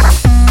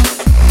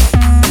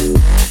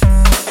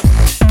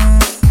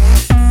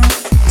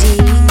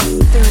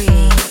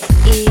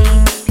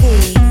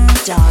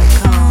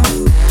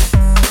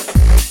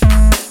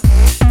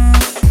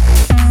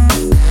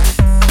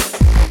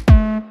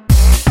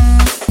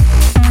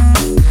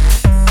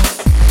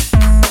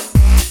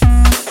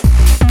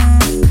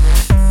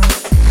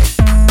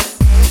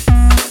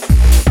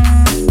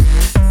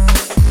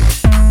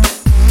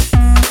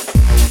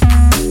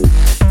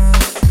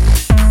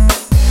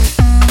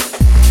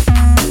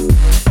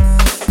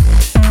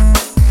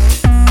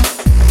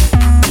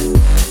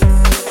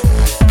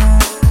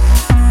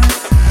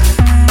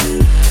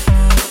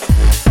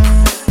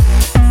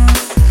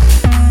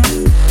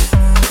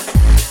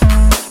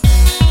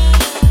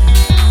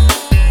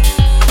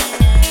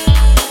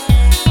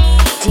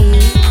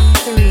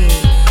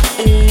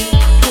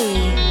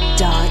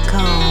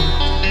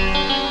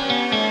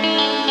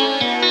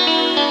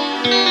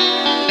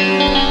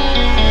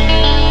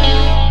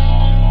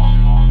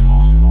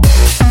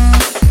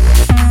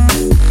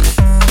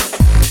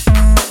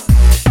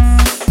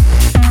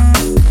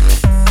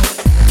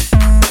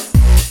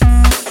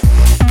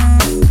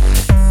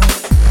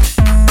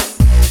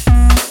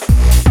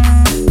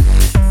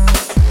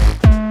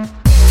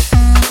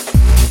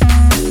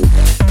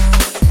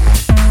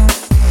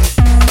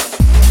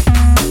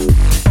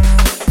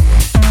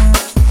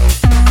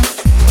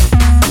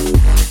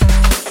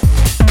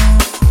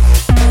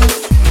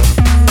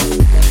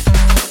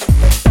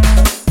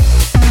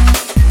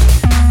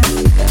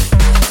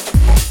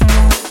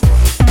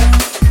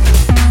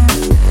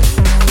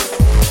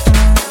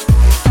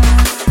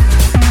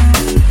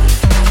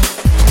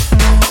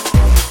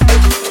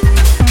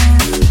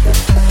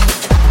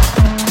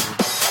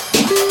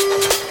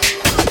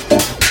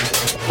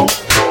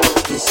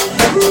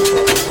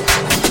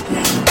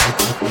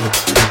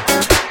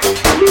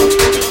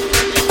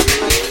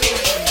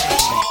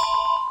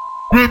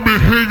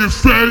 haters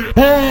say,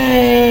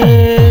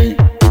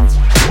 hey!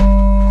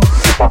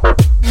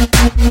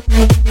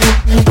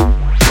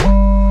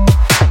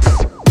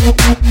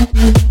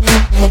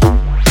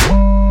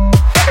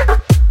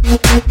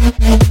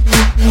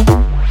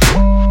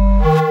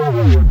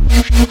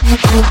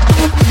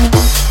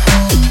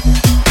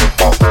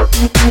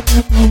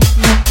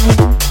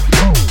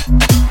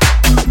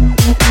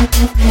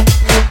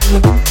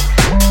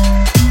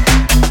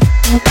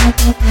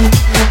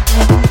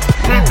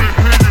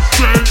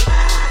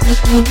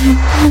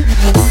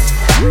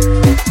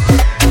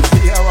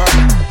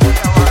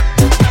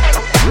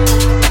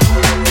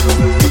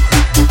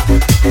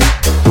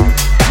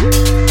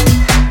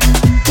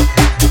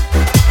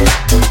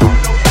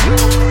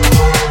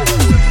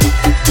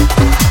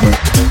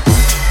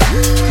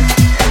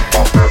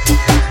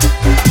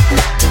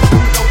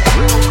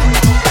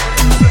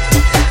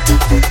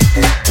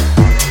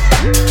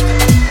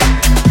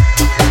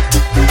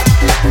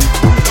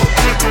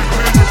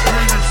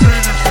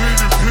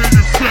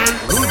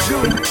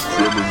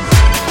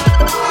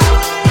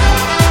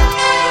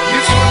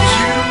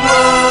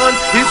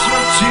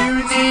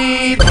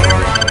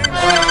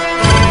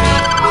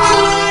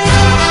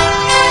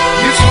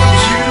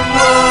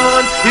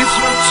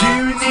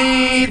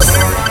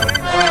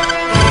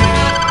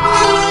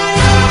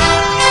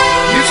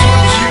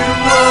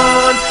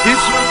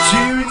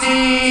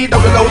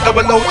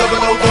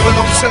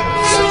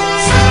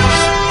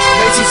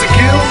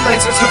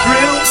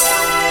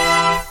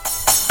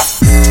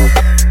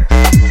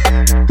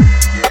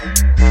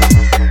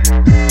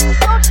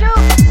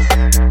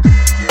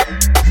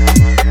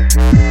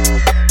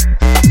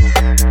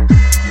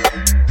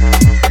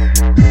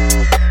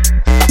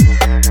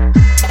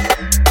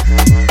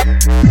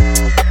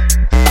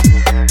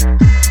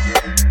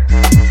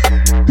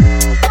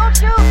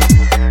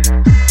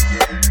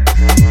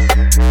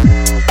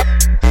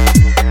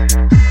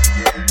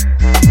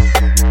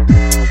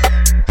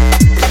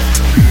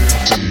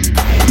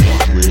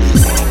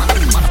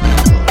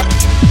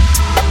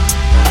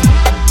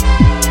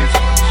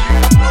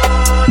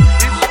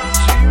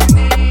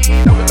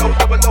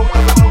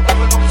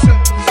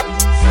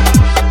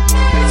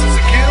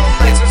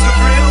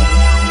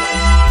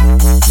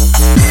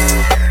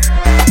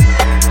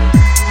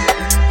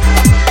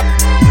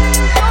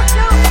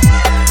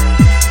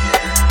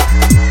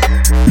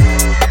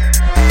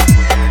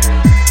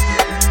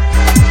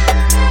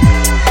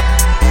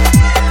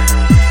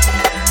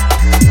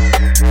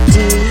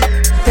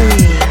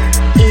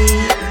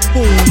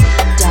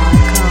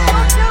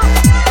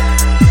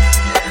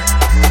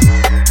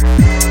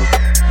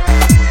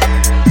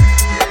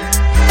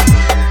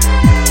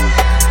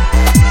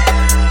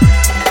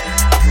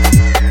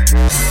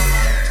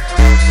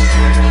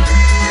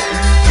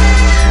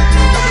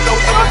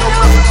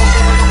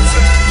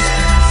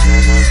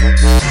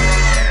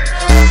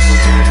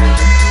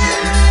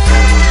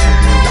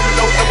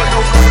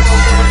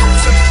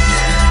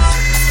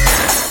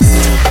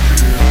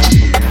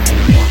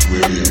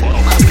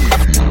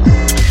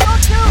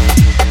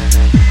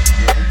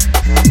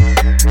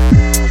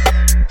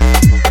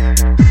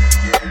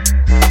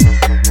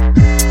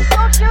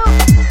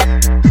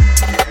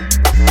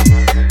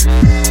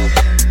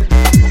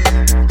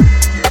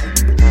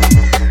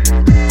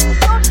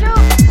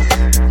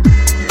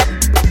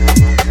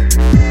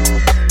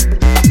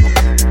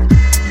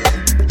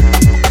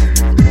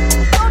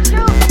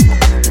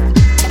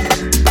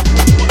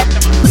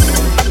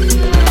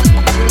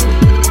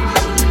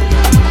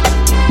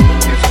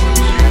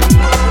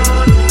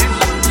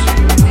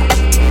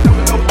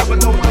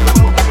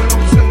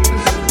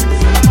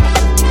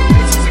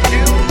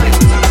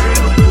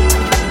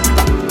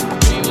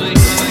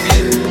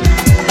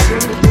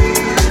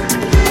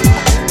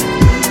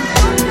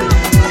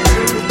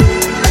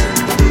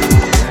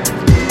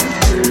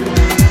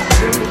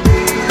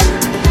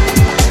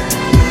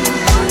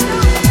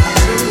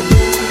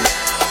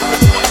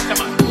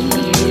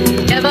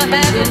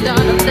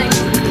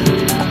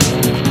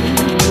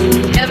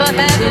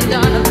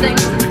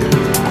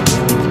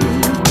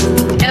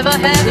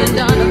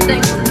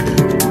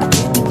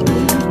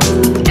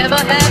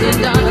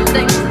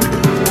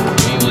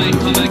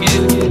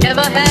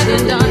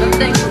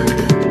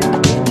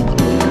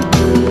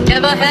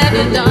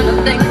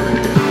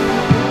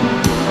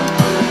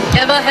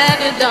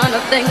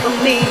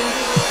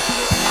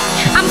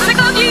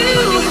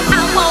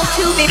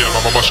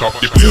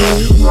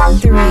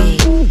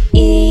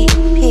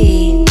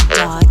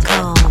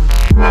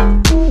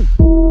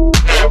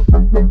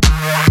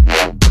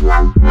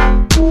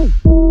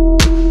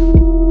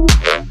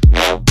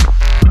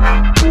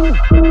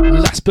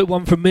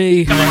 One from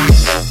me.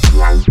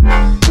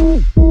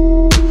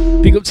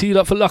 Big up to you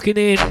lot for locking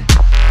in.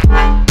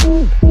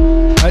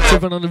 Thanks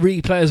everyone on the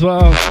replay as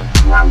well.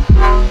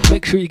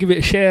 Make sure you give it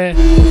a share.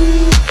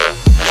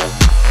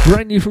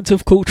 Brand new from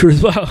Tough Culture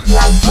as well.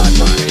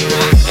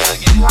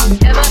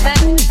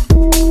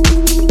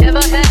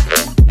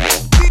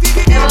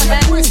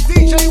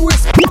 DJ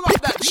Wisk, pull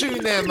up that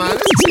tune there, man.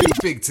 It's too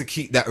big to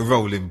keep that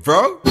rolling,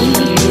 bro.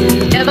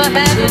 Never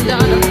had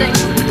done a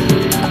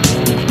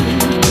thing.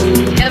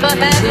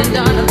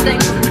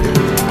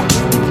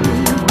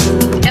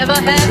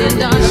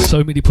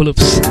 So many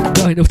pull-ups,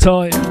 not enough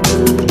time.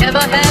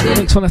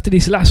 Next one after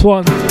this last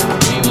one.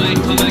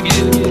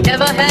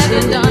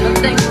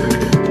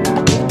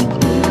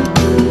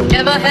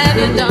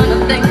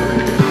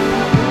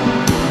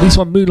 This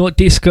one, Moonlight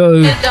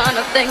Disco.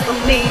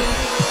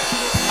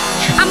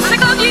 I'm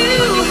sick of you.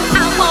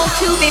 I want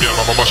to be. Yeah,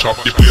 mama mash up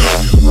the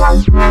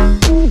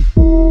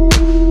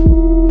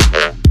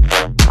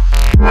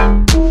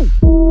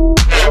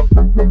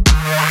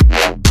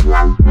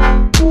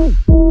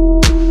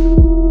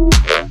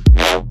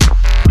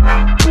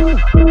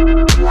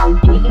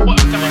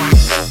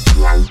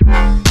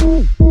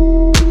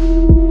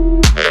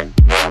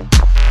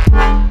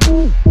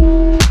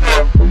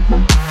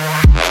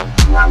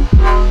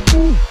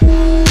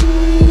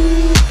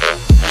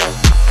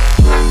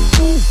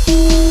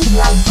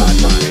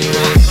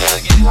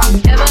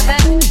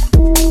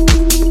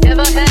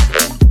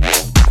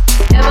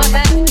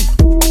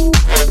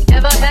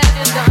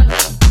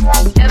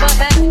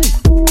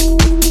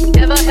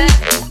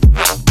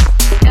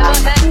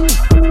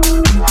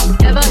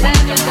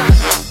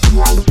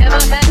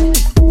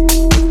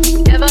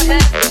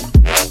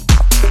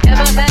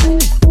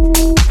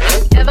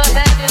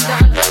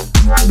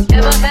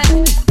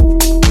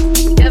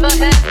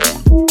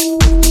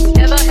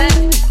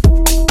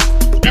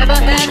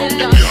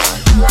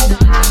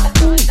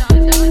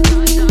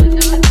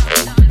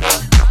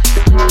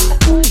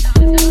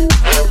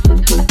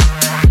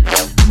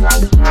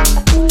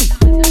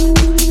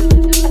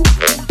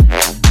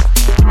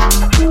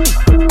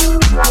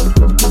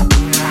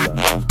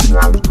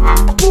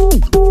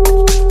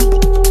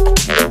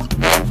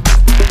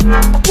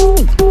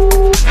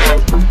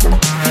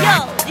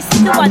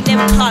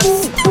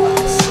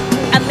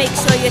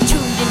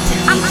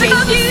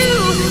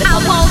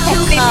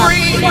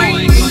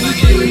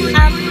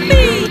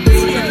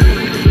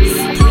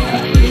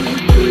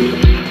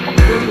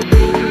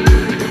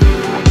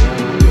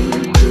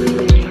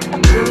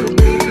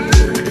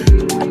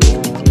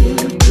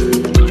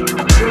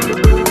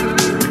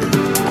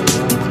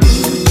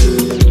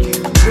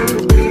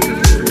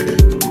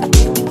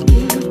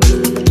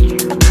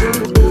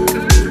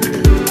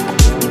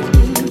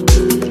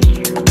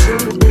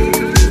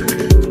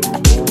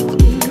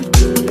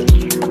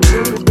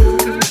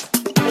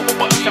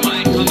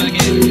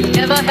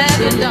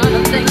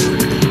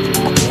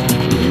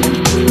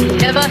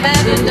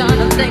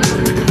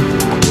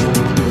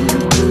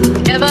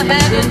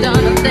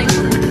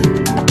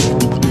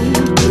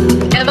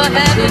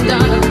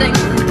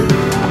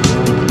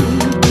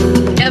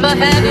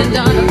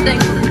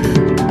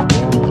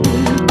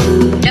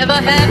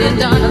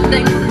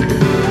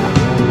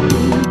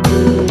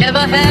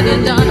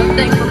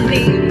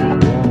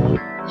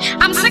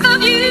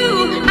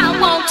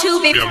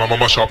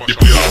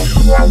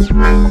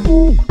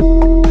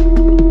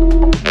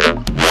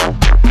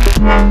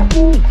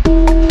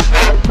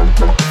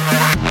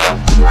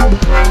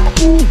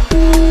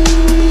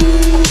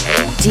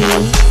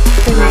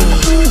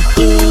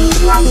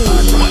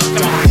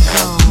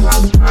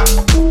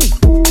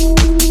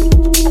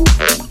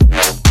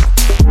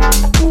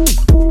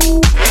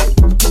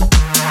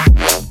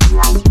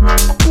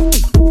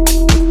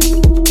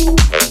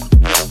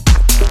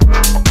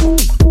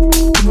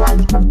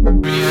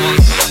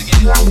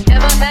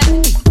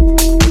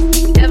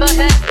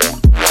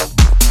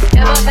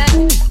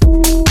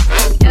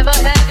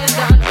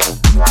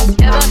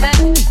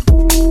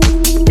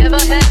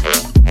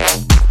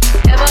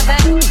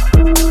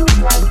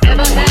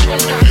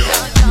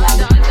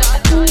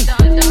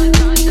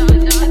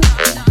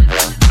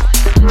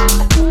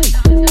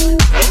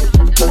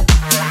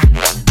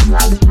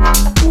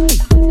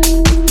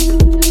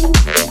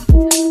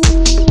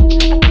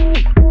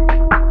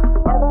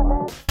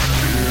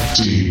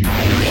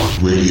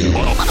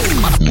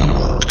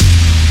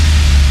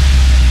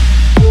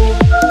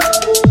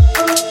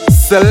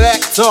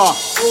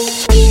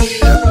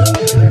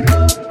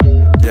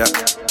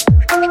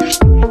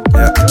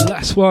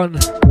Last one.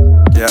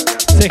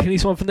 Taking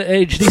this one from the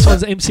edge. This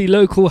one's MC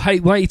Local,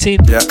 Hate Waiting.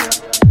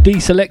 D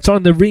Selector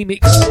on the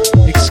remix.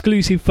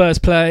 Exclusive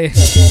first play.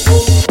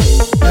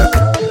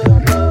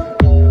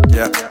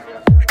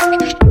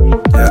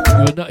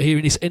 You're not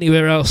hearing this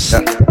anywhere else.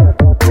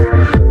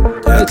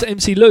 It's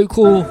MC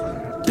Local.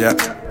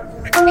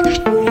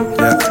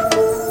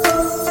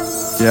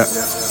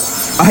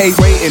 I hate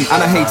waiting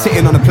and I hate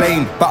sitting on a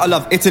plane, but I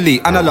love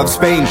Italy and I love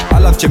Spain. I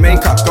love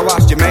Jamaica, go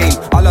ask Jermaine.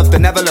 I love the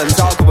Netherlands,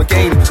 I'll go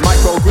again. Might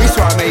go Greece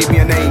where I made me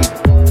a name.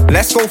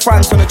 Let's go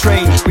France on a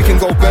train. We can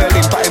go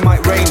Berlin, but it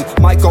might rain.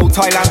 Might go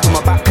Thailand, but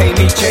my back pain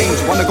need change.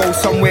 Wanna go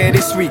somewhere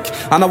this week,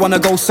 and I wanna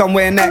go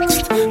somewhere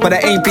next. But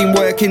I ain't been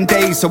working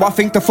days, so I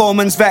think the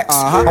foreman's vexed.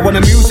 I want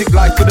a music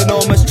life with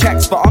enormous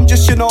checks, but I'm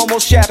just your normal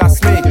chef, that's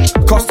me.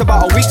 Cost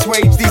about a week's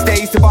wage these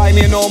days to buy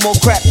me a normal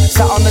crepe.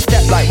 Sat on the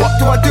step like, what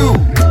do I do?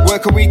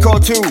 work a week or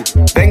two,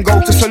 then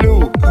go to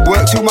Salou.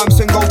 Work 2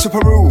 months and go to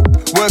Peru.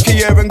 Work a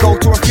year and go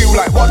to a few.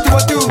 Like, what do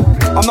I do?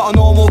 I'm not a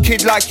normal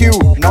kid like you,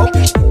 no.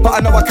 But I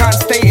know I can't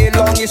stay here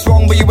long, it's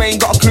wrong. But you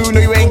ain't got a clue, no,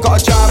 you ain't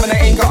got a jam. And I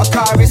ain't got a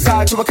car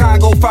inside, so I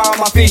can't go far on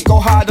my feet. Go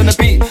hard on the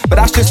beat, but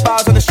that's just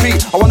bars on the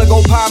street. I wanna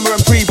go Palmer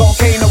and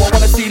pre-volcano, I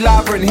wanna see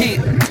lava and heat.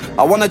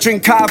 I wanna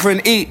drink kava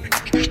and eat.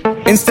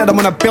 Instead I'm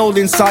on a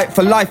building site,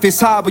 for life is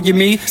hard with you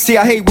me. See,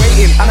 I hate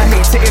waiting and I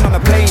hate sitting on a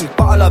plane.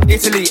 But I love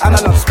Italy and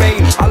I love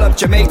Spain. I love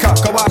Jamaica,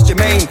 go ask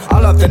Jermaine. I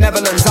love the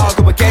Netherlands, I'll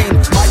go again.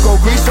 Might go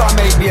Greece, so I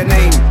make me a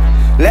name.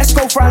 Let's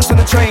go France on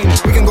the train.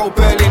 We can go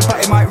Berlin, but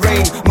it might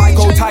rain. Might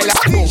go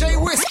Thailand. DJ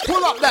Wisk,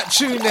 pull up that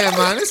tune there,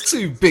 man. It's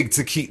too big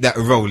to keep that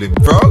rolling,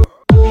 bro.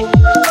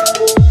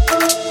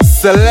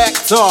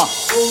 Selector.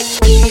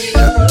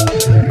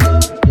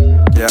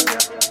 Yeah.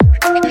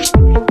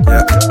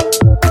 Yeah.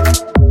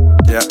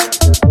 Yeah. Yeah.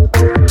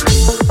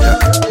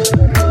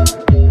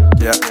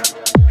 Yeah. Yeah.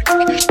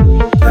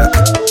 Yeah.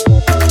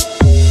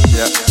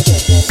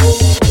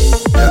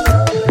 Yeah.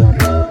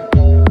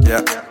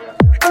 Yeah.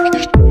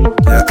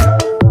 Yeah.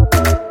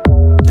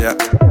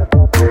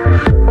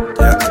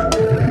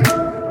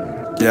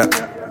 Yeah.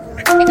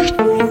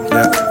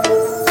 Yeah.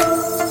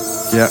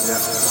 Yeah.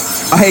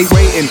 I hate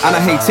waiting and I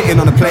hate sitting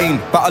on a plane.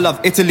 But I love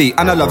Italy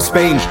and I love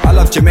Spain. I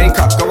love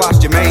Jamaica, go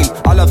ask Jermaine.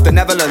 I love the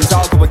Netherlands,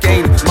 I'll go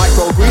again. Might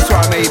go Greece where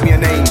I made me a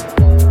name.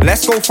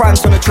 Let's go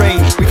France on a train.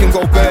 We can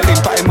go Berlin,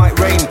 but it might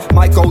rain.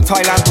 Might go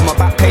Thailand, but my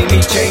back pain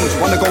need change.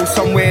 Wanna go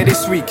somewhere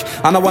this week,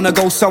 and I wanna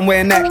go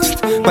somewhere next.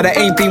 But I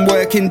ain't been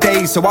working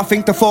days, so I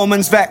think the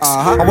foreman's vexed.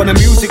 I want a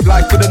music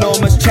life with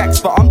enormous checks,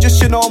 but I'm just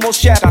your normal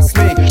chef, that's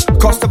me.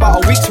 Cost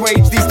about a week's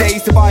wage these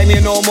days to buy me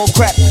a normal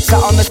crepe.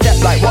 Sat on the step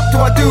like, what do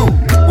I do?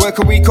 Work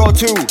a week or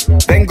two,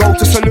 then go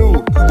to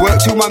Salou.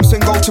 Work 2 months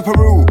and go to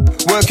Peru.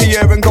 Work a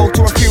year and go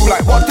to a few.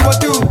 Like, what do I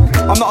do?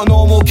 I'm not a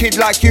normal kid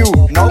like you,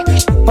 no.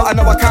 But I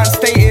know I can't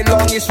stay here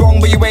long, it's wrong.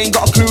 But you ain't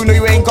got a clue, no,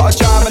 you ain't got a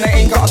jam. And I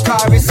ain't got a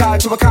car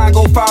inside, so I can't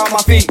go far on my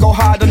feet. Go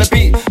hard on the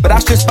beat, but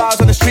that's just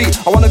bars on the street.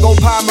 I wanna go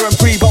Palmer and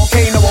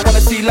pre-volcano, I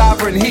wanna see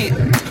lava and heat.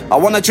 I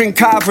wanna drink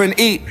kava and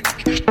eat.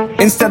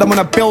 Instead I'm on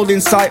a building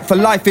site, for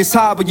life is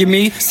hard with you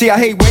me. See, I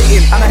hate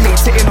waiting and I hate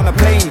sitting on a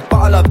plane. But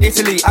I love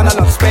Italy and I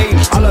love Spain.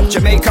 I love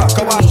Jamaica,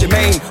 go ask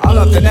Jermaine. I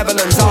love the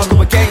Netherlands, I'll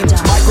go again.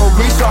 Might go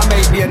Greece, so I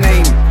made me a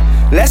name.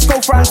 Let's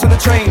go France on the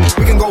train.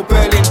 We can go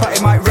Berlin, but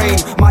it might rain.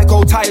 Might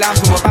go Thailand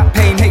for my back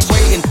pain. Hate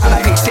waiting and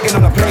I hate sitting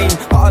on a plane.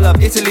 But I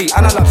love Italy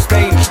and I love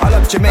Spain. I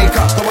love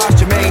Jamaica, go ask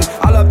Jermaine.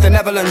 I love the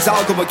Netherlands,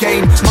 I'll go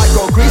again. Might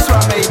go Greece, so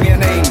I made me a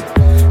name.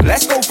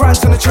 Let's go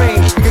France on the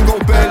train. We can go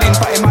Berlin,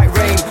 but it might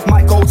rain.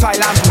 Might go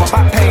Thailand for my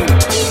back pain.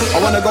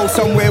 I wanna go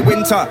somewhere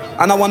winter,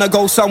 and I wanna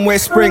go somewhere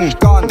spring.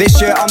 Gone.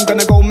 This year I'm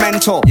gonna go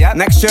mental. Yeah.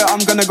 Next year I'm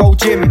gonna go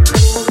gym.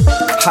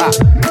 Ha!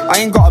 I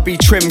ain't gotta be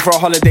trim for a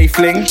holiday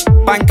fling.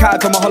 Bank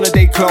card for my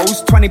holiday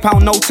clothes.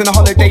 £20 notes in a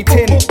holiday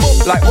tin.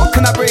 Like, what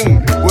can I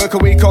bring? Work a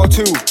week or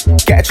two,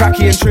 get a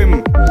trackie and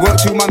trim. Work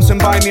 2 months and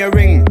buy me a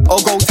ring. Or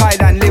go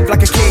Thailand, live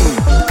like a king.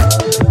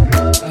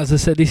 As I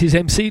said, this is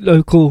MC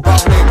Local.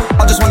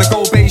 I just wanna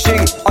go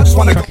Beijing. I just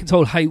wanna track and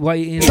told Hate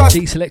Waiting.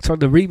 D Selector on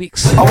the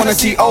remix. I wanna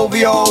see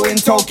OVO in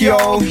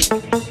Tokyo.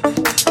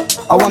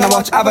 I wanna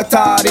watch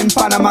Avatar in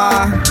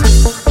Panama.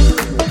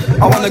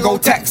 I wanna go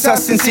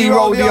Texas and see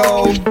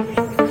rodeo.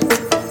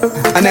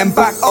 And then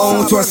back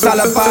home to a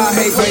salad bar.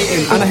 Hate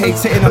waiting and I hate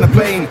sitting on a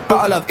plane. But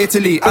I love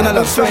Italy and I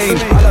love Spain.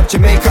 I love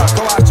Jamaica,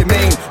 go ask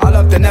Jermaine. I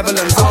love the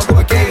Netherlands, I'll go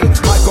again.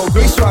 Might go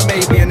Greece, so I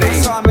made me a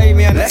name.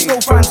 Let's go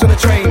France on the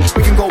train.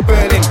 We can